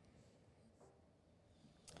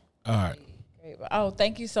 All right. Oh,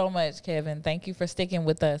 thank you so much, Kevin. Thank you for sticking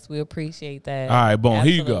with us. We appreciate that. All right, boom.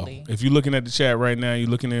 Here you Absolutely. go. If you're looking at the chat right now, you're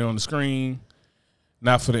looking at it on the screen.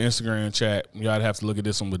 Not for the Instagram chat. Y'all have to look at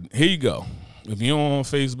this one. But here you go. If you're on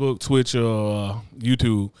Facebook, Twitch, or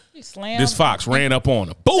YouTube, You slammed. this fox ran up on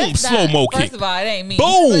her. Boom, That's slow mo not- kick. First of all, it ain't me.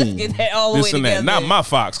 Boom. Let's get that all the This way and together. that. Not my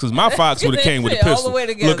fox, because my fox would have came with a All the pistol. way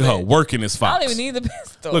Look at her together. working this I fox. don't even need the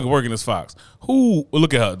pistol. Look at working this fox. Who?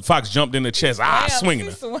 Look at her. The fox jumped in the chest. Damn, Swinging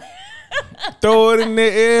her. she swing- Throw it in the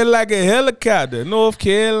air like a helicopter. North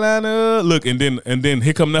Carolina. Look, and then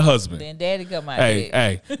here come the husband. Then daddy got my Hey,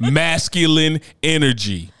 head. hey, masculine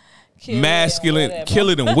energy. Masculine, kill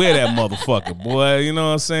it and wear that motherfucker, boy. You know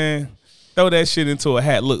what I'm saying? Throw that shit into a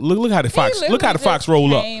hat. Look how the fox. Look how the fox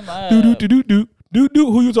roll up. Do do do do do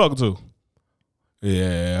do. Who you talking to?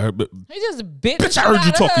 Yeah, He just bit. bitch. I heard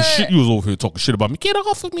you talking shit. You was over here talking shit about me. Get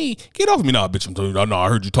off of me. Get off of me. Nah, bitch. I'm telling you. No, I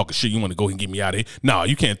heard you talking shit. You want to go ahead and get me out of here? Nah,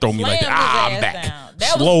 you can't throw me like that. Slammed his I'm ass back. down.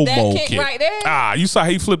 That was Slow that mo kick kick. right there? You saw how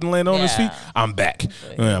he flipped and landed on his feet? Yeah. I'm back.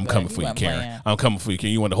 I'm coming for you, wasn't Karen. playing. I'm coming for you,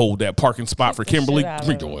 Karen. You want to hold that parking spot for Get the Kimberly? shit out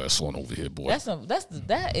Bring of your her. ass on over here, boy.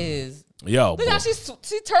 That is. Yo, Look boy. how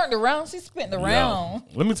she turned around. She spent around.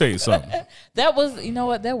 Yo, let me tell you something. That was, you know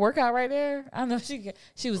what, that workout right there. I know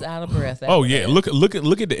she was out of breath. Oh yeah, look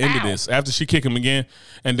at the end of Ow. this. After she kick him again,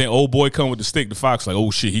 and then old boy come with the stick. The fox like,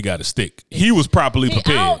 oh shit, he got a stick. He was properly I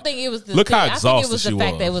prepared. don't think it was the Look thing. how I think exhausted it was she the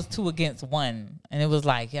fact was. that it was 2 against 1, and it was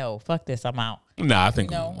like, yo, fuck this, I'm out. Nah, I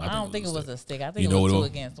think. No, I don't think it was a stick. I think You it know was what 2 it-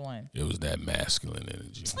 against 1. It was that masculine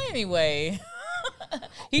energy. Anyway.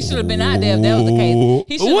 He should have been out there if that was the case.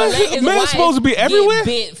 He should What? have let his Man wife supposed to be everywhere?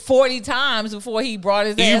 get bit 40 times before he brought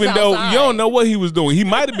his ass Even though outside. you don't know what he was doing, he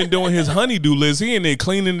might have been doing his honeydew list. He in there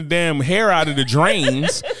cleaning the damn hair out of the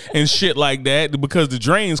drains and shit like that because the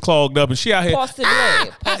drains clogged up and she out here. Possibly.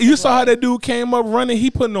 You saw how that dude came up running? He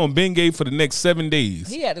putting on Bengay for the next 7 days.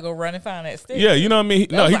 He had to go run and find that stick. Yeah, you know what I mean?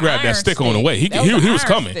 No, was he an grabbed that iron stick on the stick. way. He That was an was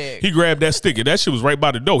iron coming. stick. He grabbed that stick. And that shit was right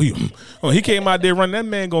by the door. He came out there running. That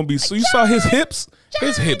man gonna be. So you saw his hips?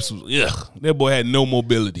 His hips was. Ugh. That boy had no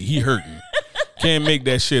mobility. He hurting. Can't make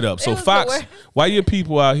that shit up. So was the Fox, worst. why your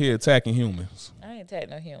people out here attacking humans? I ain't attack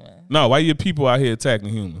no human. No, why your people out here attacking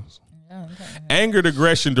humans? Angered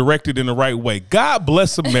aggression directed in the right way. God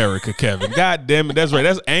bless America, Kevin. God damn it. That's right.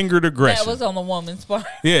 That's angered aggression. That was on the woman's part.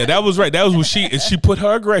 Yeah, that was right. That was what she put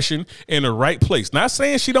her aggression in the right place. Not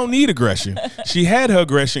saying she don't need aggression. She had her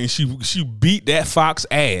aggression and she beat that fox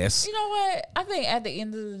ass. You know what? I think at the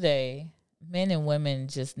end of the day, men and women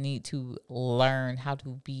just need to learn how to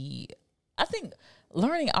be. I think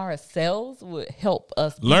learning ourselves would help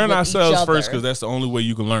us Learn with ourselves each other. first, because that's the only way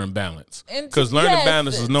you can learn balance. And Because learning yes,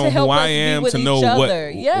 balance is to knowing who help I us be am, with to know each other.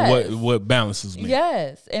 Yes. what balances me.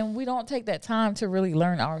 Yes, and we don't take that time to really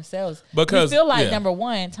learn ourselves. Because, we feel like yeah. number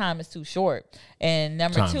one, time is too short, and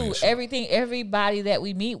number Time two, is short. everybody that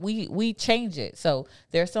we meet, we change it. So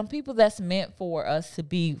there are some people that's meant for us to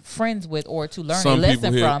be friends with or to learn Some a people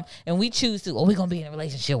lesson here- from, and we choose to. Oh, we're gonna be in a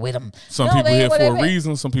relationship with them. Some No, people they here ain't for what a they meant.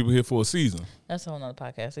 reason. Some people here for a season. That's a whole nother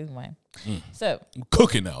podcast. Anyway, Mm. so I'm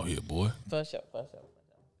cooking out here, boy. for sure.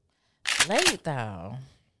 Late though.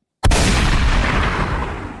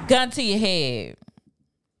 Gun to your head.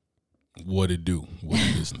 What it do? What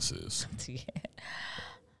the business is?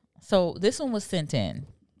 So this one was sent in.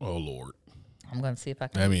 Oh Lord. I'm going to see if I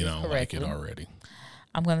can. I send mean, this I don't like it correctly. already.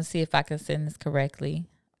 I'm going to see if I can send this correctly.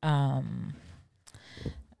 Gun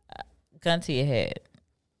to your head.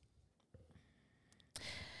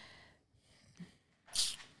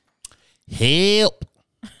 Help.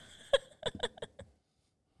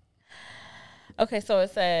 Okay, so it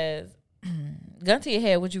says, gun to your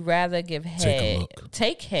head. Would you rather give Take a head? look.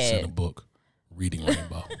 Take It's in a head. book. Reading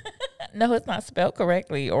Rainbow. No, it's not spelled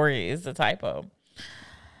correctly, or it's a typo.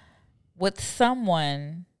 With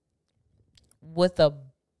someone with a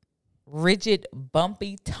rigid,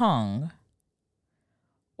 bumpy tongue,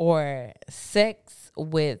 or sex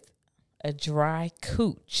with a dry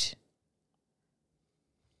cooch.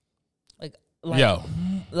 Yo,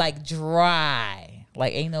 Like dry,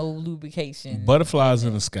 like ain't no lubrication. butterflies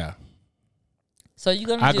in the sky. So you're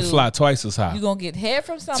gonna I do. could fly twice as high. You're gonna get head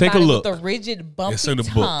from somebody Take a look. with a rigid, It's bumpy in the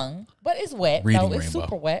book. tongue, but it's wet. Reading no, it's Rainbow.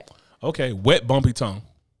 super wet. Okay, wet, bumpy tongue.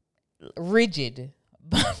 Rigid,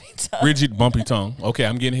 bumpy tongue. Rigid, bumpy tongue. Okay,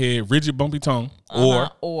 I'm getting here. Rigid, bumpy tongue.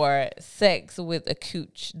 Or sex with a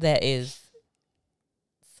cooch that is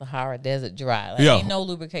Sahara Desert dry. Like, Yo. ain't no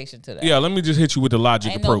lubrication to that. Yeah, let me just hit you with the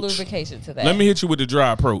logic Ain't no approach. lubrication to that. Let me hit you with the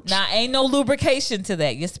dry approach. Nah, ain't no lubrication to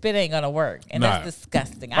that. Your spit ain't gonna work, and Nah. that's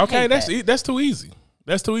disgusting. I Okay, hate that's that. that's too easy.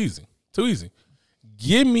 That's too easy. Too easy.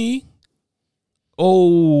 Give me,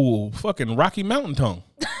 fucking Rocky Mountain tongue.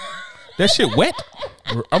 That shit wet.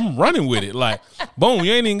 I'm running with it. Like, boom,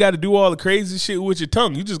 you ain't even got to do all the crazy shit with your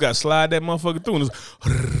tongue. You just got to slide that motherfucker through. And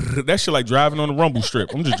it's, that shit like driving on a rumble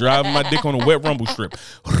strip. I'm just driving my dick on a wet rumble strip.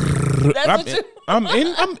 That's I'm what you. I'm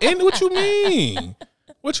in. What you mean?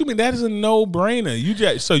 What you mean? That is a no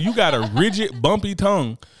brainer. So you got a rigid, bumpy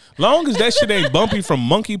tongue. Long as that shit ain't bumpy from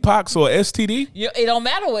monkeypox or STD. It don't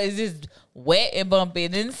matter what it's just wet and bumpy.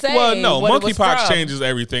 It didn't say. Well, no, what it was monkeypox from. changes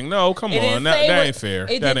everything. No, come It didn't on, that say what- ain't fair. It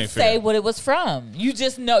That didn't ain't say fair. what it was from. You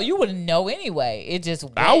just know. You wouldn't know anyway. It just.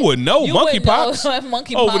 Wet. I wouldn't know. You wouldn't Monkeypox?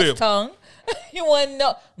 know Over there. monkeypox tongue. You wouldn't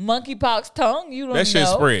know monkeypox tongue. You don't That shit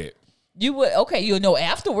know. spread. You would. Okay, you'll know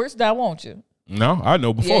afterwards. Now, won't you? No, I know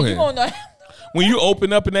Yeah, beforehand. you gonna know. When you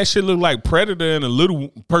open up and that shit look like Predator and a little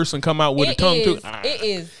person come out with a tongue too. It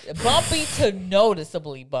is bumpy to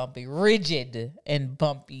noticeably bumpy, rigid and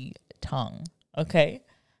bumpy tongue. Okay,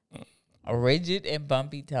 a rigid and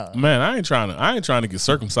bumpy tongue. Man, I ain't trying to get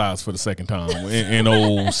circumcised for the second time in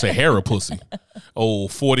old Sahara pussy,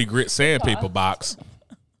 old 40 grit sandpaper box.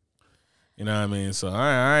 You know what I mean? So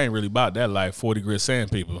I ain't really about that life, 40 grit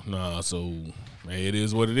sandpaper. Nah, so hey, it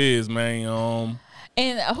is what it is, man.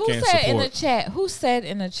 And who Can't said in the support. chat? Who said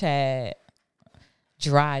in the chat?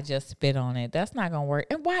 Dry, just spit on it. That's not gonna work.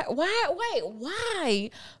 And why? Wait, why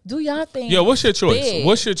do y'all think? Yeah, what's your choice? spit-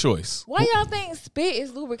 What's your choice? Why y'all think spit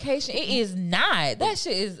is lubrication? It is not. That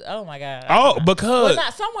shit is. Oh my god. Oh, Well, because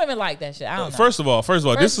not some women like that shit. I don't know. first of all,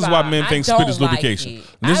 this is why men I think spit don't is like lubrication. it.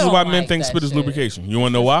 This I is why don't men like think that spit is shit. lubrication. You want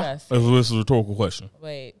to know why? Disgusting. This is a rhetorical question.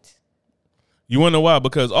 Wait. You want to know why?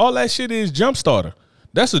 Because all that shit is jump starter.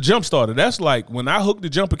 That's a jump starter. That's like when I hooked the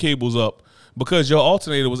jumper cables up because your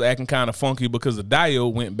alternator was acting kind of funky because the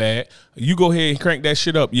diode went bad. You go ahead and crank that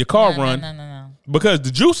shit up. Your car run No. because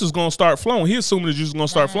the juice is going to start flowing. He's assuming the juice is going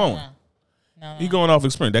to start flowing. No. He going off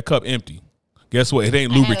experience. That cup empty. Guess what? It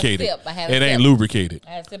ain't I had a lubricated. sip. I had a It ain't sip. lubricated. I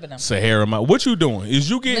had sipping them. Sahara Mount. What you doing? Is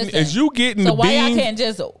you getting Listen, the So why y'all bean? can't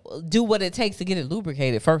just do what it takes to get it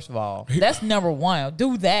lubricated? First of all, that's number one.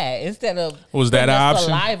 Do that instead of Was that putting an the option?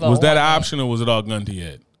 saliva Was that on an it. option or was it all gun to your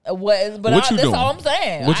head? But What you that's doing? all I'm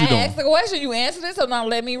saying. What you I doing? asked the question, you answered it, so now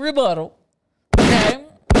let me rebuttal. Okay.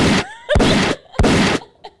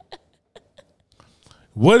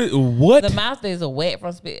 What? The mouth is a wet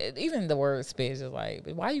from spit. Even the word spit is just like,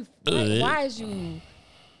 why is you?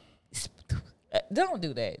 Don't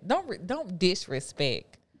do that. Don't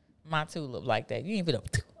disrespect my tulip like that. You ain't put up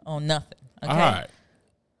on nothing. Okay? All right.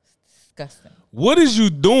 Disgusting. What is you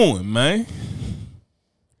doing, man?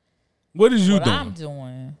 What is you What doing? I'm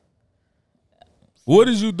doing. What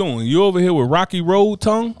is you doing? You over here with Rocky Road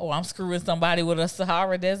tongue? Oh, I'm screwing somebody with a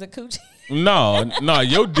Sahara Desert coochie. No,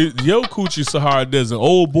 your coochie Sahara Desert.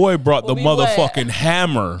 Old boy brought the motherfucking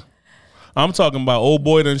hammer. I'm talking about old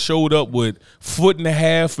boy done showed up with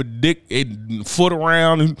 1.5 foot of dick, and foot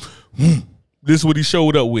around, and this is what he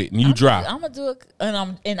showed up with, and you dry. I'm gonna do it, and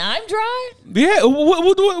I'm dry. Yeah,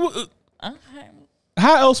 what, Okay.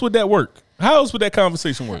 how else would that work? How else would that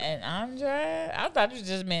conversation work? And I'm dry. I thought you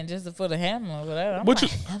just meant just for the hammer, but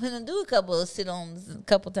I'm gonna do a couple of sit-ons a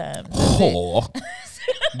couple times. Oh.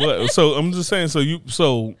 But so I'm just saying.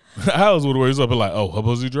 So how else would it work? It's up and like, oh, her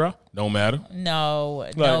pussy dry? Don't matter. No,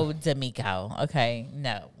 D'Amico. Okay,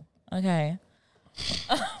 no. Okay.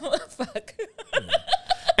 Fuck.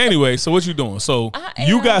 Anyway, so what you doing? So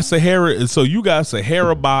you got Sahara. So you got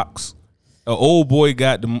Sahara box. Old boy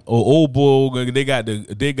got the old boy. They got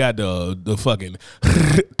the fucking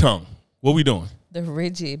tongue. What we doing? The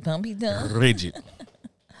rigid bumpy tongue. Rigid.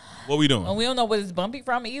 What we doing? And we don't know what it's bumpy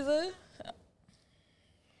from either.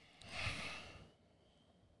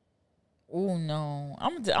 Oh no,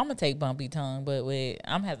 I'm gonna take bumpy tongue, but wait,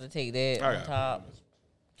 I'm gonna have to take that on top.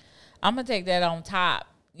 I'm gonna take that on top.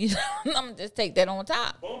 You know, I'm gonna just take that on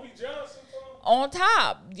top. Bumpy Johnson on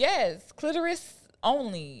top, yes, clitoris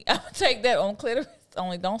only. I'm gonna take that on clitoris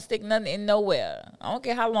only. Don't stick nothing in nowhere. I don't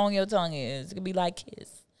care how long your tongue is. It could be like kiss.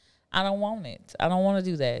 I don't want it. I don't want to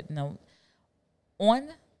do that. No, on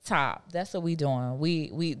top. That's what we doing.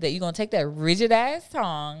 We that you're gonna take that rigid ass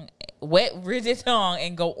tongue, wet rigid tongue,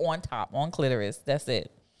 and go on top on clitoris. That's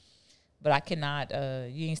it. But I cannot.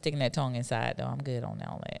 You ain't sticking that tongue inside though. I'm good on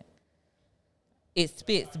all that. It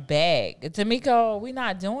spits back. D'Amico, we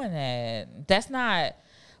not doing that. That's not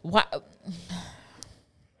why.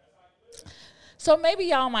 So maybe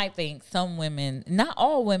y'all might think some women, not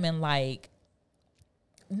all women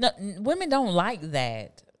women don't like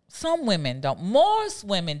that. Some women don't. Most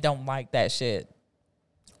women don't like that shit.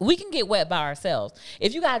 We can get wet by ourselves.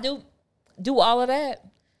 If you gotta do all of that,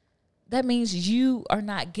 that means you are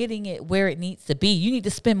not getting it where it needs to be. You need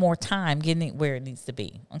to spend more time getting it where it needs to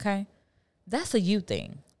be. Okay? That's a you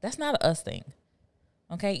thing. That's not a us thing.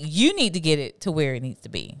 Okay? You need to get it to where it needs to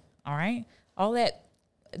be. All right? All that,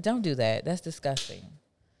 don't do that. That's disgusting.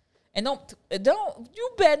 And don't you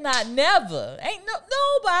better not never.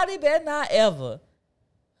 Nobody better not ever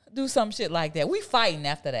do some shit like that. We fighting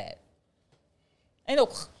after that. Ain't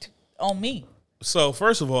no on me. So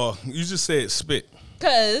first of all, you just said spit.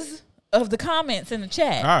 Because of the comments in the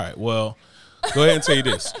chat. All right, well, go ahead and tell you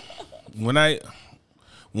this.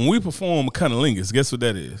 When we perform cunnilingus, guess what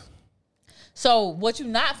that is? So what you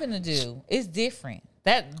not finna do is different.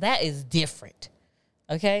 That is different.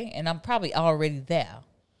 Okay? And I'm probably already there.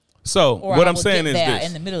 So what I'm saying is this.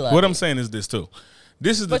 In the middle of what I'm saying is this too.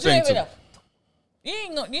 This is the thing too.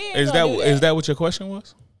 Is that what your question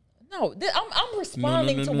was? No, I'm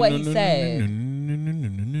responding to what he said.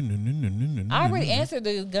 I already answered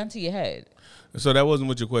the gun to your head. So that wasn't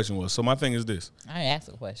what your question was. So my thing is this. I didn't ask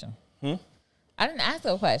a question. I didn't ask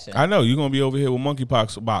a question. I know you're gonna be over here with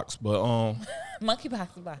monkeypox box, but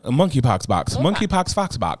monkeypox box. Monkeypox box. Monkeypox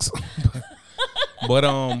fox box. But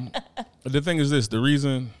the thing is this. The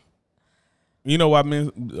reason. You know why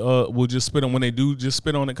men will just spit on when they do just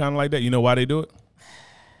spit on it kind of like that? You know why they do it?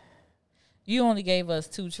 You only gave us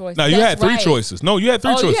 2 choices. No, you had 3 choices. No, you had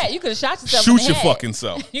 3 choices. Yeah, you could have shot yourself. Shoot your fucking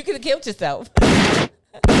self. You could have killed yourself. All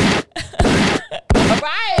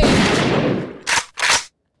right.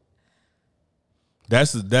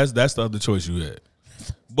 That's the other choice you had.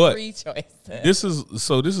 But 3 choices. This is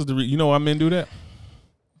the you know why men do that?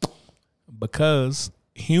 Because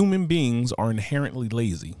human beings are inherently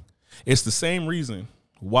lazy. It's the same reason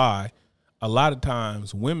why a lot of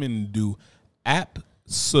times women do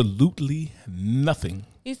absolutely nothing.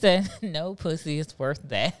 He said, no pussy is worth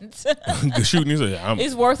that. Shooting, he said,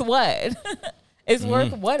 it's worth what? It's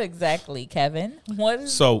worth what exactly, Kevin? What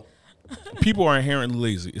is so people are inherently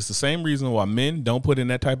lazy. It's the same reason why men don't put in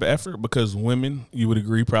that type of effort, because women, you would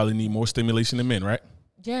agree, probably need more stimulation than men, right?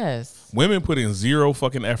 Yes. Women put in 0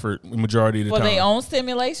 fucking effort the majority of the time. For their own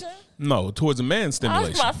stimulation? No, towards a man's stimulation. I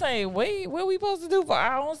was about to say, wait, what are we supposed to do for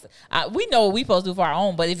our own? We know what we supposed to do for our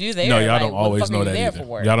own, but if you're there, no, y'all don't always know that either.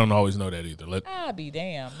 For? Y'all don't always know that either. I'll be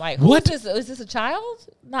damned. Like, what? Is this a child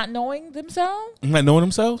not knowing themselves? Not knowing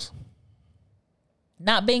themselves?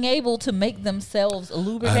 Not being able to make themselves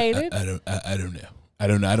lubricated. I don't know. I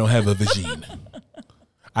don't have a vagina.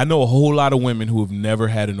 I know a whole lot of women who have never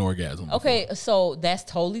had an orgasm before. Okay, so that's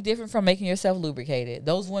totally different from making yourself lubricated.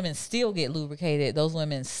 Those women still get lubricated. Those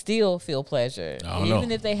women still feel pleasure, even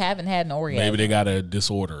if they haven't had an orgasm. Maybe they got a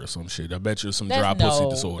disorder or some shit. I bet you it's some That's dry pussy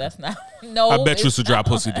disorder. That's not. No, I bet you it's a dry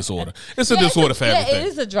pussy disorder. It's a disorder family Yeah, thing. it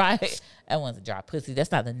is a dry. That one's a dry pussy.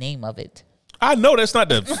 That's not the name of it. I know that's not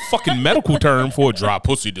the fucking medical term for a dry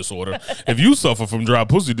pussy disorder. If you suffer from dry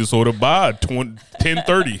pussy disorder, buy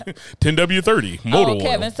 10W30 motor oil.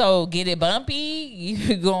 Kevin, so get it bumpy,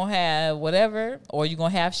 you're going to have whatever, or you're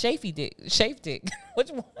going to have chafed dick.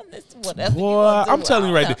 Which one is whatever? Boy, I'm telling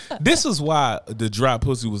you right there. This is why the dry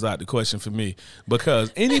pussy was out the question for me.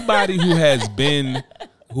 Because anybody who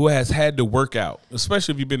has had to work out,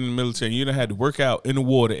 especially if you've been in the military, you done had to work out in the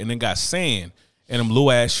water and then got sand in them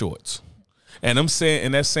low ass shorts. And I'm saying,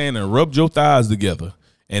 and that sand and rubbed your thighs together.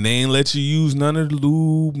 And they ain't let you use none of the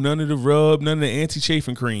lube, none of the rub, none of the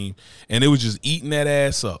anti-chafing cream. And it was just eating that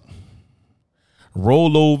ass up.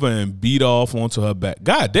 Roll over and beat off onto her back.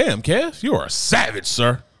 God damn, Kev, you're a savage,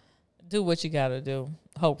 sir. Do what you got to do.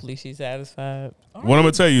 Hopefully she's satisfied. What I'm going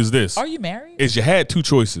to tell you is this. Are you married? Is you had two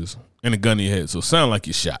choices and a gun in your head. So sound like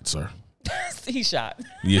you're shot, sir. He shot.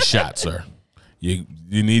 You're shot, sir. You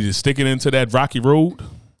need to stick it into that rocky road.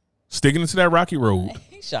 Sticking into that rocky road.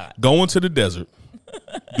 He shot. Going to the desert.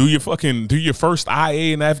 Do your first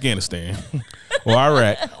IA in Afghanistan or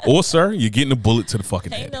Iraq. Or, sir, you're getting a bullet to the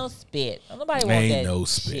fucking head. Ain't no spit. Nobody want that no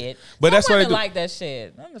spit. shit. But that's what I do. do. Like that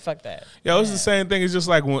shit. I'm the fuck that. Yo, it's the same thing. It's just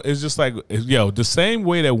like the same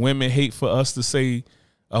way that women hate for us to say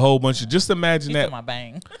a whole bunch of. Just imagine that. My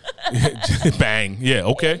bang. Bang. Yeah.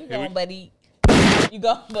 Okay. You go, buddy. You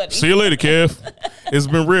go, buddy. See you later, Kev. It's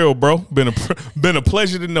been real, bro. Been a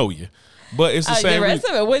pleasure to know you. But it's the same. The rest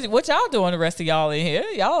of it, what y'all doing? The rest of y'all in here,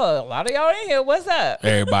 a lot of y'all in here. What's up?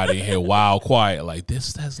 Everybody in here, wild, quiet. Like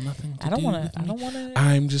this has nothing to do with me. I don't want to.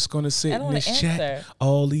 I'm just gonna sit in this chat.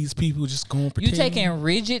 All these people just gonna pretend. You taking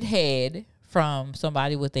rigid head from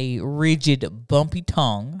somebody with a rigid, bumpy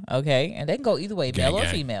tongue, okay? And they can go either way, male or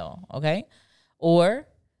female, okay? Or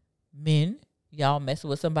men, y'all messing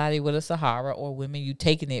with somebody with a Sahara, or women, you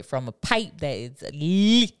taking it from a pipe that is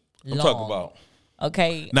long. I'm talking about.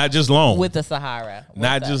 Okay. Not just long. With the Sahara.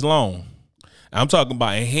 Not just long. I'm talking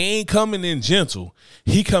about, and he ain't coming in gentle.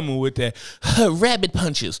 He coming with that rabbit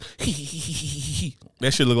punches.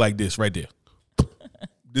 That shit look like this right there.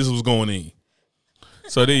 This was going in.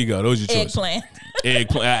 So there you go. Those are your choices.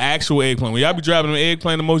 Eggplant. Actual eggplant. When y'all be driving them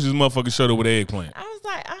eggplant emojis, motherfuckers showed up with eggplant. I was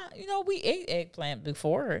like, we ate eggplant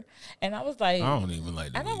before. And I was like, I don't even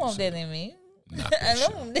like that. I don't want that in me. I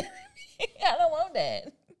don't want that. I don't want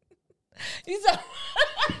that. You so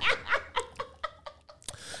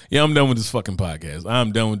Yeah, I'm done with this fucking podcast.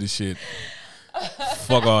 I'm done with this shit.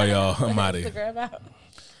 Fuck all y'all. I'm out of here.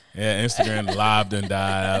 Yeah, Instagram live done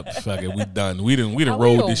died out. Fuck it, we done. We done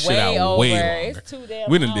rolled this shit out way longer. It's too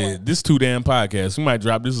damn we done did this 2 damn podcasts. We might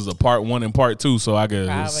drop this as a part 1 and part 2, so I could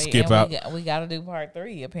skip out. We got to do part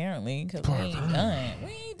 3 apparently because we ain't done.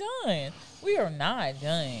 We ain't done. We are not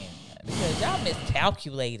done because y'all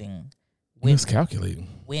miscalculating. Miscalculating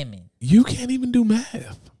women. You can't even do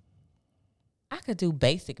math. I could do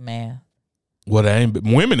basic math. Well,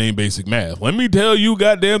 women ain't basic math. Let me tell you,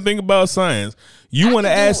 goddamn thing about science. You want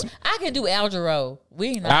to ask? I can do algebra. We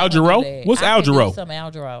ain't algebra. What's algebra? Some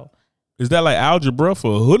algebra. Is that like algebra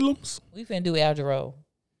for hoodlums? We finna do algebra.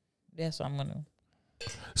 That's what I'm gonna.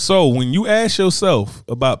 So when you ask yourself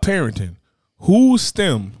about parenting, who's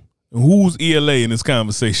STEM and who's ELA in this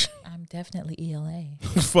conversation? I'm definitely ELA.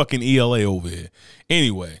 Fucking ELA over here.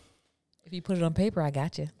 Anyway. If you put it on paper, I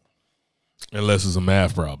got you. Unless it's a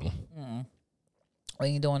math problem. We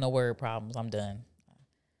ain't doing no word problems. I'm done.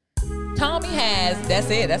 Tommy has. That's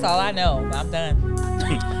it. That's all I know. I'm done.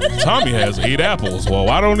 Tommy has 8 apples. Well,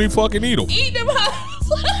 why don't he fucking eat them? Eat them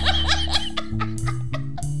apples.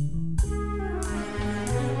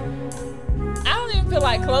 I don't even feel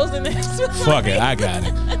like closing this. Fuck it. I got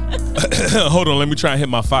it. Hold on. Let me try and hit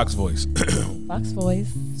my Fox voice. Fox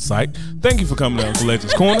voice. Psych. Thank you for coming to Uncle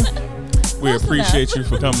Legends Corner. We appreciate you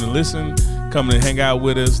for coming to listen, coming to hang out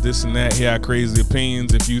with us, this and that, hear our crazy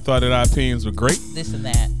opinions. If you thought that our opinions were great, this and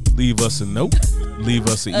that, leave us a note, leave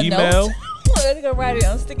us an email. We're gonna write it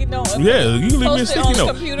on a sticky note. Yeah, you can leave me a sticky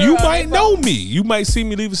note. You might know me. You might see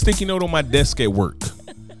me leave a sticky note on my desk at work.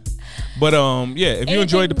 But yeah, if you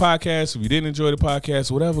enjoyed the podcast, if you didn't enjoy the podcast,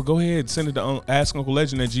 whatever, go ahead, send it to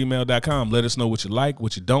askunclelegend@gmail.com. Let us know what you like,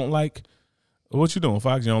 what you don't like. What you doing,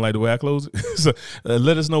 Fox? You don't like the way I close it? So,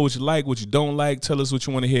 let us know what you like, what you don't like. Tell us what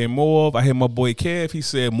you want to hear more of. I hear my boy Kev. He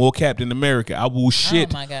said more Captain America. I will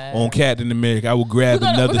shit on Captain America. I will grab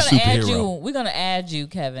another superhero. We're going to add you,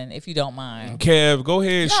 Kevin, if you don't mind. Kev, go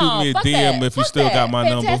ahead and shoot me a DM if you still got my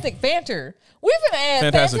number. Fantastic Banter. We're going to add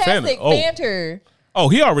Fantastic Banter. Oh,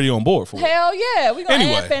 he already on board for it. Hell yeah. We're going to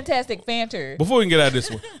add Fantastic Banter. Before we can get out of this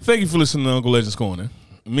one, thank you for listening to Uncle Legends Corner.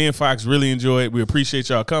 Me and Fox really enjoy it. We appreciate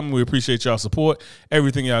y'all coming. We appreciate y'all support,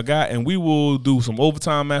 everything y'all got. And we will do some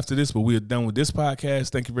overtime after this, but we are done with this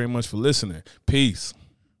podcast. Thank you very much for listening. Peace.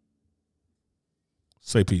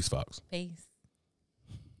 Say peace, Fox. Peace.